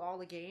going through all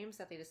the games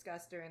that they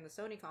discussed during the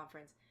Sony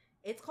conference.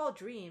 It's called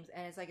Dreams,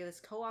 and it's like this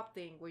co-op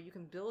thing where you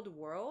can build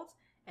worlds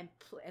and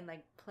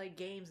like play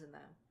games in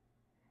them,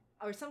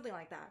 or something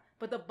like that.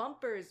 But the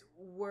bumpers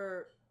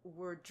were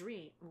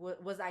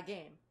was that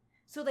game.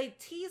 So they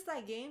teased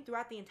that game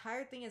throughout the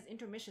entire thing as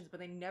intermissions, but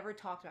they never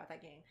talked about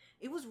that game.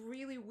 It was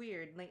really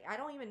weird. Like, I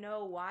don't even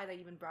know why they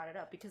even brought it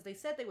up, because they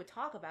said they would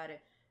talk about it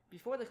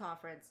before the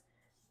conference.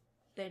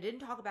 They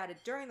didn't talk about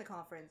it during the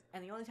conference,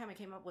 and the only time it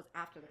came up was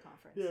after the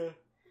conference. Yeah.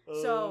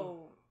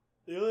 So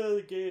the only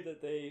other game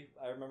that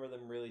I remember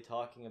them really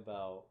talking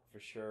about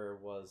for sure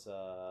was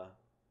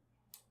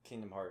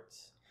Kingdom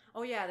Hearts.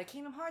 Oh yeah, the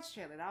Kingdom Hearts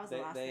trailer. That was the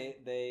last thing.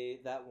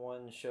 That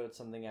one showed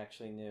something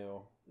actually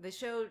new. They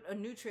showed a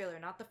new trailer,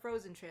 not the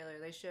Frozen trailer.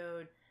 They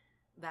showed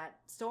that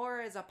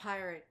Sora is a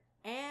pirate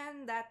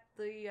and that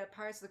the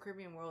Pirates of the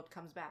Caribbean world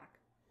comes back.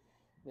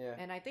 Yeah.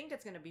 And I think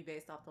it's going to be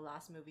based off the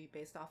last movie,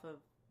 based off of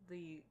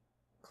the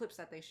clips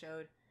that they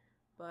showed.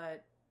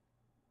 But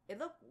it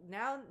looked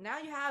now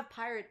you have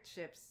pirate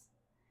ships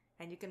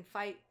and you can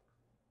fight,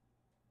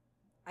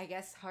 I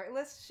guess,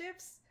 heartless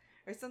ships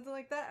or something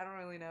like that. I don't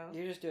really know.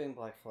 You're just doing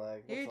Black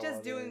Flag. You're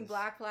just doing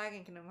Black Flag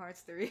in Kingdom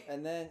Hearts 3.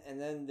 And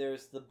then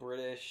there's the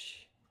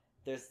British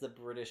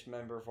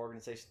member of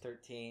Organization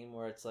 13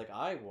 where it's like,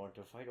 I want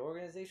to fight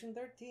Organization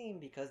 13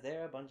 because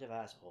they're a bunch of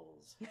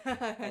assholes.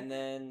 And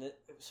then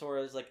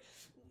Sora's like,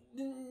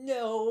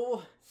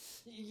 no,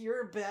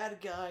 you're a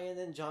bad guy. And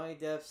then Johnny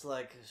Depp's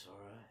like, Sora,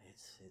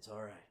 it's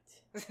alright.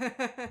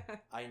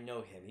 I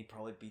know him. He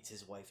probably beats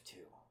his wife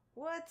too.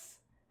 What?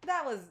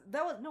 That was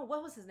no,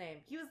 what was his name?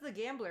 He was the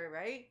gambler,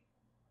 right?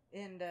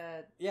 And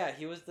yeah,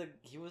 he was the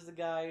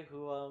guy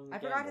who I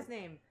forgot his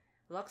name.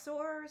 Luxor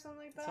or something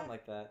like that? Something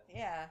like that.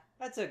 Yeah.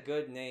 That's a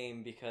good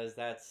name because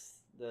that's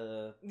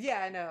the...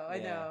 Yeah, I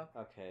know.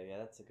 Okay, yeah,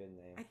 that's a good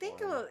name. I think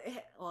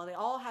they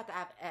all have to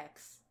have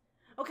X.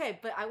 Okay,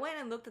 but I went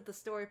and looked at the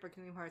story for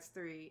Kingdom Hearts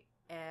 3,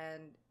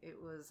 and it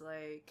was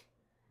like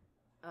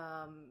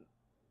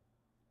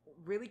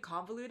really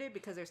convoluted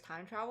because there's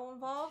time travel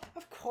involved.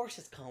 Of course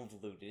it's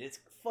convoluted. It's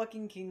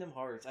fucking Kingdom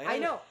Hearts. I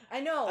know.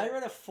 I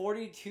read a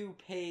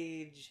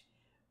 42-page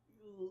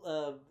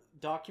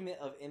document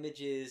of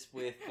images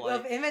with like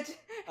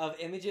of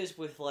images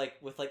with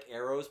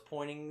arrows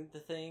pointing to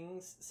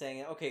things,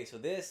 saying, okay, so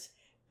this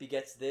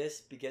begets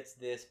this, begets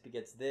this,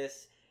 begets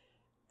this.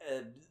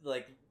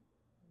 Like,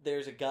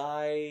 there's a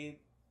guy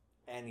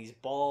and he's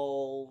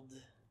bald.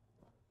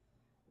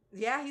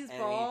 Yeah, he's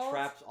bald. And he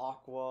traps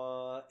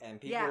Aqua, and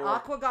people... Yeah,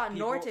 Aqua got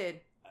Norted.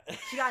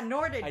 She got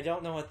Norted. I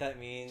don't know what that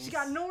means. She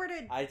got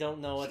Norted. I don't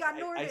know what... She got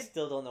Norted. I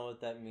still don't know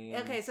what that means.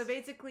 Okay, so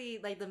basically,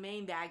 like, the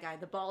main bad guy,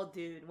 the bald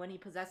dude, when he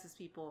possesses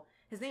people,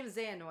 his name is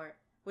Xehanort.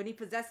 When he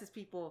possesses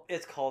people...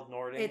 It's called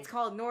Nording? It's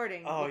called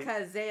Nording,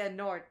 because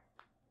Xehanort...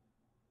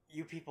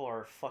 You people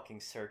are a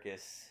fucking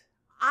circus.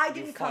 I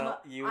didn't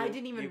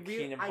even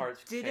Kingdom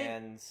Hearts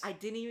fans. I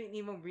didn't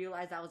even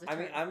realize that was a term.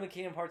 I mean, I'm a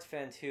Kingdom Hearts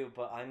fan too,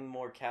 but I'm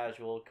more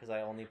casual because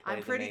I only play.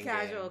 I'm pretty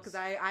casual because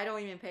I don't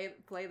even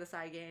play the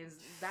side games.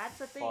 That's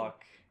the thing.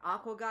 Fuck.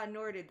 Aqua got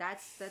Norded.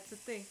 That's the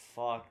thing.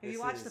 Fuck. If you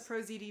watch the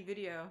ProZD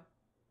video.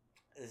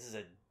 This is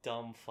a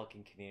dumb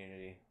fucking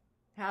community.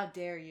 How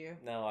dare you?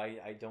 No,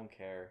 I don't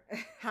care.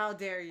 How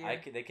dare you?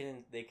 They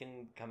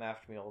can come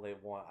after me all they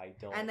want. I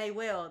don't. And they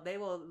will. They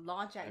will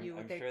launch at you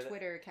with their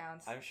Twitter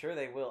accounts. I'm sure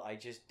they will. I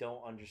just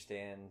don't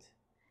understand.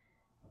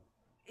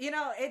 You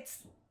know, it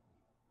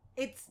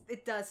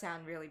does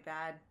sound really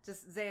bad.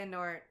 Just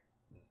Xehanort.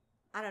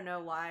 I don't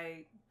know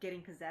why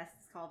getting possessed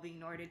is called being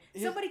Norded.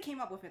 Somebody came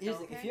up with it though.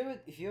 Okay?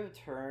 If you have a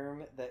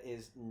term that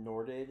is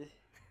Norded,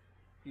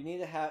 you need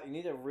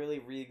to really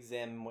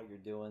re-examine what you're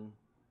doing.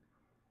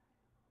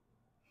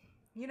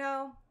 You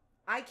know,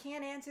 I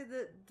can't answer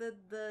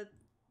the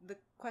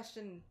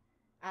question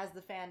as the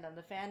fandom.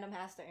 The fandom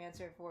has to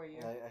answer it for you.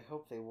 I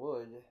hope they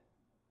would.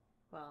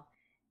 Well,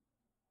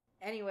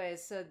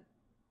 anyways, so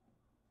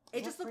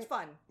it just looked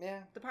fun.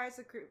 Yeah. The Pirates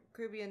of the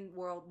Caribbean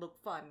world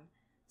looked fun.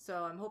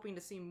 So I'm hoping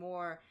to see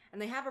more.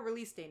 And they have a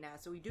release date now.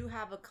 So we do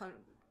have a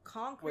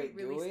concrete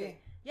release date.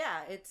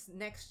 Yeah, it's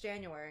next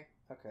January.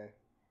 Okay.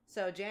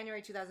 So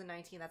January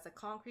 2019, that's a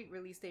concrete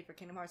release date for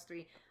Kingdom Hearts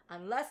 3.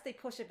 Unless they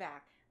push it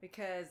back.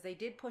 Because they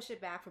did push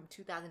it back from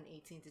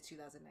 2018 to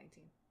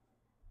 2019.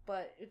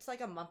 But it's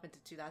like a month into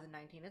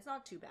 2019. It's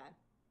not too bad.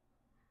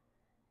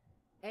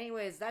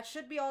 Anyways, that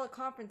should be all the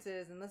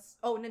conferences.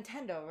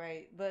 Nintendo,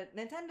 right? But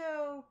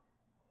Nintendo,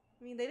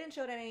 I mean, they didn't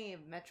show any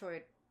of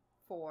Metroid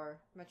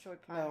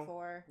Prime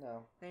 4.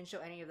 No. They didn't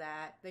show any of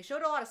that. They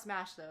showed a lot of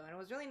Smash, though. And it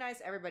was really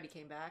nice. Everybody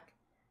came back.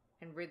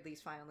 And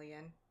Ridley's finally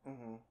in.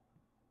 Mm-hmm.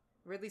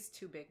 Ridley's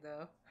too big,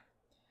 though.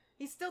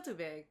 He's still too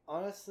big.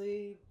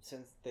 Honestly,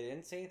 since they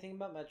didn't say anything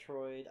about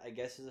Metroid, I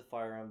guess it's a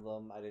Fire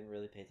Emblem. I didn't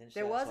really pay attention to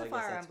that. There was a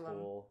Fire Emblem. I guess that's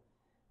cool.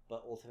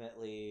 But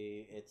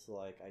ultimately, it's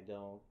like I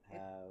don't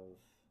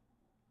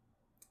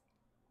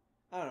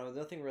know,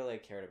 nothing really I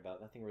cared about.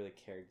 Nothing really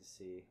cared to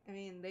see. I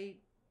mean, they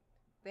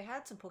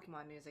had some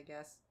Pokemon news, I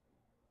guess.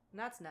 And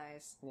that's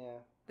nice. Yeah.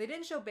 They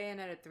didn't show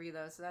Bayonetta 3,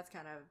 though, so that's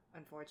kind of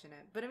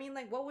unfortunate. But I mean,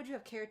 like, what would you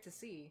have cared to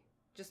see?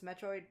 Just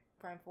Metroid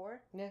Prime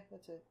 4? Yeah,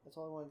 that's it. That's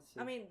all I wanted to see.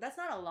 I mean, that's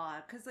not a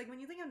lot, because, like, when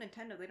you think of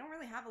Nintendo, they don't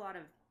really have a lot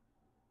of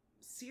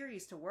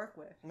series to work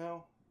with.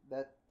 No,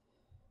 that...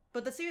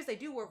 But the series they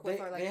do work with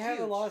are, like, They huge. have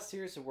a lot of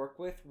series to work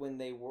with when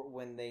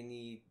they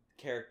need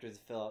characters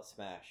to fill out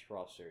Smash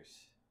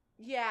rosters.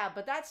 Yeah,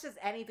 but that's just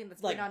anything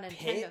that's like been on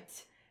Nintendo.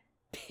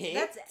 Pit?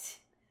 That's...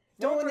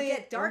 Don't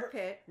forget Dark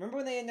Pit. Remember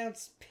when they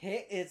announced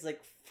Pit? It's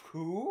like,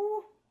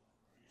 who?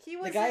 He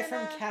was the guy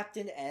from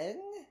Captain N?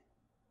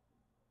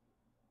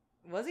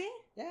 Was he?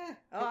 Yeah.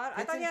 Oh,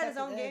 I thought he had his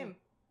own game.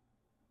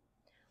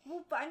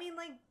 Well, but I mean,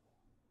 like,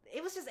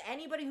 it was just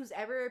anybody who's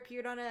ever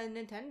appeared on a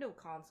Nintendo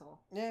console.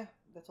 Yeah,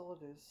 that's all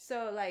it is.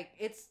 So, like,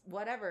 it's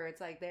whatever.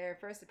 It's like their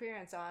first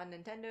appearance on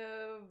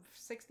Nintendo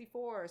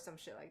 64 or some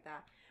shit like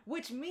that.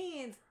 Which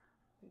means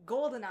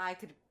GoldenEye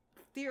could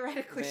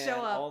theoretically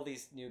show up. All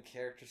these new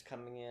characters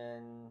coming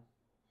in.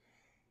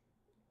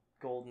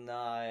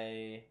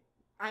 GoldenEye.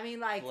 I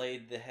mean, like,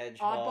 Blade the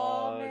Hedgehog.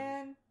 Oddball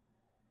Man.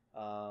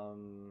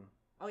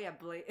 Oh yeah,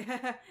 Blade.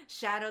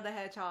 Shadow the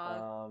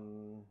Hedgehog.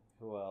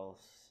 Who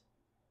else?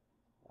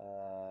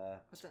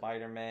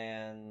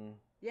 Spider-Man.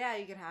 Yeah,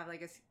 you can have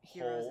like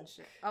heroes and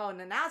shit. Oh,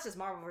 no, now it's just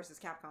Marvel vs.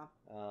 Capcom.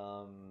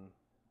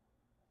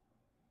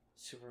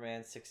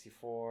 Superman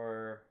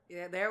 64.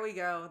 Yeah, there we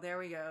go.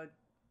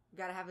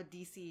 Gotta have a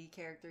DC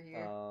character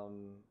here.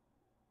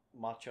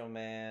 Macho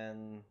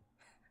Man.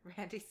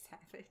 Randy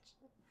Savage.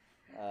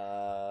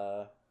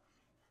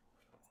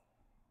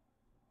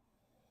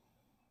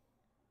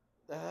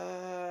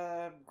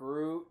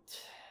 Groot.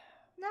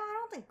 No, I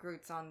don't think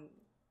Groot's on.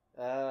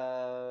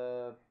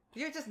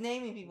 You're just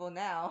naming people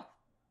now.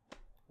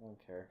 I don't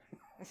care.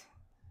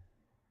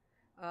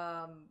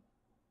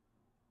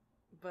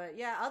 But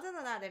yeah, other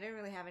than that, they didn't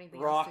really have anything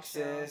Roxas. else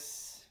to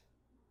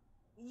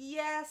show.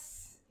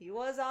 Yes, he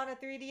was on a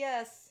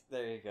 3DS.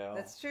 There you go.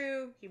 That's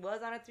true. He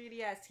was on a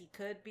 3DS. He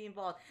could be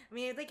involved. I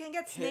mean, if they can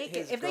get Snake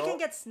in, they can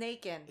get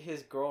Snake in.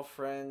 His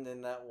girlfriend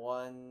in that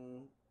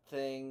one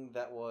thing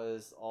that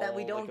was all that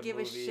we don't like give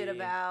movie. a shit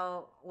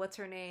about. What's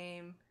her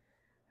name?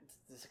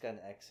 It's got an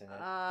X in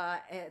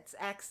it. It's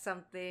X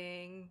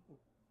something.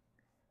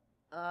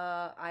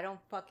 I don't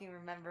fucking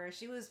remember.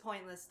 She was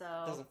pointless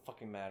though. Doesn't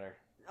fucking matter.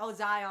 Oh,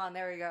 Zion.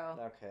 There we go.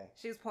 Okay.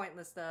 She was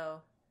pointless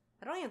though.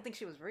 I don't even think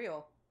she was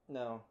real.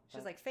 No. She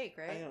was like fake,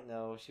 right? I don't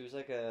know. She was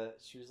like a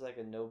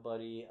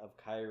nobody of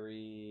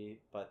Kyrie,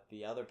 but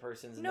the other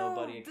person's a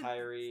nobody of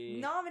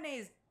Kyrie.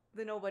 Namine's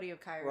the nobody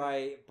of Kyrie.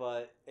 Right,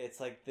 but it's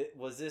like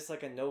was this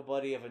like a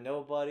nobody of a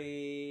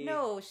nobody?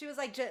 No, she was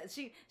like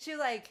she was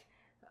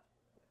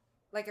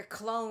like a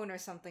clone or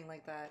something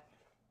like that.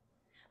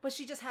 But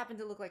she just happened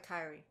to look like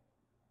Kyrie.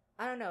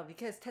 I don't know,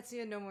 because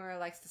Tetsuya Nomura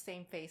likes the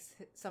same face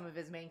some of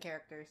his main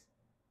characters.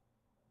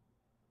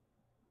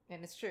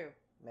 And it's true.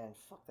 Man,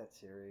 fuck that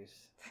series.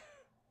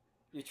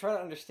 You try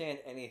to understand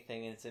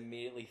anything and it's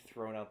immediately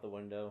thrown out the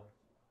window.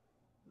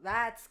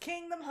 That's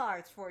Kingdom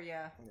Hearts for you.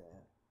 Yeah.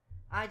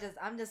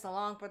 I'm just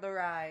along for the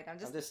ride. I'm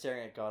just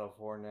staring at God of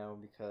War now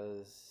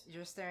because...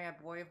 You're staring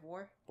at Boy of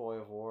War? Boy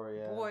of War,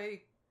 yeah.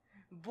 Boy.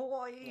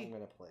 I'm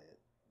gonna play it.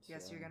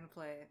 Yes, you're gonna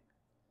play it.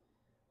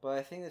 But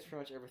I think that's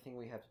pretty much everything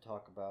we have to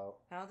talk about.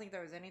 I don't think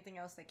there was anything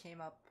else that came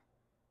up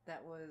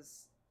that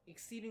was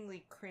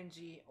exceedingly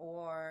cringy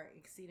or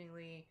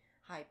exceedingly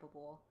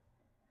hypeable.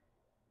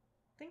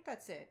 I think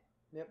that's it.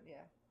 Yep. Yeah.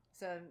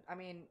 So, I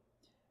mean...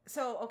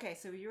 okay,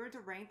 so you were to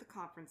rank the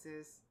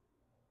conferences,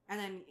 and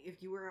then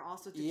if you were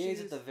also to EA's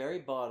choose... at the very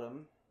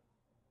bottom.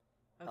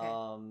 Okay.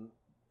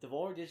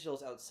 Devolver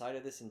Digital's outside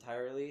of this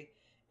entirely.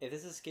 If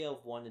this is a scale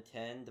of 1 to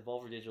 10,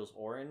 Devolver Digital's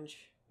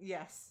orange.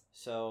 Yes.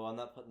 So I'm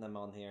not putting them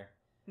on here.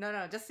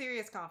 No, just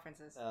serious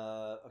conferences.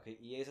 Okay,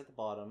 EA's at the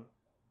bottom.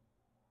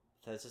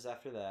 Bethesda's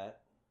after that.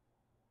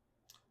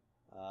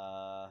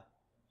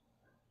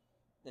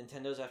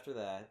 Nintendo's after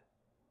that.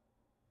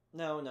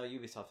 No,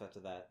 Ubisoft's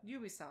after that.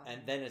 Ubisoft.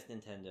 And then it's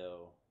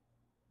Nintendo.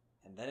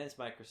 And then it's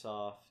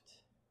Microsoft.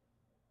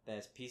 Then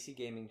it's PC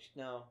Gaming...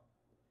 No.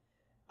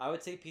 I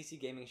would say PC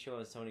Gaming Show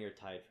and Sony are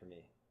tied for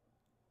me.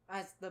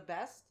 As the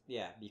best?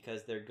 Yeah,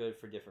 because they're good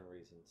for different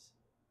reasons.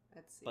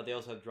 Let's see. But they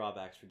also have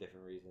drawbacks for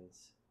different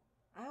reasons.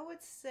 I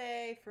would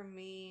say, for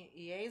me,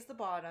 EA is the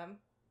bottom.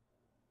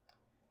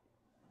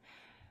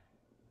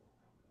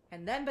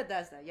 And then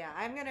Bethesda. Yeah,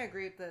 I'm going to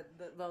agree with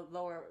the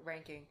lower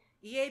ranking.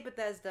 EA,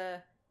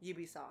 Bethesda,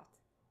 Ubisoft.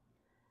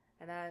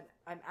 And then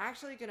I'm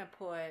actually going to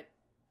put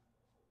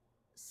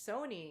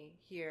Sony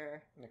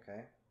here.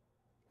 Okay.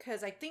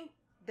 Because I think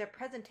their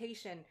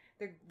presentation,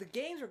 the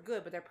games were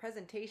good, but their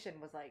presentation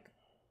was like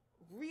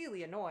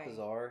really annoying.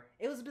 Bizarre.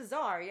 It was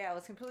bizarre, yeah. It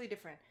was completely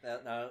different.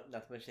 Not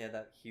to mention they had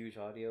that huge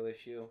audio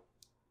issue.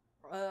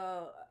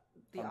 The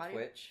on audio?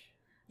 Twitch.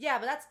 Yeah,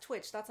 but that's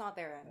Twitch. That's not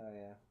their end. Oh,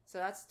 yeah. So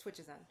that's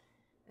Twitch's end.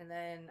 And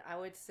then I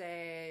would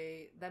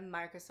say then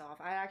Microsoft.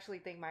 I actually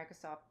think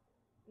Microsoft.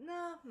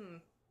 No,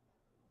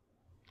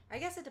 I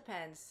guess it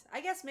depends.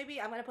 I guess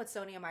maybe I'm gonna put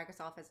Sony and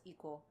Microsoft as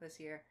equal this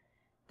year.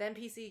 Then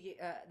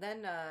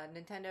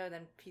Nintendo,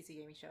 then PC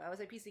Gaming Show. I would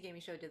say PC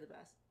Gaming Show did the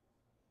best.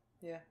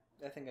 Yeah,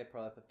 I think I'd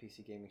probably put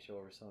PC Gaming Show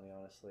over Sony,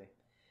 honestly.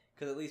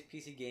 Because at least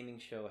PC Gaming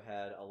Show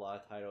had a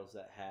lot of titles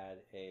that had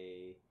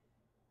a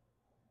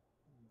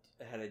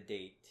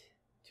date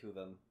to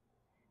them.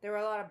 There were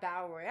a lot of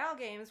Battle Royale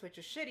games, which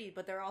are shitty,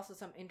 but there are also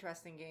some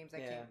interesting games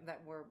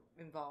that were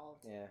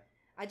involved. Yeah.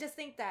 I just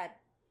think that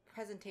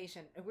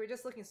presentation, if we're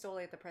just looking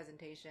solely at the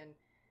presentation,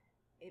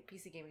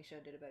 PC Gaming Show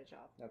did a better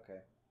job. Okay.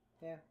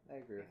 Yeah, I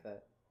agree with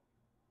that.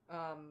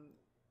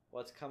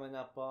 What's coming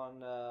up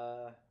on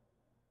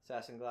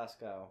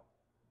AssassinGlasgow?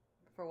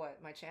 For what?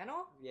 My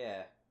channel?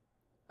 Yeah.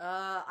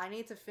 I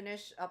need to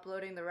finish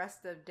uploading the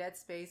rest of Dead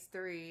Space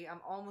 3. I'm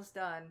almost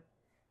done.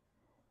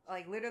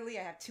 Like, literally,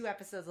 I have 2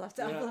 episodes left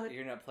to upload.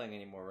 You're not playing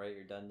anymore, right?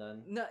 You're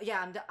done? No,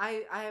 yeah,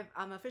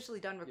 I'm officially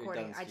done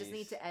recording. Done, I just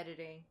need to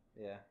editing.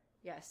 Yeah.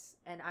 Yes,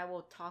 and I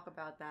will talk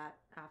about that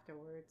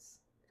afterwards.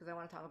 Because I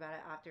want to talk about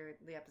it after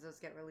the episodes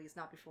get released,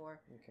 not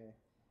before. Okay.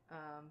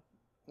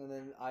 And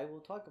then I will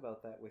talk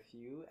about that with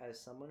you as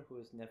someone who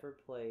has never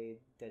played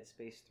Dead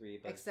Space 3,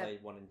 but has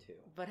played 1 and 2.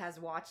 But has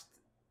watched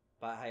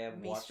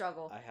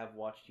struggle. I have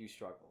watched you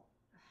struggle.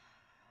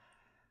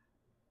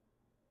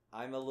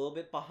 I'm a little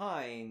bit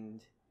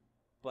behind,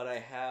 but I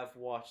have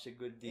watched a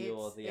good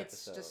deal of the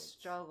episodes. It's just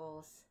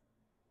struggles.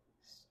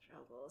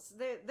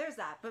 There's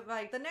that. But,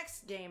 like, the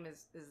next game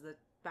is the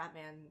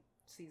Batman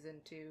Season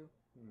 2.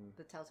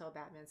 The Telltale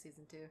Batman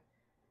Season 2.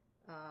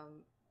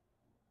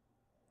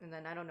 And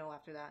then I don't know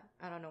after that.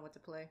 I don't know what to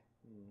play.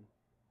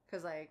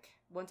 Because, like,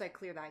 once I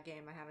clear that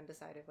game, I haven't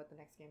decided what the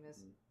next game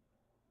is.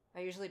 I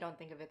usually don't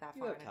think of it that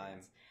far in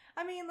advance.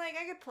 I mean, like,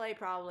 I could play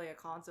probably a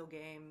console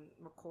game,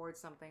 record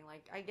something.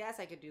 Like, I guess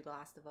I could do The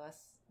Last of Us.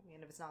 I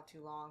mean, if it's not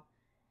too long,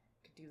 I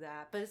could do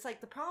that. But it's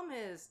like, the problem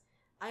is,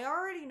 I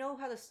already know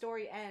how the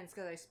story ends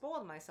because I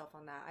spoiled myself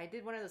on that. I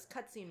did one of those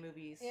cutscene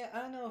movies. Yeah, I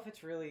don't know if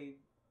it's really...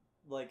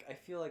 Like, I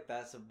feel like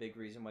that's a big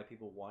reason why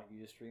people want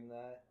you to stream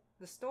that.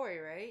 The story,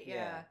 right?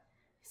 Yeah.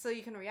 So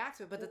you can react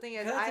to it. But the thing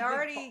is,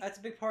 that's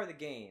a big part of the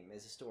game,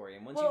 is the story.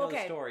 And once you know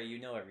the story, you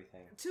know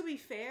everything. To be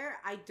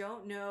fair, I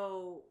don't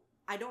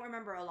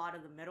remember a lot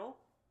of the middle.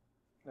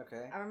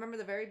 Okay. I remember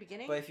the very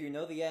beginning. But if you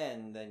know the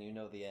end, then you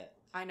know the end.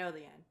 I know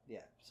the end.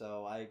 Yeah.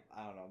 So I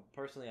don't know.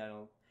 Personally,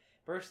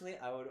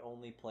 I would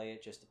only play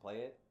it just to play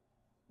it,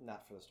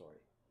 not for the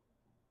story.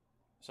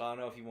 So I don't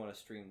know if you want to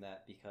stream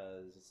that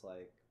because it's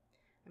like...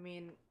 I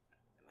mean,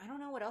 I don't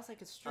know what else I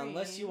could stream.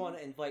 Unless you want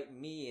to invite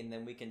me and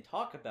then we can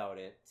talk about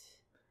it,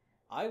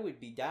 I would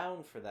be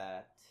down for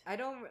that. I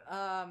don't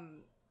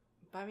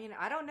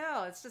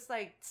know. It's just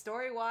like,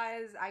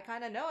 story-wise, I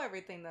kind of know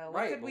everything, though.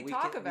 What could we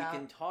talk about? We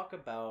can talk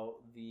about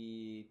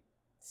the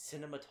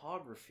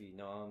cinematography.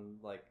 No,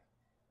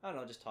 I don't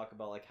know, just talk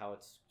about, like, how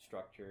it's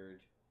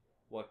structured,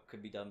 what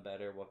could be done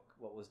better,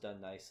 what was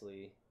done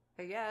nicely.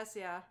 I guess,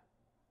 yeah.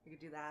 We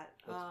could do that.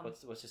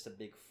 What's just a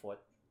big foot?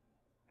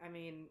 I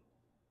mean...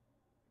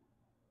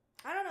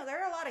 I don't know.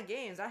 There are a lot of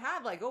games. I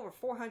have like over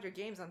 400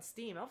 games on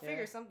Steam. I'll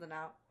figure something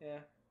out. Yeah.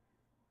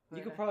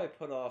 You could probably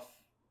put off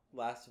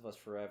Last of Us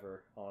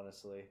forever,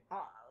 honestly.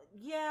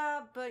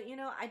 Yeah, but you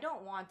know, I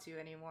don't want to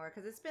anymore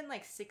because it's been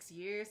like 6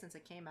 years since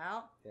it came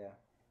out. Yeah.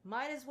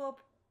 Might as well,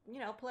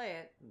 play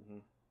it. Mm-hmm.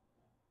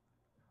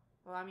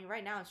 Well, I mean,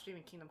 right now I'm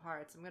streaming Kingdom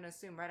Hearts. I'm going to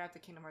assume right after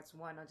Kingdom Hearts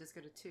 1, I'll just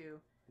go to 2.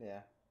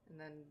 Yeah. And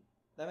then...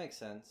 That makes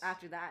sense.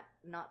 After that,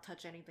 not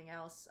touch anything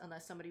else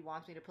unless somebody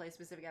wants me to play a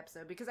specific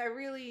episode because I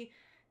really...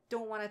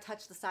 don't want to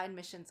touch the side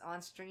missions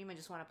on stream. I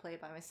just want to play it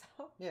by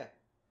myself. Yeah.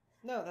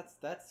 No,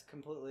 that's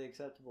completely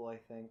acceptable, I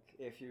think.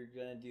 If you're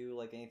going to do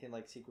like anything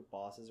like secret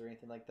bosses or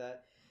anything like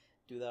that,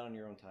 do that on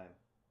your own time.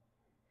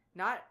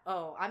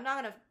 I'm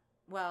not going to...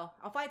 Well,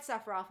 I'll fight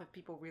Sephiroth if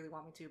people really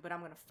want me to, but I'm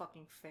going to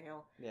fucking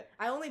fail. Yeah.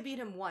 I only beat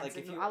him once.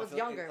 Like I was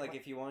younger.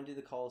 If you want to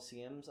do the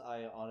Colosseums,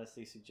 I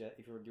honestly suggest,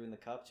 if you were doing the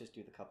cups, just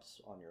do the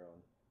cups on your own.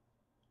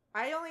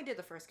 I only did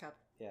the first cup.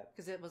 Yeah.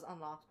 Because it was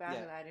unlocked. But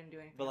after that, I didn't do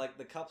anything. But, like,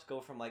 the cups go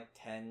from, like,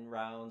 10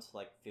 rounds to,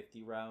 like,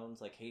 50 rounds.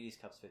 Like, Hades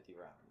Cup's 50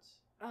 rounds.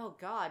 Oh,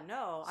 God,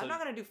 no. So, I'm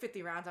not going to do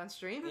 50 rounds on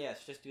stream.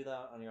 Yes, just do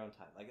that on your own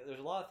time. Like, there's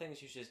a lot of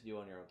things you should just do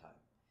on your own time.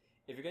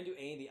 If you're going to do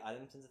any of the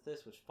items into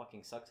this, which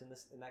fucking sucks in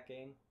that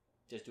game,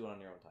 just do it on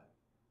your own time.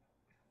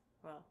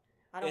 Well,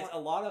 It's a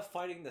lot of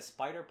fighting the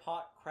spider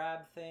pot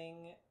crab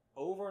thing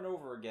over and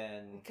over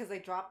again. Because they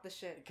drop the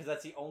shit. Because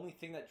that's the only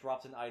thing that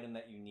drops an item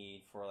that you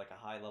need for, like,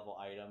 a high-level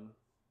item.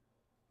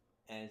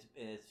 And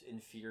it's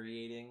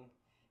infuriating.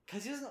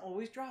 Because he doesn't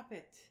always drop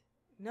it.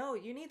 No,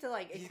 you need to,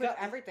 like, equip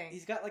everything.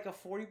 He's got, like, a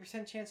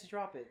 40% chance to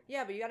drop it.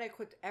 Yeah, but you gotta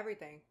equip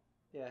everything.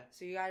 Yeah.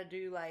 So you gotta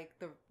do, like,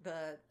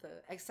 the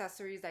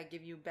accessories that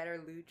give you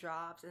better loot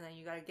drops, and then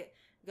you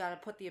gotta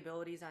put the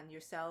abilities on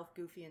yourself,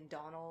 Goofy and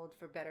Donald,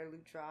 for better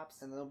loot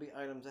drops. And there'll be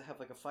items that have,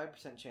 like, a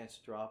 5% chance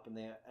to drop, and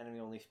the enemy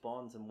only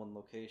spawns in one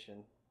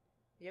location.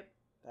 Yep.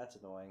 That's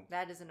annoying.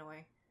 That is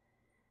annoying.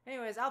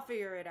 Anyways, I'll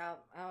figure it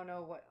out. I don't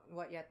know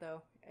what yet,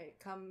 though.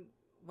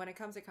 When it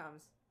comes, it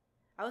comes.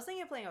 I was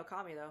thinking of playing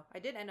Okami, though. I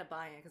did end up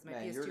buying it because my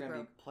PS2 broke. You're going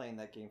to be playing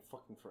that game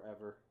fucking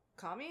forever.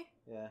 Okami?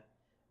 Yeah.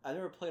 I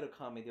never played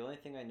Okami. The only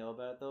thing I know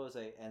about it, though, is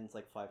it ends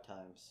like 5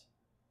 times.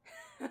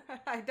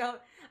 I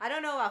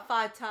don't know about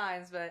 5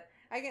 times, but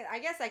I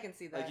guess I can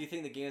see that. Like, you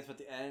think the game's at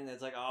the end, and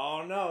it's like,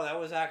 oh no, that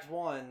was Act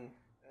 1.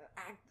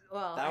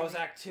 That was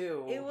Act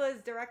 2. It was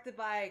directed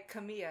by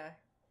Kamiya.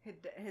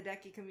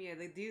 Hideki Kamiya,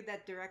 the dude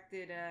that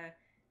directed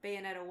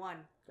Bayonetta 1.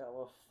 God,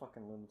 what a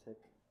fucking lunatic.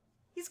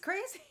 He's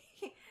crazy.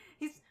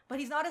 But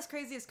he's not as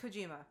crazy as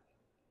Kojima.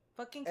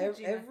 Fucking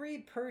Kojima. Every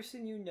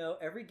person you know,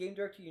 every game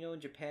director you know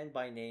in Japan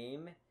by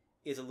name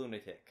is a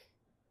lunatic.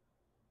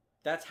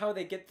 That's how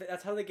they get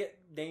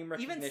name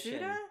recognition. Even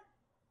Suda?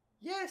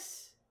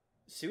 Yes.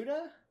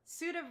 Suda's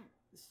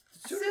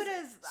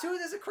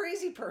a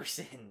crazy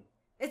person.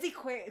 Is he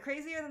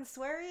crazier than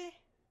Swery?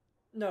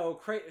 No,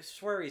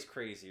 Swery's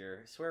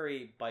crazier.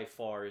 Swery by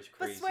far is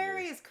crazier. But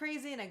Swery is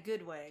crazy in a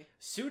good way.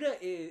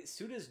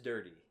 Suda's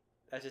dirty.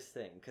 That's his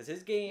thing, because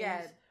his games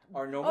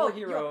are No More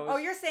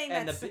Heroes. You're saying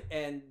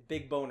and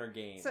Big Boner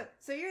games.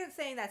 So you're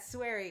saying that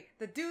Swery,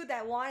 the dude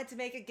that wanted to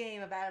make a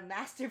game about a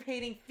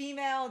masturbating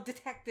female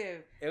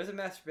detective. It was a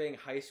masturbating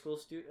high school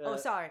student.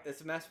 Sorry.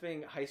 It's a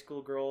masturbating high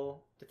school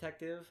girl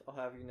detective. I'll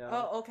have you know.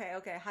 Oh,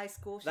 okay. High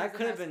school. That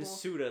could have been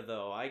Suda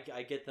though. I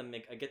get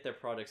their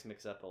products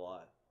mixed up a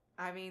lot.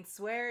 I mean,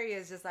 Swery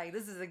is just like,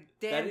 this is a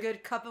damn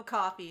good cup of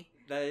coffee.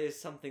 That is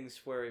something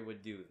Swery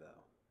would do though.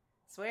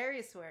 Swery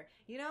is Swery.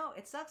 You know,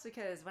 it sucks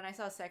because when I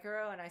saw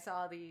Sekiro and I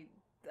saw the,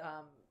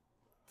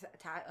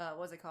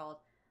 what's it called?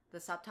 The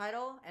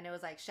subtitle, and it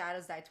was like,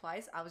 Shadows Die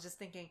Twice, I was just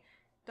thinking,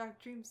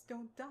 dark dreams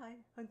don't die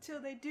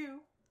until they do.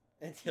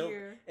 Until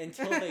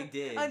they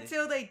did.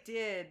 Until they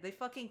did. They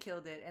fucking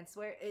killed it. And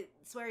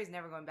Swery's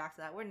never going back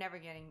to that. We're never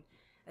getting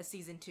a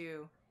season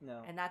 2.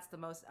 No. And that's the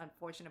most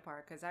unfortunate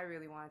part, because I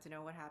really wanted to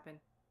know what happened.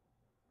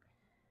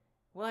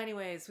 Well,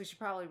 anyways, we should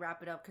probably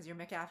wrap it up because your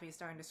McAfee is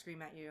starting to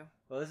scream at you.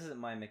 Well, this isn't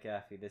my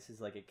McAfee. This is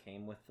like it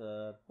came with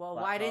the Well,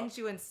 laptop. Why didn't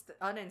you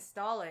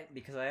uninstall it?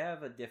 Because I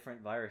have a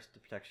different virus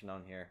protection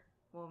on here.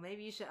 Well,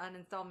 maybe you should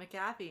uninstall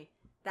McAfee.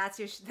 That's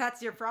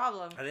your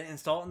problem. I didn't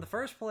install it in the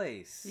first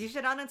place. You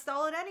should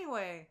uninstall it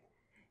anyway.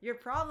 Your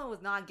problem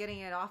was not getting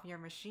it off your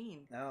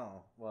machine.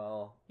 No,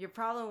 well... Your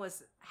problem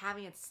was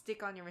having it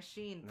stick on your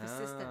machine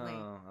persistently.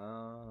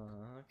 Oh,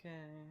 okay.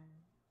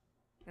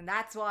 And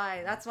that's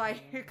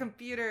why your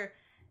computer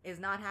is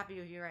not happy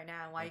with you right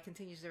now and why it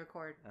continues to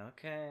record.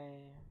 Okay.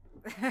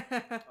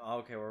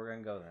 Okay, well, we're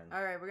gonna go then.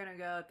 Alright, we're gonna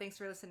go. Thanks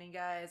for listening,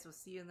 guys. We'll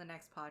see you in the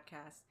next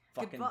podcast.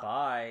 Fucking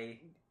bye.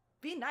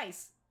 Be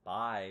nice.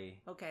 Bye.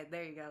 Okay,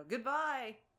 there you go. Goodbye.